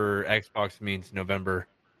 holiday for Xbox means November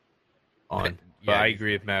on. But Yeah. I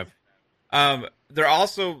agree with Mav. They're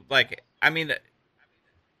also like, I mean,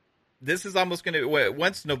 this is almost going to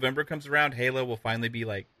once November comes around, Halo will finally be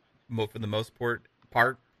like, for the most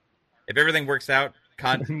part, if everything works out,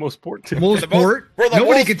 most port. Most port. for the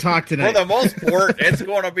Nobody most- can talk for tonight. the most part, it's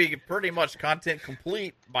going to be pretty much content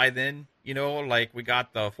complete by then. You know, like we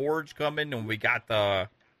got the Forge coming, and we got the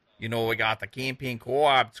campaign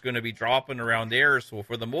co-op. It's going to be dropping around there. So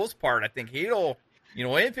for the most part, I think Halo,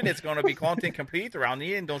 Infinite's going to be content complete around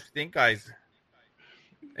the end. Don't you think, guys?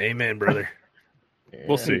 Amen, brother.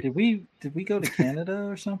 We'll see. Did we go to Canada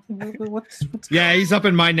or something? What's Yeah, he's up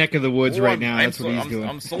in my neck of the woods Oh, right now. That's so- what he's doing.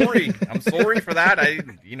 I'm sorry. I'm sorry for that. I,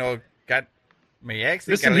 got my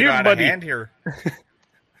accent Listen got a here, little out of buddy. hand here.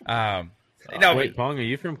 Wait, Pong, are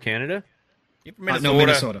you from Canada? You're from no,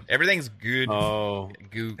 Minnesota. Everything's good. Oh,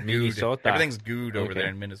 Good. Minnesota. Everything's good over Okay. there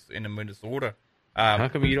in Minnesota. how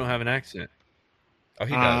come you don't have an accent? Oh,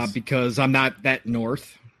 he does. Because I'm not that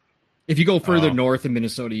north. If you go further Oh. north in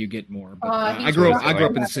Minnesota, you get more. But He I grew does up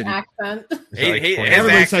in the have city. an accent. His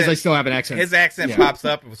Everybody says accent- I still have an accent. His accent Yeah. pops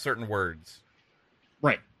up with certain words.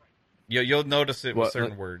 Right. You'll notice it with What-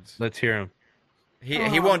 certain words. Let's hear him. He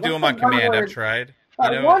won't do what's them on the one command. I've word? tried.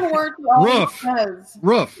 That one word he always Rough. says.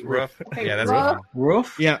 Roof. Rough. Okay, Yeah, that's rough. good.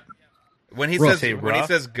 Roof? Yeah. When he Rough. says when he rough?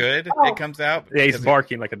 says good, Oh. it comes out. Yeah, he's because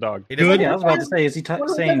barking like a dog. He doesn't. Good. Yeah, I was about to say, is he What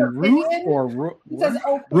is saying it, roof opinion? or roof? He says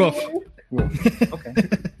Roof. opinion. Okay.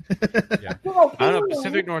 Yeah. Your I don't know. opinion.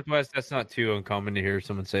 Pacific Northwest. That's not too uncommon to hear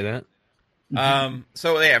someone say that.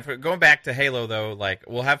 So yeah, going back to Halo though, like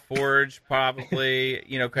we'll have Forge probably,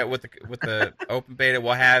 with the open beta.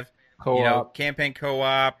 We'll have campaign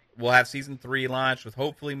co-op. We'll have season 3 launch with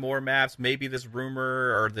hopefully more maps. Maybe this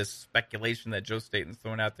rumor or this speculation that Joe Staten's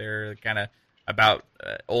throwing out there, kind of about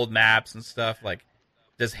old maps and stuff. Like,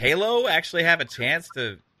 does Halo actually have a chance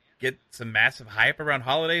to get some massive hype around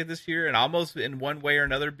holiday this year, and almost in one way or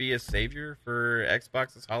another be a savior for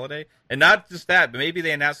Xbox this holiday? And not just that, but maybe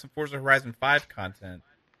they announce some Forza Horizon 5 content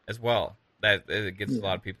as well. That it gets a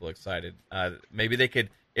lot of people excited. Maybe they could.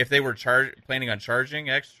 If they were planning on charging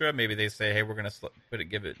extra, maybe they say, "Hey, we're gonna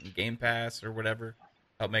give it in Game Pass or whatever,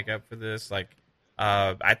 help make up for this." Like,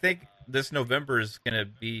 I think this November is gonna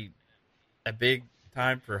be a big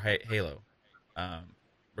time for Halo.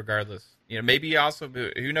 Regardless, maybe also,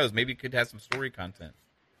 who knows? Maybe it could have some story content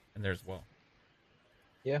in there as well.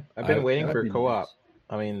 Yeah, I've been waiting for co-op. Nice.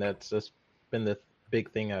 I mean, that's been the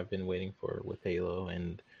big thing I've been waiting for with Halo,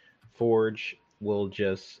 and Forge will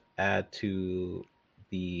just add to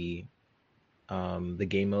the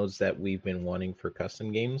game modes that we've been wanting for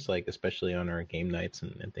custom games, like especially on our game nights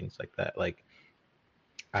and things like that. Like,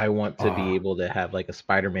 I want to be able to have like a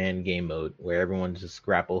Spider-Man game mode where everyone's just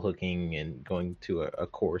grapple hooking and going to a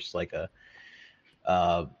course, like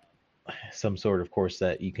some sort of course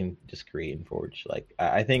that you can just create in Forge. Like,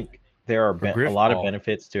 I think there are a lot of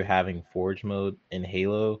benefits to having Forge mode in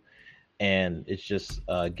Halo, and it's just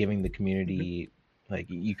giving the community, like,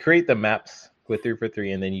 you create the maps with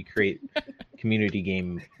 343, and then you create community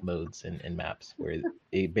game modes and maps where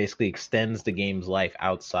it basically extends the game's life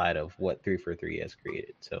outside of what 343 has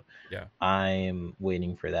created. So yeah, I'm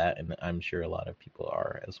waiting for that, and I'm sure a lot of people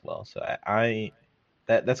are as well. So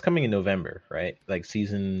that's coming in November, right? Like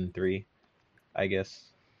season 3, I guess.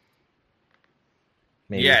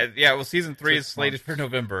 Maybe. Yeah. Well, season 3 is slated for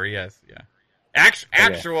November. Yes, yeah.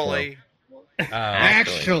 Actually.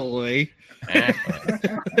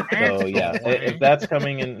 So yeah, if that's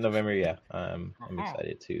coming in November, yeah, I'm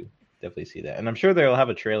excited to definitely see that, and I'm sure they'll have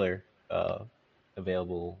a trailer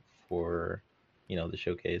available for the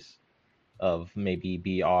showcase of maybe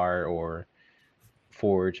BR or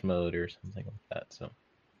Forge mode or something like that. So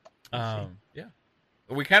yeah,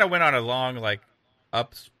 we kind of went on a long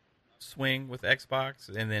upswing with Xbox,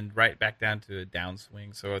 and then right back down to a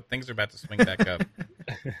downswing. So things are about to swing back up.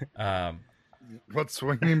 What's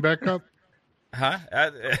swinging back up? Huh?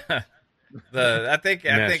 I think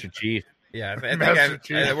Master Chief. Yeah, I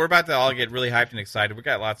think we're about to all get really hyped and excited. We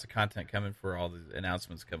got lots of content coming for all the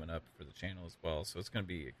announcements coming up for the channel as well. So it's gonna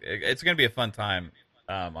be a fun time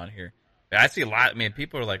on here. I see a lot. I mean,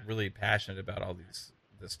 people are like really passionate about all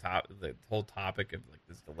the whole topic of like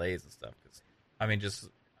these delays and stuff. Cause, I mean,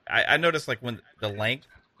 I noticed like when the length,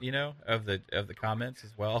 of the comments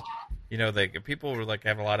as well. People were like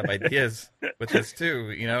have a lot of ideas with this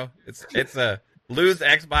too. It's a lose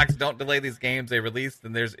Xbox, don't delay these games they released,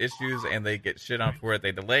 and there's issues and they get shit on for it.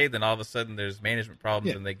 They delayed, then all of a sudden there's management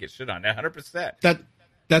problems and they get shit on. 100%.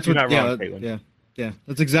 That's what. Yeah.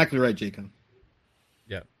 That's exactly right, Jacob.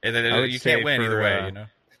 Yeah, and you can't win either way.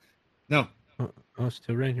 No. Oh,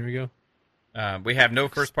 still rain. Here we go. We have no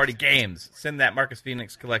first-party games. Send that Marcus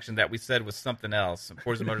Phoenix collection that we said was something else.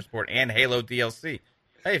 Forza Motorsport and Halo DLC.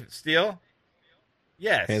 Hey, Steel.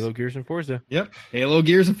 Yes. Halo, Gears, and Forza. Yep. Halo,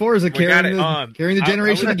 Gears, and Forza carrying the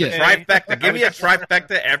generation again. Trifecta. Give me a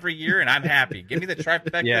trifecta every year, and I'm happy. Give me the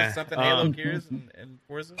trifecta of something Halo, Gears, and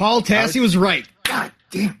Forza. Paul Tassi was right. God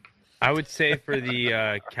damn. I would say for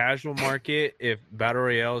the casual market, if Battle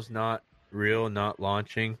Royale is not real, not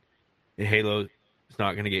launching, Halo is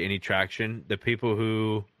not going to get any traction. The people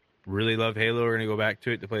who really love Halo are going to go back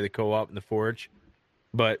to it to play the co-op and the Forge.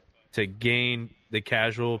 But to gain the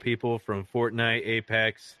casual people from Fortnite,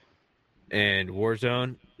 Apex, and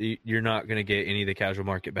Warzone, you're not going to get any of the casual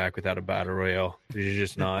market back without a Battle Royale. You're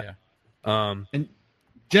just not. Yeah. And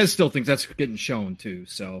Jez still thinks that's getting shown too.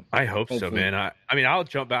 So I hope hopefully. So, man. I mean, I'll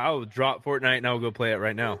jump back. I'll drop Fortnite and I'll go play it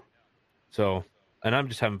right now. So, and I'm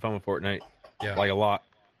just having fun with Fortnite. Yeah, like a lot.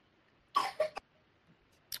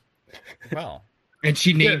 Well, and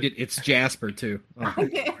she named it. It's Jasper too. Oh.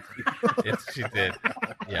 She did.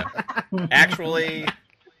 Yeah. Actually,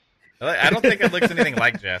 I don't think it looks anything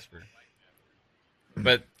like Jasper.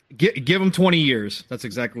 But give him 20 years. That's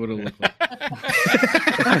exactly what it'll look like.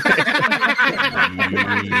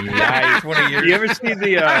 20 years. You ever see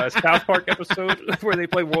the South Park episode where they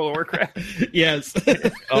play World of Warcraft? Yes.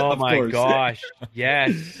 Oh my gosh.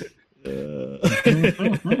 Yes.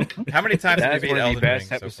 How many times have you beat one of the best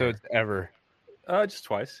Ring episodes so ever? Just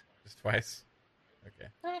twice. Just twice? Okay.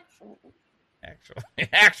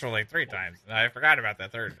 Actually, 3 times. I forgot about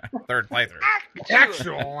that third playthrough.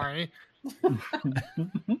 Actually.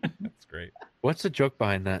 That's great. What's the joke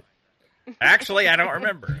behind that? Actually, I don't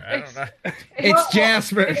remember. I don't know. It's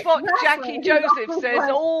Jasper. It's what Jackie Joseph says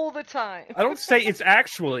all the time. I don't say it's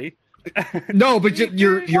actually. No, but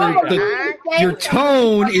your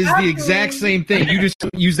tone is the exact same thing. You just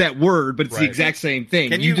use that word, but it's the Right. exact same thing.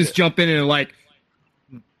 Can You you- just jump in and like,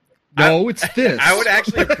 no, it's this. I would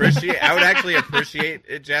actually appreciate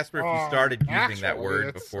it, Jasper, if you started using that actually,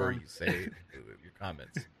 word it's, before you say your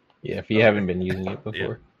comments. Yeah, if you haven't been using it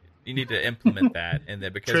before. You need to implement that, and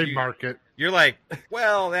then because Trademark it. you're like,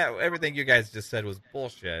 well, that everything you guys just said was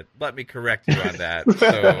bullshit. Let me correct you on that. So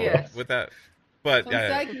Yes. with that, but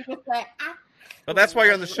Instead, you just say, ah. well, that's why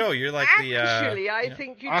you're on the show. You're like the. Actually, I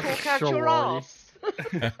think you talk out your ass.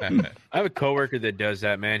 I have a coworker that does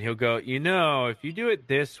that, man. He'll go, if you do it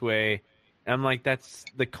this way, I'm like, that's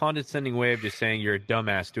the condescending way of just saying you're a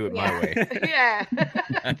dumbass. Do it my way. Yeah.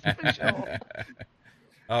 For sure.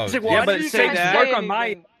 Oh, It's like, well, yeah, I but didn't say say that- work on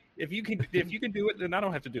my. If you can do it, then I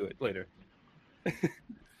don't have to do it later.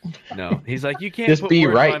 No, he's like, you can't Just put be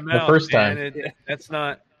words right in my the mouth, first man. time. That's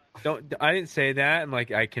not. Don't. I didn't say that. I'm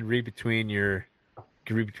like, I can read between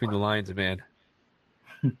the lines, man.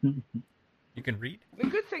 you can read. The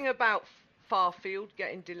good thing about Farfield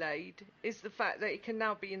getting delayed is the fact that it can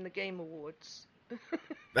now be in the Game Awards.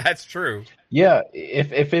 That's true. Yeah,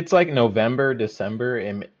 if it's like November, December,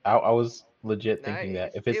 and I was legit thinking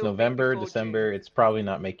that if it's it'll be November, before December, it's probably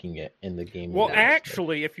not making it in the Game Well, Awards.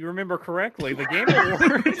 actually, if you remember correctly, the Game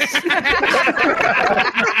Awards.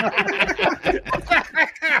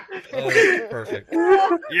 Oh, perfect.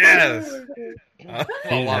 Yes. I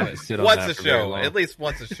love it. Sit on Once that a for very show, long. at least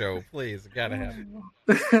once a show, please. Gotta have it.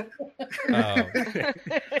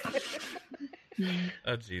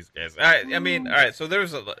 Oh, jeez, guys. All right. I mean, all right. So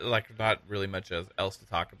there's not really much else to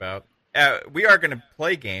talk about. We are going to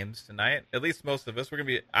play games tonight. At least most of us. I'm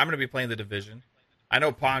going to be playing The Division. I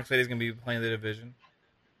know Pong said he's going to be playing The Division.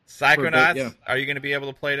 Psychonauts, yeah. are you going to be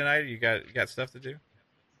able to play tonight? You got stuff to do?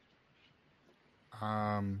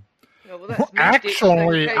 Oh, well, that's me Actually, ditched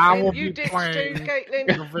then, I Caitlin. will You be ditched playing too, Caitlin.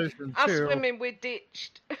 Division Us 2. women, we're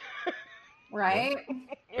ditched. Right?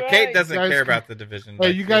 But Kate Right. doesn't You guys care can- about The Division. Hey,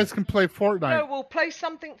 like you she- guys can play Fortnite. No, we'll play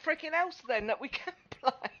something freaking else then that we can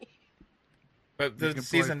play. But You the can play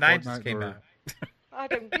season 9 just Fortnite came or- out. I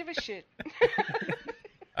don't give a shit.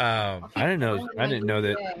 I didn't know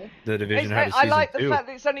that The Division had a I season like the 2. fact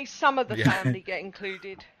that it's only some of the Yeah. family get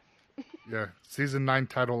included. Yeah, season 9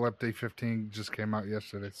 title update 15 just came out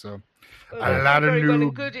yesterday. So Well, a that's lot of very well new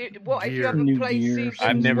and good. What if you gear. haven't New played gear. seasons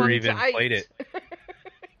I've never 1 to even 8? played it.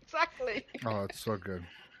 Exactly. Oh, it's so good.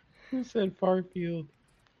 Who said Farfield?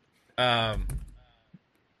 Again,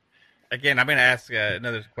 I'm going to ask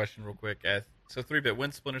another question real quick. So 3-bit,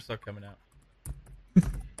 when's Splinter Cell coming out?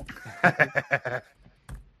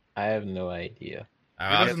 I have no idea. He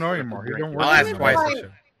doesn't know anymore. He don't work I'll ask anymore. twice. This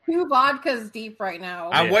show. 2 vodkas deep right now.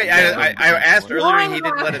 I'm Yeah. wait. I asked earlier. And he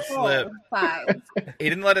didn't let it slip. Sides. He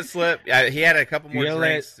didn't let it slip. He had a couple more Yeah,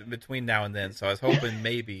 drinks between now and then, so I was hoping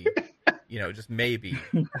maybe, just maybe.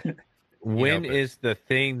 When but- is the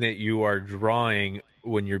thing that you are drawing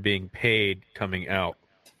when you're being paid coming out?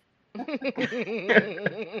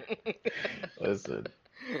 Listen,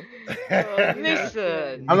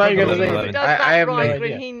 Listen. I'm not gonna say. He He does I that I have no right idea.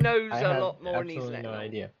 when he knows I a have lot more than he's absolutely letting no on.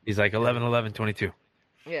 idea. He's like 11/11/22.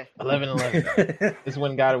 Yeah. 11/11 is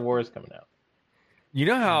when God of War is coming out. You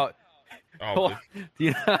know how? Oh, Do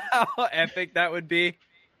you know how epic that would be?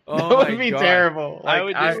 Oh That my would be God. terrible. I Like,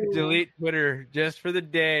 would just delete Twitter just for the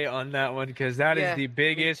day on that one because that is Yeah, the me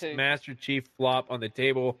biggest too. Master Chief flop on the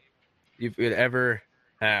table you could ever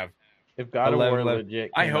have. if God of War 11/11.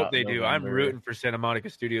 legit, I came hope out they in do. I'm November- rooting for Santa Monica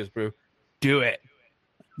Studios, bro. Do it.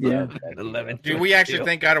 Yeah. that'd be 11. rough. do we actually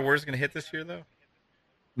think God of War is going to hit this year, though?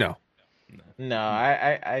 No. No,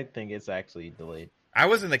 I think it's actually delayed. I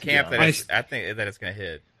was in the camp Yeah. that I think that it's going to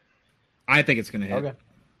hit. I think it's going to hit. Okay.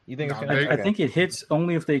 You think it's No, gonna? I Okay. think it hits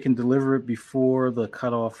only if they can deliver it before the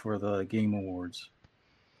cutoff for the Game Awards.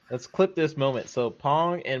 Let's clip this moment. So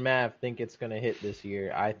Pong and Mav think it's gonna hit this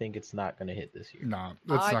year. I think it's not gonna hit this year. No,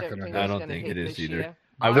 it's I not don't going think to. I it's don't gonna think hit it is this either. year.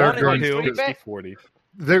 I They're wanted going to. to- 60-40.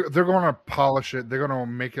 They're going to polish it. They're going to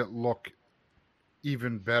make it look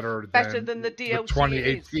even better Than the DLC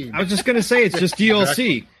 2018. I was just going to say it's just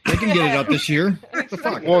DLC. They can get it up this year. What the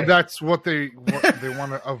fuck? Well, that's what they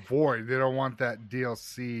want to avoid. They don't want that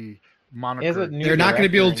DLC moniker. Is it new They're not going to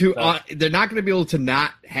be able to. director and stuff? They're not going to be able to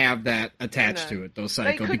not have that attached No. to it, though, They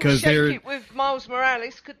Psycho, couldn't because shake they're it with Miles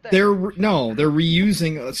Morales, could they? they're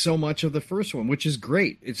reusing so much of the first one, which is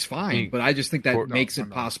great. It's fine, Mm. but I just think that No, makes no, it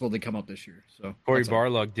no. possible to come up this year. So Cory that's all.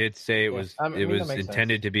 Barlog did say it was I mean, that makes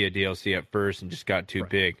intended to be a DLC at first and just got too Right.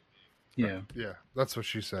 big. Yeah. Yeah, that's what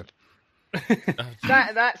she said.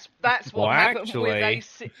 That's what Well, happened actually- with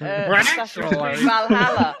Assassin's Creed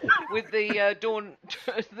Valhalla with the Dawn,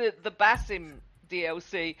 the Basim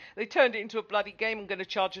DLC. They turned it into a bloody game and going to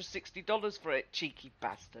charge us $60 for it, cheeky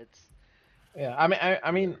bastards. Yeah,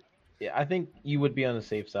 I mean, yeah, I think you would be on the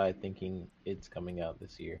safe side thinking it's coming out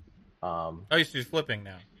this year. Oh, you're just flipping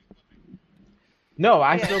now. No,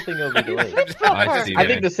 I still think it'll be delayed. I see I that.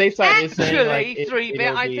 think the safe side is saying like Actually, 3-bit,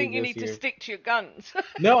 it'll I be think you this need year. to stick to your guns.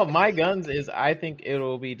 No, my guns is I think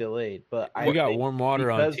it'll be delayed, but We got think warm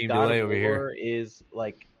water on because Team God Delay of over here. War is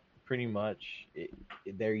like pretty much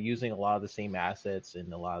they're using a lot of the same assets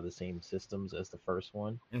and a lot of the same systems as the first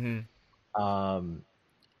one. Mm-hmm.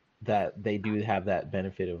 That they do have that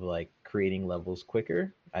benefit of like creating levels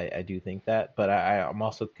quicker. I do think that, but I'm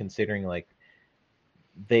also considering like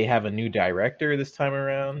they have a new director this time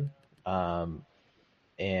around,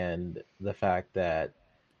 and the fact that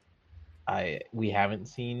we haven't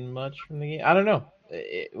seen much from the game. I don't know.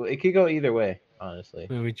 It could go either way, honestly.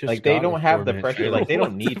 I mean, we just Like they got don't a have the 4-minute pressure. trailer. Like they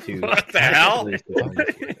don't need to. What the hell?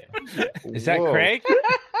 Is that Whoa. Craig?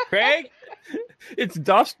 Craig? It's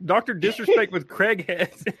Dr. Disrespect with Craig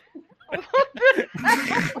Heads.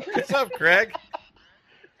 What's up, Craig?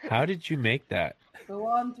 How did you make that? Go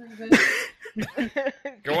on, 3-bit.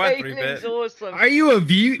 Go on, Caitlin's 3-bit. awesome. Are you a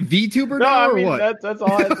VTuber No, now I or mean what? that's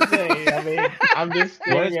all I have to say. I mean, I'm just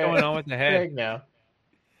What is staring at going on with the head? Craig now.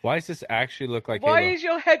 Why does this actually look like Why Halo? is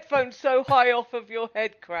your headphone so high off of your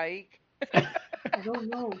head, Craig? I don't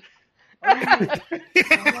know.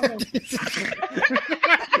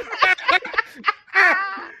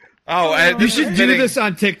 Oh, and You this should is do fitting. this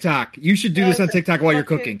on TikTok. You should do this on That's TikTok while you're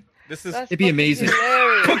fucking- cooking. This is That's It'd be fucking amazing.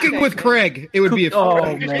 hilarious, Cooking with Caitlin. Craig. It would be a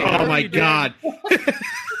Oh, man. Oh my god.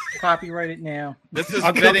 Copyright it now. this is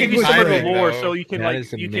I'll give fitting you some of the timing, lore though. so you can That like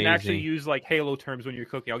is you can actually amazing. use like Halo terms when you're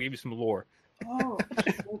cooking. I'll give you some lore. Oh,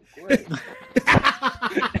 so great.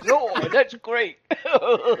 Lord, that's great.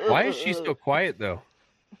 Why is she so quiet though?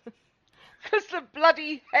 Because the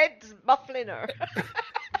bloody head's muffling her.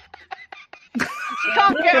 She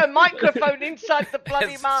can't get a microphone inside the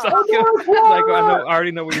bloody It's mask. so good. It's like, I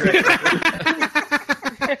already know where you're at.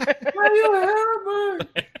 Are you Herbert?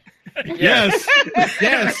 Yes.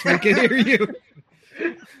 Yes, we can hear you.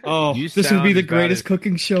 Oh, You this would be sound the about greatest as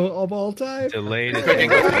cooking show of all time. Delayed. as Cooking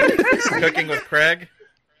hell. Cooking with Craig.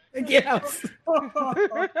 Yes.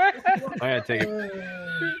 I gotta take it.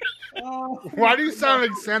 Why do you sound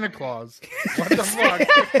like Santa Claus? What the fuck?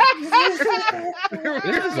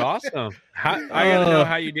 This is awesome. I gotta know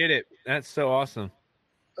how you did it. That's so awesome.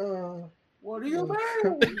 What do you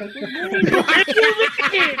mean?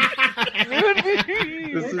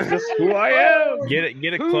 This is just who I am. Get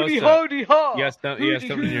it close Hooty up. hody ha. You got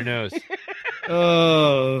something in your nose.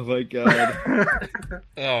 Oh my god.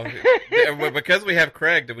 Oh, yeah, well, because we have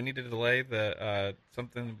Craig, do we need to delay the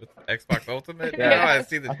something with Xbox Ultimate? Yeah. No, I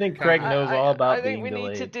see the. I think Craig knows all about I think being we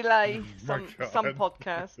need to delayed. delay My some God.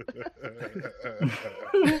 podcast.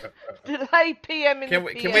 Delay PM in Can the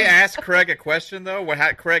we PM. can we ask Craig a question though?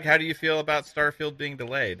 Craig, how do you feel about Starfield being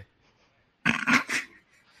delayed?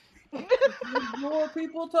 More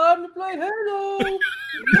people time to play Halo.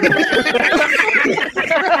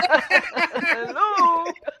 Hello.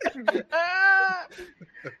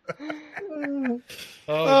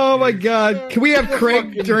 Oh my god. Can we have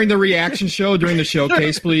Craig during the reaction show during the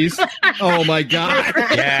showcase, please? Oh my god.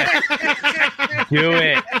 Yeah. Do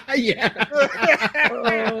it. Yeah.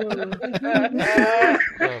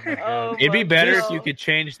 Oh It'd be my better if God. you could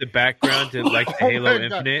change the background to like the Halo my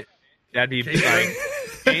God. Infinite. That'd be like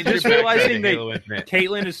change your Just background realizing to that Halo Infinite.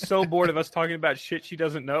 Caitlin is so bored of us talking about shit she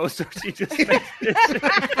doesn't know, so she just makes this shit.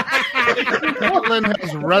 Caitlin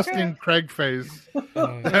has resting Craig face.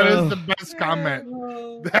 That is the best comment.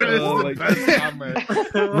 That is Oh my the best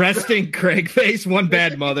comment. Resting Craig face, one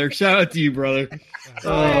bad mother. Shout out to you, brother.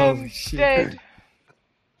 Oh I'm shit. dead.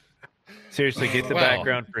 Seriously, get the Wow.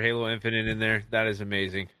 background for Halo Infinite in there. That is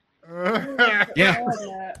amazing. Yeah.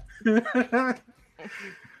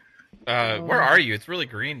 Where are you? It's really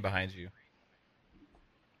green behind you.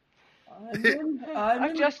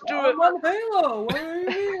 I just drew I'm it. on Halo. What do you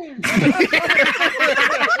mean?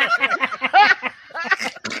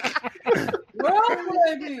 Well,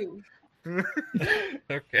 baby.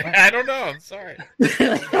 Okay, I don't know. I'm sorry.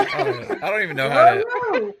 I don't even know how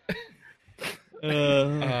to.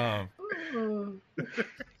 Uh, Um,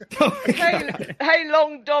 oh my Hey, God. hey,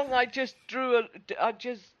 long dong. I just grew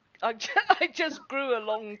a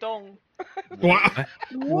long dong. Wow.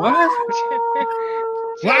 What?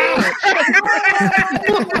 Wow.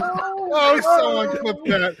 Oh, someone clip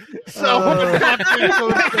that. Someone fucking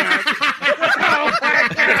clip that.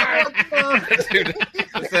 Dude,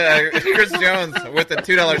 Chris Jones with the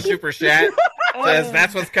 $2 super chat says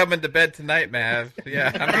that's what's coming to bed tonight, Mav.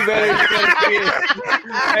 Yeah,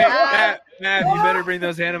 Mav, you better bring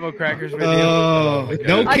those animal crackers with you.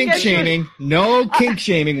 No kink shaming. No kink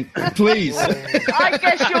shaming, please. I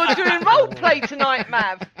guess you're doing role play tonight,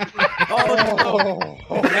 Mav.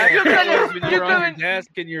 You're going when you were on your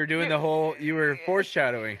desk and you were doing the whole. You were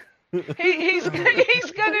foreshadowing. He's going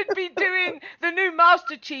to be doing the new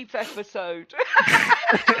Master Chief episode.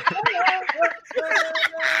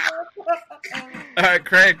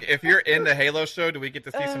 Craig, if you're in the Halo show, do we get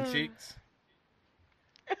to see some cheeks?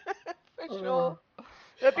 For sure.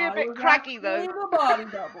 They'll be a bit craggy though. A body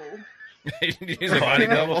double. Use a body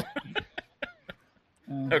double.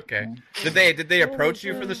 Okay. Did they approach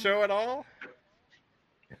you for the show at all?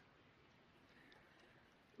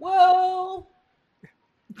 Well.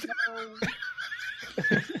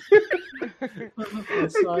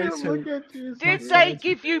 Did they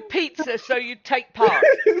give you pizza so you'd take part?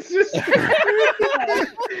 I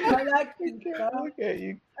like pizza. Look at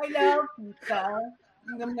you. I love pizza.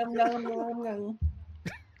 Yum, yum, yum, yum, yum.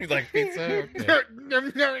 You like pizza? Okay.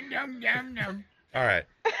 Yum, yum, yum, yum, yum. All right.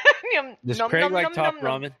 Does Nom, Craig nom, like nom, top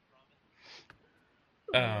nom,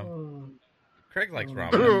 ramen? Craig likes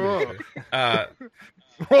ramen.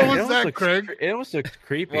 What was that, Craig? It almost looks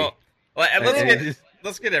creepy. Well,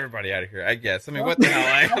 let's get everybody out of here, I guess. I mean, what the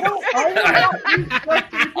hell?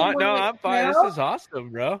 No, I'm fine. This is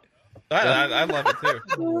awesome, bro. I love it too.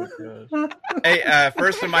 Hey,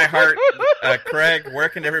 first in my heart, Craig, where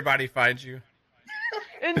can everybody find you?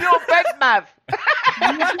 In your bed, Mav. You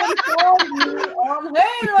can find me on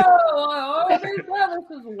Halo. I always said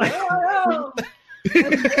this is where I am.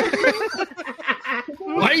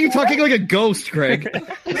 Why are you talking like a ghost, Craig?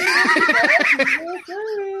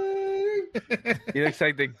 He looks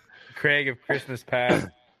like the Craig of Christmas Past.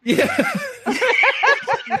 Yeah.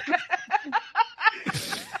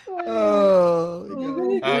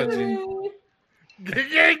 Oh, gee.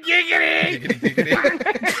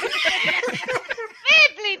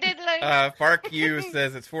 Fark U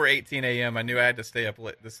says it's 4:18 a.m. I knew I had to stay up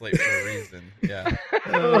this late for a reason. Yeah.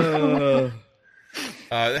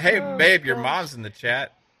 Hey, babe, your mom's in the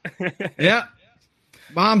chat. Yeah.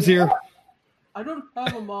 Mom's here. I don't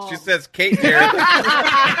have a mom. She says Kate here.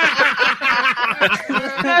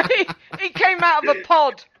 No, he came out of a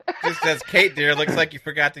pod. She says, Kate, dear, looks like you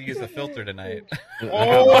forgot to use the filter tonight.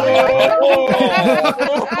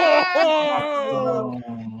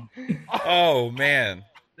 Oh, man.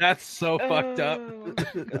 That's so fucked up.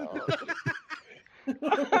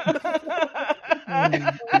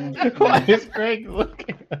 Why is Craig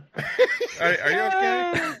looking? Are you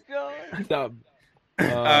okay? Stop.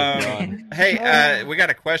 Hey, we got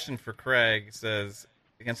a question for Craig. It says,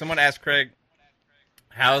 can someone ask Craig,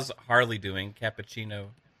 how's Harley doing? Cappuccino.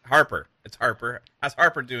 Harper. It's Harper. How's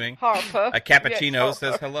Harper doing? Harper. A cappuccino Yes,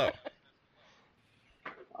 says hello.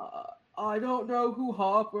 I don't know who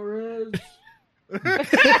Hopper is. Okay.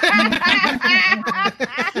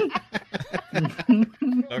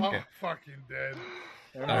 Oh, fucking dead.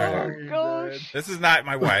 All right. Oh, gosh. This is not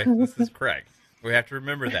my wife. This is Craig. We have to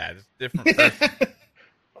remember that. It's a different person.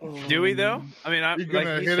 Do we though? I mean, I'm You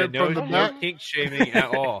gonna like you hit said, it from no the back? kink shaming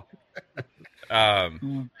at all.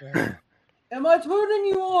 Am I turning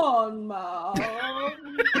you on, Mom?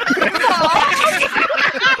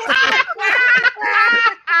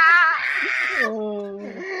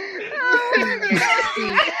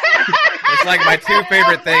 It's like my two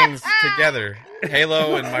favorite things together,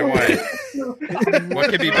 Halo and my wife. What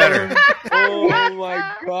could be better? Oh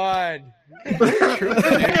my god.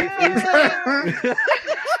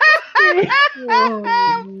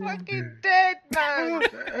 Fucking dead, man.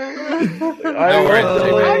 Don't worry. I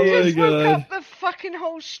just woke God. up the fucking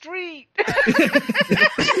whole street.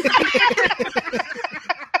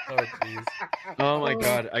 Oh, jeez. Oh my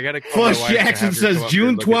god. I gotta call my Flush wife to Jackson have her says come up June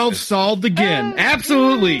and look at 12th this. solved again.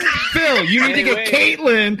 Absolutely. Phil, you need to get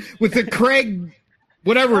Caitlin with the Craig,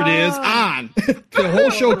 whatever it is, on. The whole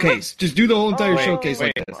showcase. Just do the whole entire showcase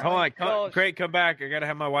Wait, like this. hold on. Gosh. Craig, come back. I gotta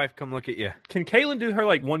have my wife come look at you. Can Caitlin do her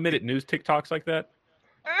like 1 minute news TikToks like that?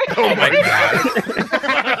 Oh my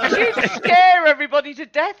god. She'd scare everybody to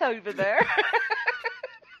death over there.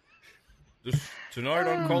 Tonight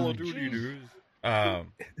on Call of Duty News. It'll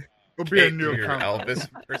be a Kate, new your account. Elvis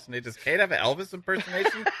impersonation. Does Kate have an Elvis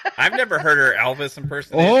impersonation? I've never heard her Elvis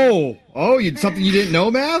impersonation. Something you didn't know,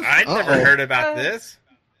 Mav? I'd never heard about this.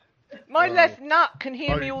 My left nut can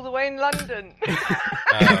hear me all the way in London.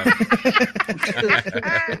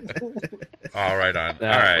 All right on.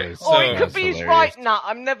 That All right. was- So Or it could That's be he's hilarious. right now.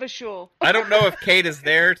 I'm never sure. I don't know if Kate is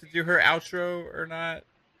there to do her outro or not.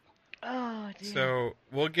 Oh dear. So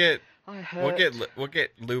we'll get I hurt. we'll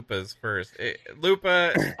get Lupa's first.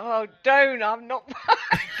 Lupa, Oh, don't. I'm not.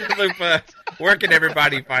 Lupa, where can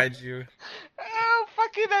everybody find you? Oh,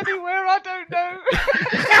 fucking anywhere. I don't know.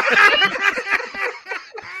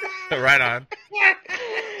 Right on.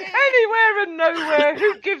 Anywhere and nowhere.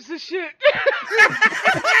 Who gives a shit?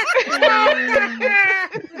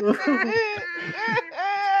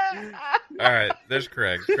 All right, there's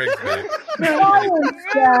Craig. Craig's back. I am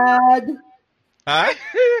sad. Huh?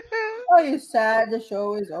 Are you sad the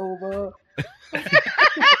show is over?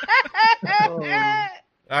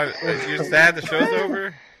 You're sad the show's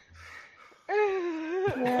over?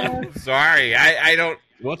 Yeah, Sorry, I don't.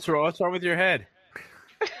 What's wrong with your head?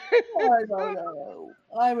 I don't know.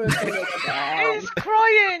 I will figure it out.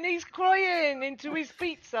 He's crying into his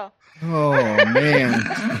pizza. Oh man.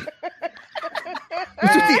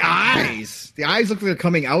 What's with the eyes? The eyes look like they're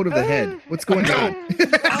coming out of the head. What's going on?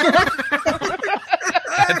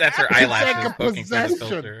 That's her eyelashes like a poking through the possession.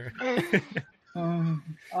 filter.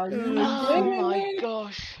 Are you Oh kidding my me?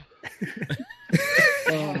 gosh.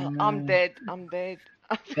 Oh, I'm man. dead. I'm dead.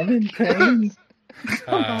 I'm in pain.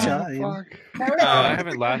 Oh, Time. I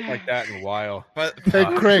haven't laughed like that in a while. But Hey,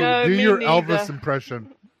 Craig, No, do me your neither. Elvis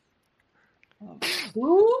impression.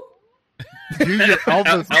 Who? Do your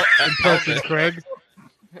Elvis impression, Craig.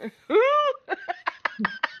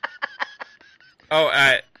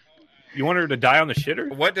 oh, You want her to die on the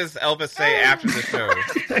shitter? what does Elvis say after the show?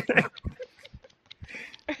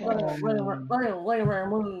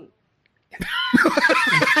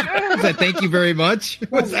 Was that thank you very much?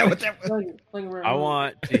 Was that what that was? I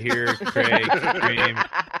want to hear Craig scream.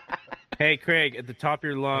 Hey, Craig, at the top of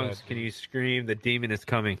your lungs, can you scream, "The demon is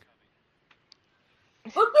coming"?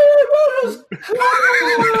 I'm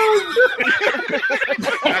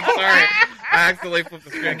sorry, I accidentally flipped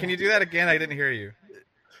the screen. Can you do that again? I didn't hear you.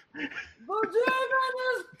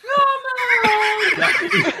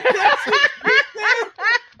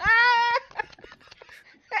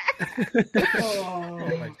 Oh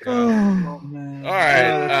my God. Oh, man. All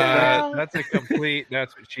right, That's a complete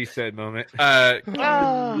 "that's what she said" moment.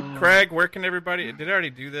 Oh. Craig, where can everybody? Did I already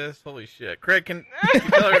do this? Holy shit, Craig, can you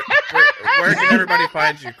tell her where can everybody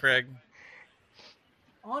find you, Craig?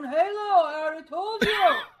 On Halo, I already told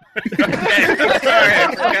you. Okay, sorry,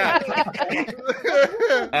 I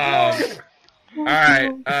forgot. All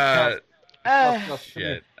right,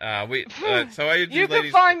 shit. So I You can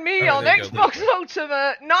ladies. find me Oh, on there you go. Xbox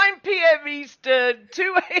Ultimate, 9 p.m. Eastern,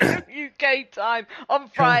 2 a.m. UK time on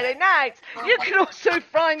Friday nights. You can also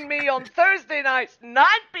find me on Thursday nights, 9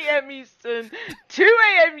 p.m. Eastern, 2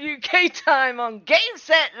 a.m. UK time on Game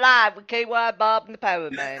Set Live with KY Bob and the Power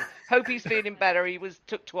Man. Hope he's feeling better. He was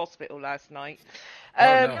took to hospital last night.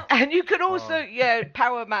 No. And you can also,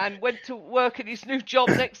 Power Man went to work at his new job.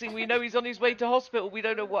 Next thing we know, he's on his way to hospital. We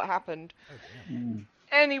don't know what happened.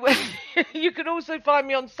 Anyway, you can also find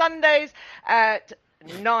me on Sundays at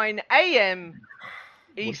 9 a.m.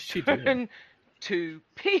 What's she Eastern, 2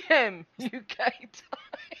 p.m. UK time.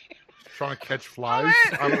 Trying to catch flies?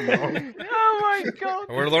 I don't know. Oh my god.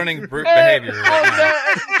 We're learning brute behavior.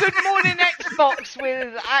 Right On Good Morning Xbox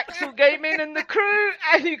with Axel Gaming and the crew,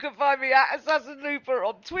 and you can find me at Assassin Looper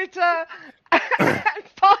on Twitter and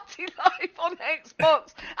Party Life on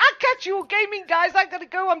Xbox. I'll catch you all gaming, guys. I gotta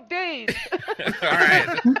go. I'm dead. All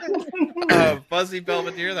right. Fuzzy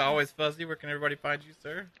Belvedere, the always fuzzy. Where can everybody find you,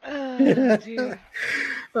 sir? Oh, dear.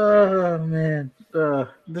 Oh man,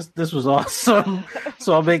 this was awesome.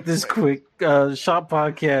 So I'll make this quick. Shop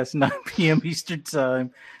podcast 9 p.m. Eastern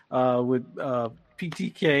time with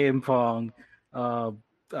PTK and Pong.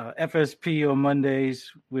 FSP on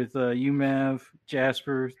Mondays with UMAV,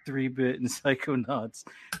 Jasper, 3-Bit, and Psychonauts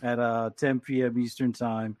at 10 p.m. Eastern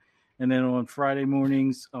time. And then on Friday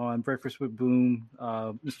mornings on Breakfast with Boom,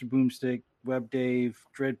 Mr. Boomstick, Web Dave,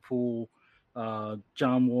 Dreadpool,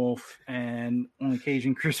 John Wolf, and on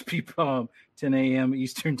occasion Crispy Palm, 10 a.m.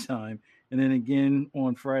 Eastern time. And then again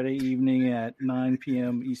on Friday evening at 9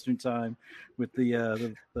 p.m. Eastern time with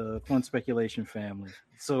the Fun Speculation family.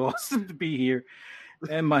 So awesome to be here.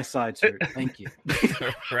 And my side shirt. Thank you.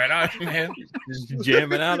 Right on, man. Just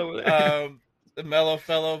jamming out over there. The Mellow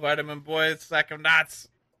Fellow, Vitamin Boy, Sack of Knots.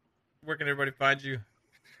 Where can everybody find you?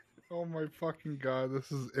 Oh my fucking god,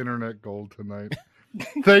 this is internet gold tonight.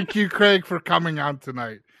 Thank you, Craig, for coming on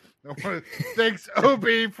tonight. Thanks, OB,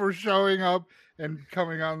 for showing up and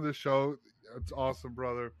coming on the show. It's awesome,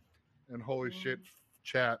 brother. And holy shit,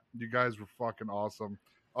 chat, you guys were fucking awesome.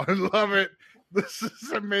 I love it. This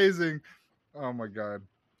is amazing. Oh my god.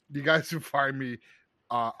 You guys can find me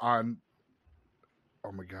on.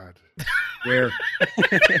 Oh my god, Where?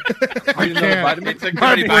 I Another can't. vitamin. Took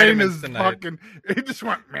My 30 brain vitamins is tonight. fucking. It just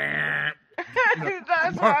went. Meh.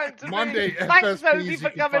 That's fine to Monday me. Thanks, FSPs. Rosie, You for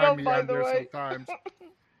can coming find on, me by on the there way. sometimes.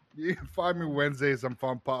 You can find me Wednesdays on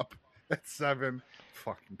Fun Pop at 7.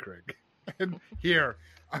 Fucking Craig. And here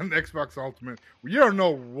on Xbox Ultimate, you don't know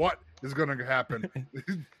what is going to happen.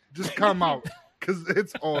 Just come out because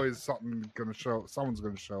it's always something going to show. Someone's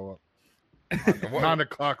going to show up. 9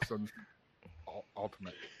 o'clock on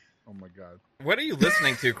Ultimate. Oh my god. What are you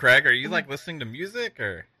listening to, Craig? Are you like listening to music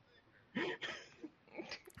or?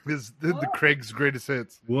 Is the Craig's greatest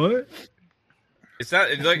hits? What? Is that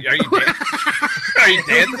like? Are you are you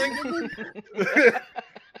dancing?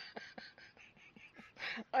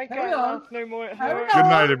 I Carry can't on. laugh no more at Carry her. on. Good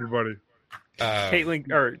night, everybody.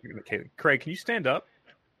 Craig, can you stand up?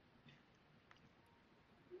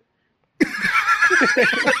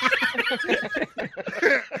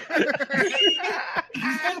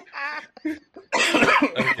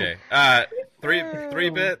 Okay.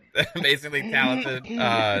 3-bit, amazingly talented.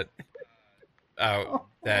 That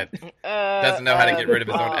doesn't know how to get rid of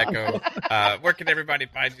his own echo. Where can everybody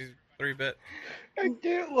find you, 3-bit? I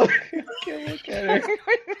can't look. I can't look at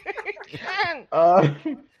You her.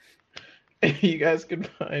 You guys can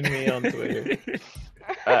find me on Twitter.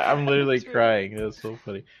 I'm literally crying. That's so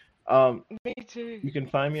funny. Me too. You can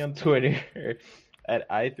find me on Twitter at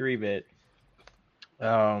i3bit.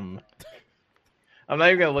 I'm not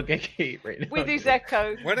even gonna look at Kate right now. With his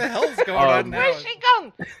echo. What the hell's going on now? Where's she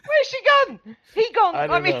gone? Where's she gone? He gone. I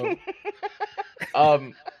don't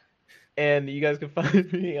know. And you guys can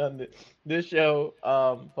find me on this show,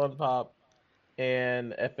 Fun Pop,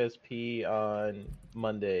 and FSP on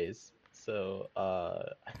Mondays. So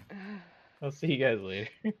I'll see you guys later.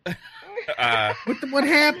 What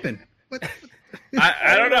happened?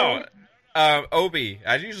 I don't know. Obi,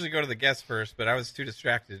 I usually go to the guest first, but I was too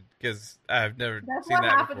distracted because I've never That's seen what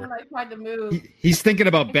that happened before. when I tried to move. He's thinking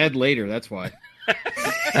about bed later. That's why.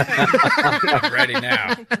 I'm ready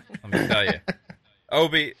now. Let me tell you.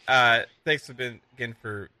 Obi, thanks again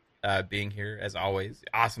for being here as always.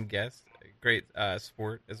 Awesome guest, great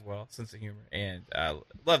sport as well, sense of humor, and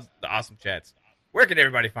love the awesome chats. Where can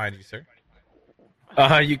everybody find you, sir?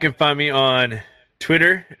 You can find me on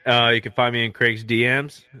Twitter. You can find me in Craig's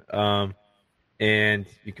DMs. And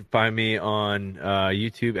you can find me on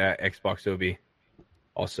YouTube at Xbox OB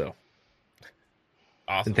also.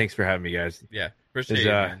 Awesome. And thanks for having me, guys. Yeah, appreciate it,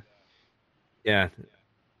 man. Yeah.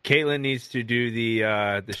 Caitlin needs to do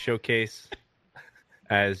the showcase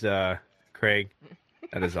as Craig.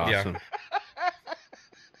 That is awesome.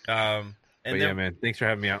 And But yeah, man, thanks for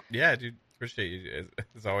having me out. Yeah, dude, appreciate you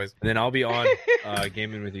as always. And then I'll be on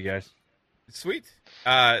gaming with you guys. Sweet.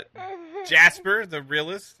 Jasper, the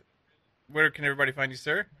realist. Where can everybody find you,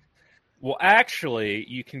 sir? Well, actually,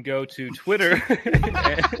 you can go to Twitter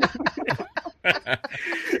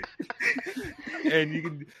and you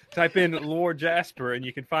can type in Lore Jasper, and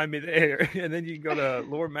you can find me there. And then you can go to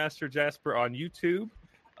Lore Master Jasper on YouTube.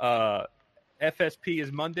 FSP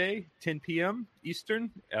is Monday, 10 p.m.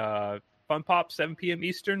 Eastern. Fun Pop, 7 p.m.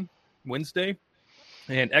 Eastern, Wednesday.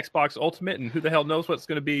 And Xbox Ultimate, and who the hell knows what's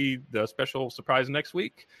going to be the special surprise next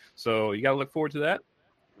week. So you got to look forward to that.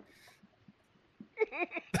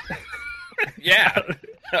 Yeah.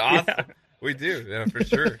 Awesome. Yeah. We do, for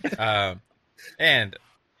sure. And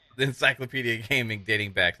the Encyclopedia Gaming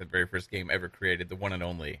dating back to the very first game ever created, the one and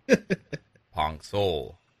only Pong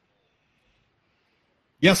Soul.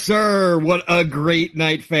 Yes, sir. What a great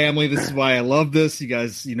night, family. This is why I love this. You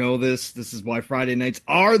guys, you know this. This is why Friday nights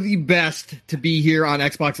are the best to be here on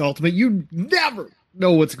Xbox Ultimate. You never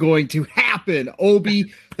know what's going to happen.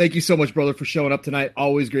 Obi, thank you so much, brother, for showing up tonight.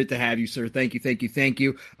 Always great to have you, sir. Thank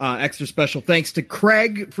you. Extra special thanks to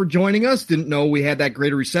Craig for joining us. Didn't know we had that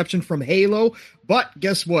greater reception from Halo, but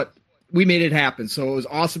guess what? We made it happen. So it was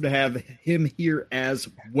awesome to have him here as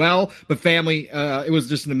well. But family, it was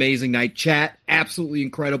just an amazing night. Chat, absolutely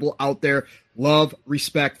incredible out there. Love,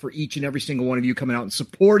 respect for each and every single one of you coming out and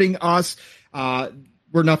supporting us.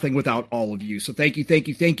 We're nothing without all of you. So thank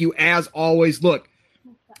you. As always, look,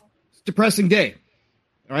 it's a depressing day.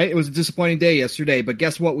 All right. It was a disappointing day yesterday, but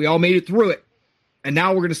guess what? We all made it through it. And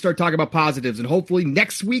now we're going to start talking about positives. And hopefully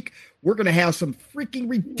next week, we're going to have some freaking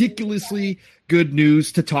ridiculously good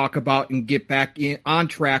news to talk about and get back on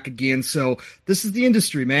track again. So this is the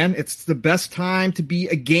industry, man. It's the best time to be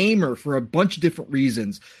a gamer for a bunch of different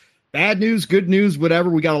reasons. Bad news, good news,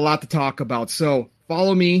 whatever. We got a lot to talk about. So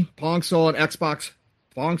follow me, Pong Soul on Xbox,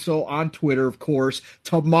 Pong Soul on Twitter, of course.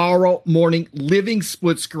 Tomorrow morning, living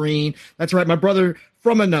split screen. That's right. My brother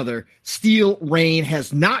from another. Steel Rain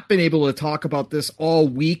has not been able to talk about this all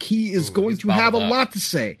week. He is going to have a lot to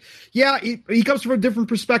say. Yeah, he comes from a different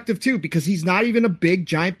perspective too, because he's not even a big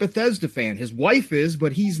giant Bethesda fan. His wife is,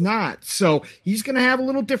 but he's not. So he's going to have a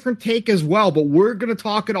little different take as well, but we're going to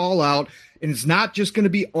talk it all out. And it's not just going to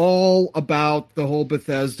be all about the whole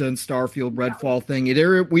Bethesda and Starfield Redfall thing.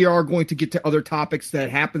 We are going to get to other topics that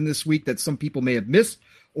happened this week that some people may have missed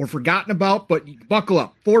or forgotten about, but buckle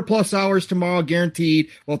up. 4+ hours tomorrow, guaranteed.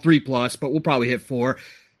 Well, 3+, but we'll probably hit 4.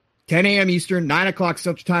 10 a.m. Eastern, 9 o'clock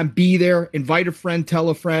Central Time. Be there. Invite a friend, tell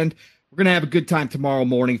a friend. We're going to have a good time tomorrow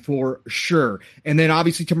morning for sure. And then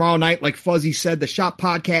obviously tomorrow night, like Fuzzy said, the Shop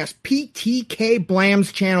Podcast, PTK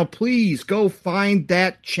Blam's channel. Please go find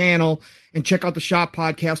that channel and check out the Shop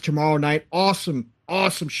Podcast tomorrow night. Awesome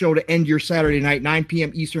show to end your Saturday night, 9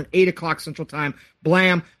 p.m. Eastern, 8 o'clock Central Time.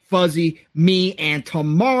 Blam, Fuzzy, me, and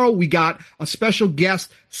tomorrow we got a special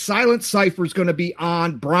guest. Silent Cypher is going to be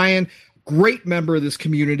on. Brian, great member of this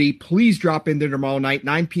community. Please drop in there tomorrow night,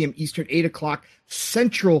 9 p.m. Eastern, 8 o'clock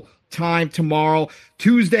Central Time tomorrow.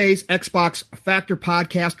 Tuesdays, Xbox Factor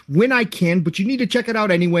Podcast when I can, but you need to check it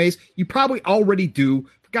out anyways. You probably already do.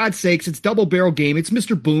 For God's sakes, it's Double Barrel Game. It's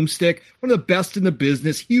Mr. Boomstick, one of the best in the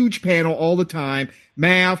business. Huge panel all the time.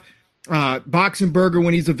 Mav, Boxenberger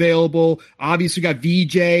when he's available. Obviously got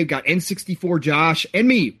VJ, got N64 Josh, and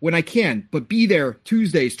me when I can. But be there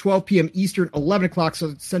Tuesdays, 12 p.m. Eastern, 11 o'clock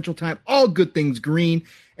Central Time. All good things green.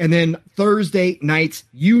 And then Thursday nights,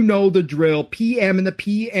 you know the drill. PM in the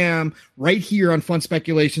PM right here on Fun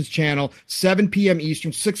Speculations channel. 7 p.m.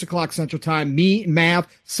 Eastern, 6 o'clock Central Time. Me, Mav,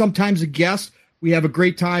 sometimes a guest. We have a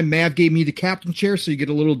great time. Mav gave me the captain chair, so you get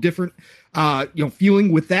a little different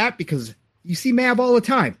feeling with that because you see Mav all the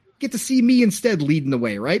time. Get to see me instead leading the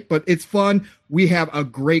way, right? But it's fun. We have a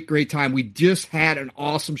great time. We just had an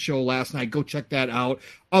awesome show last night. Go check that out.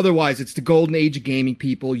 Otherwise, it's the golden age of gaming,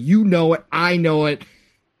 people. You know it. I know it.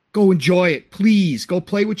 Go enjoy it. Please go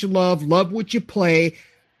play what you love what you play.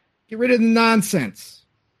 Get rid of the nonsense.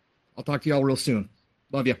 I'll talk to y'all real soon.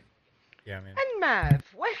 Love you. Yeah, man. And Mav,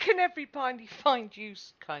 where can everybody find you,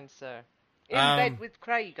 kind sir? In bed with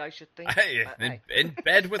Craig, I should think. In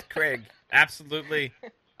bed with Craig. Absolutely.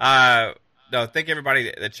 No, thank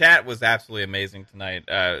everybody. The chat was absolutely amazing tonight.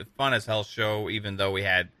 Fun as hell show, even though we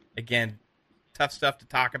had, again, tough stuff to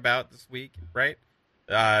talk about this week, right?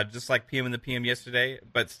 Just like PM and the PM yesterday,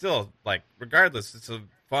 but still, like, regardless, it's a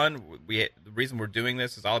fun. The reason we're doing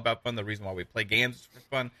this is all about fun. The reason why we play games is for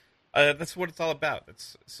fun. That's what it's all about.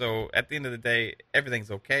 So at the end of the day, everything's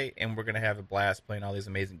okay, and we're gonna have a blast playing all these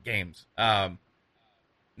amazing games.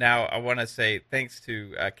 Now, I want to say thanks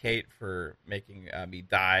to Kate for making me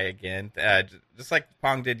die again, just like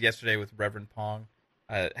Pong did yesterday with Reverend Pong.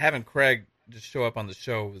 Having Craig just show up on the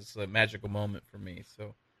show was a magical moment for me.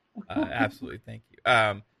 So, absolutely, thank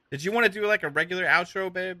you. Did you want to do like a regular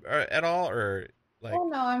outro, babe, at all, or like? Oh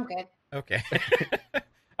no, I'm good. Okay.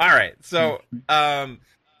 All right. So,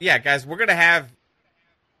 yeah, guys, we're gonna have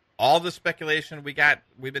all the speculation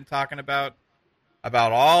we've been talking about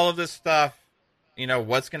all of this stuff. You know,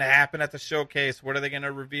 what's going to happen at the showcase? What are they going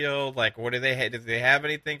to reveal? Like, what do they have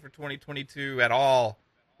anything for 2022 at all?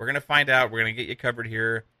 We're going to find out. We're going to get you covered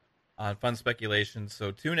here on Fun Speculation.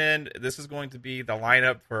 So tune in. This is going to be the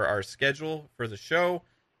lineup for our schedule for the show.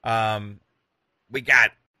 We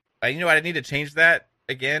got, you know what? I need to change that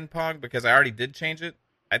again, Pong, because I already did change it,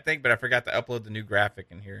 I think, but I forgot to upload the new graphic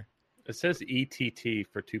in here. It says ETT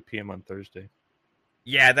for 2 p.m. on Thursday.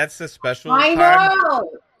 Yeah, that's a special I time.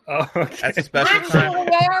 know. Oh, okay. That's a special time.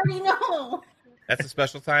 Actually, I already know. That's a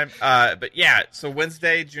special time. But yeah, so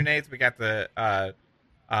Wednesday, June 8th, we got the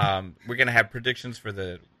we're gonna have predictions for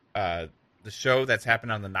the show that's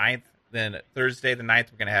happening on the 9th. Then Thursday the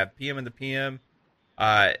 9th, we're gonna have PM in the PM,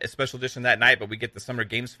 a special edition that night, but we get the Summer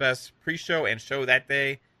Games Fest pre-show and show that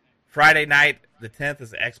day. Friday night, the 10th, is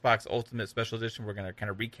the Xbox Ultimate Special Edition. We're gonna kind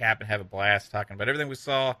of recap and have a blast talking about everything we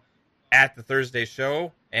saw at the Thursday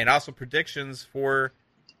show, and also predictions for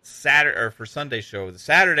Saturday or for Sunday show. The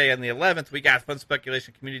Saturday on the 11th, we got Fun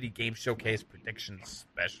Speculation Community Game Showcase Predictions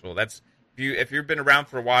Special. That's if you've been around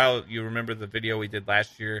for a while, you remember the video we did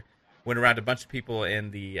last year. Went around to a bunch of people in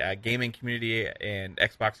the gaming community and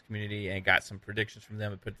Xbox community and got some predictions from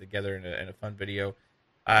them and put it together in a fun video.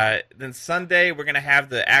 Then Sunday, we're going to have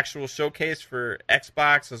the actual showcase for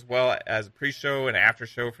Xbox as well as a pre-show and after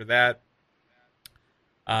show for that.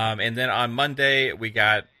 And then on Monday, we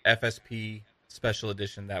got FSP Special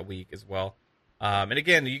Edition that week as well. And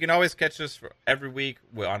again, you can always catch us for every week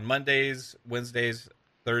on Mondays, Wednesdays,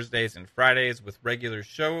 Thursdays, and Fridays with regular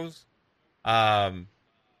shows.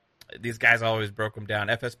 these guys always broke them down.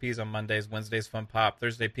 FSPs on Mondays, Wednesdays Fun Pop,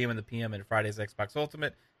 Thursday PM in the PM, and Fridays Xbox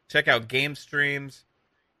Ultimate. Check out game streams,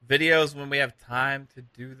 videos when we have time to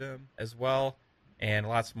do them as well, and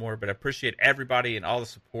lots more. But I appreciate everybody and all the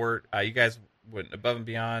support. You guys went above and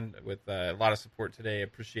beyond with a lot of support today. I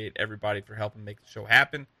appreciate everybody for helping make the show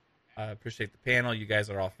happen. Appreciate the panel. You guys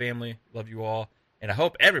are all family. Love you all. And I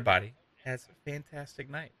hope everybody has a fantastic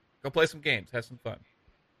night. Go play some games. Have some fun.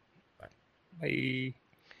 Bye. Bye.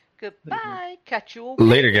 Goodbye. Catch you all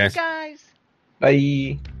Later, later, guys. guys.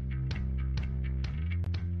 Bye.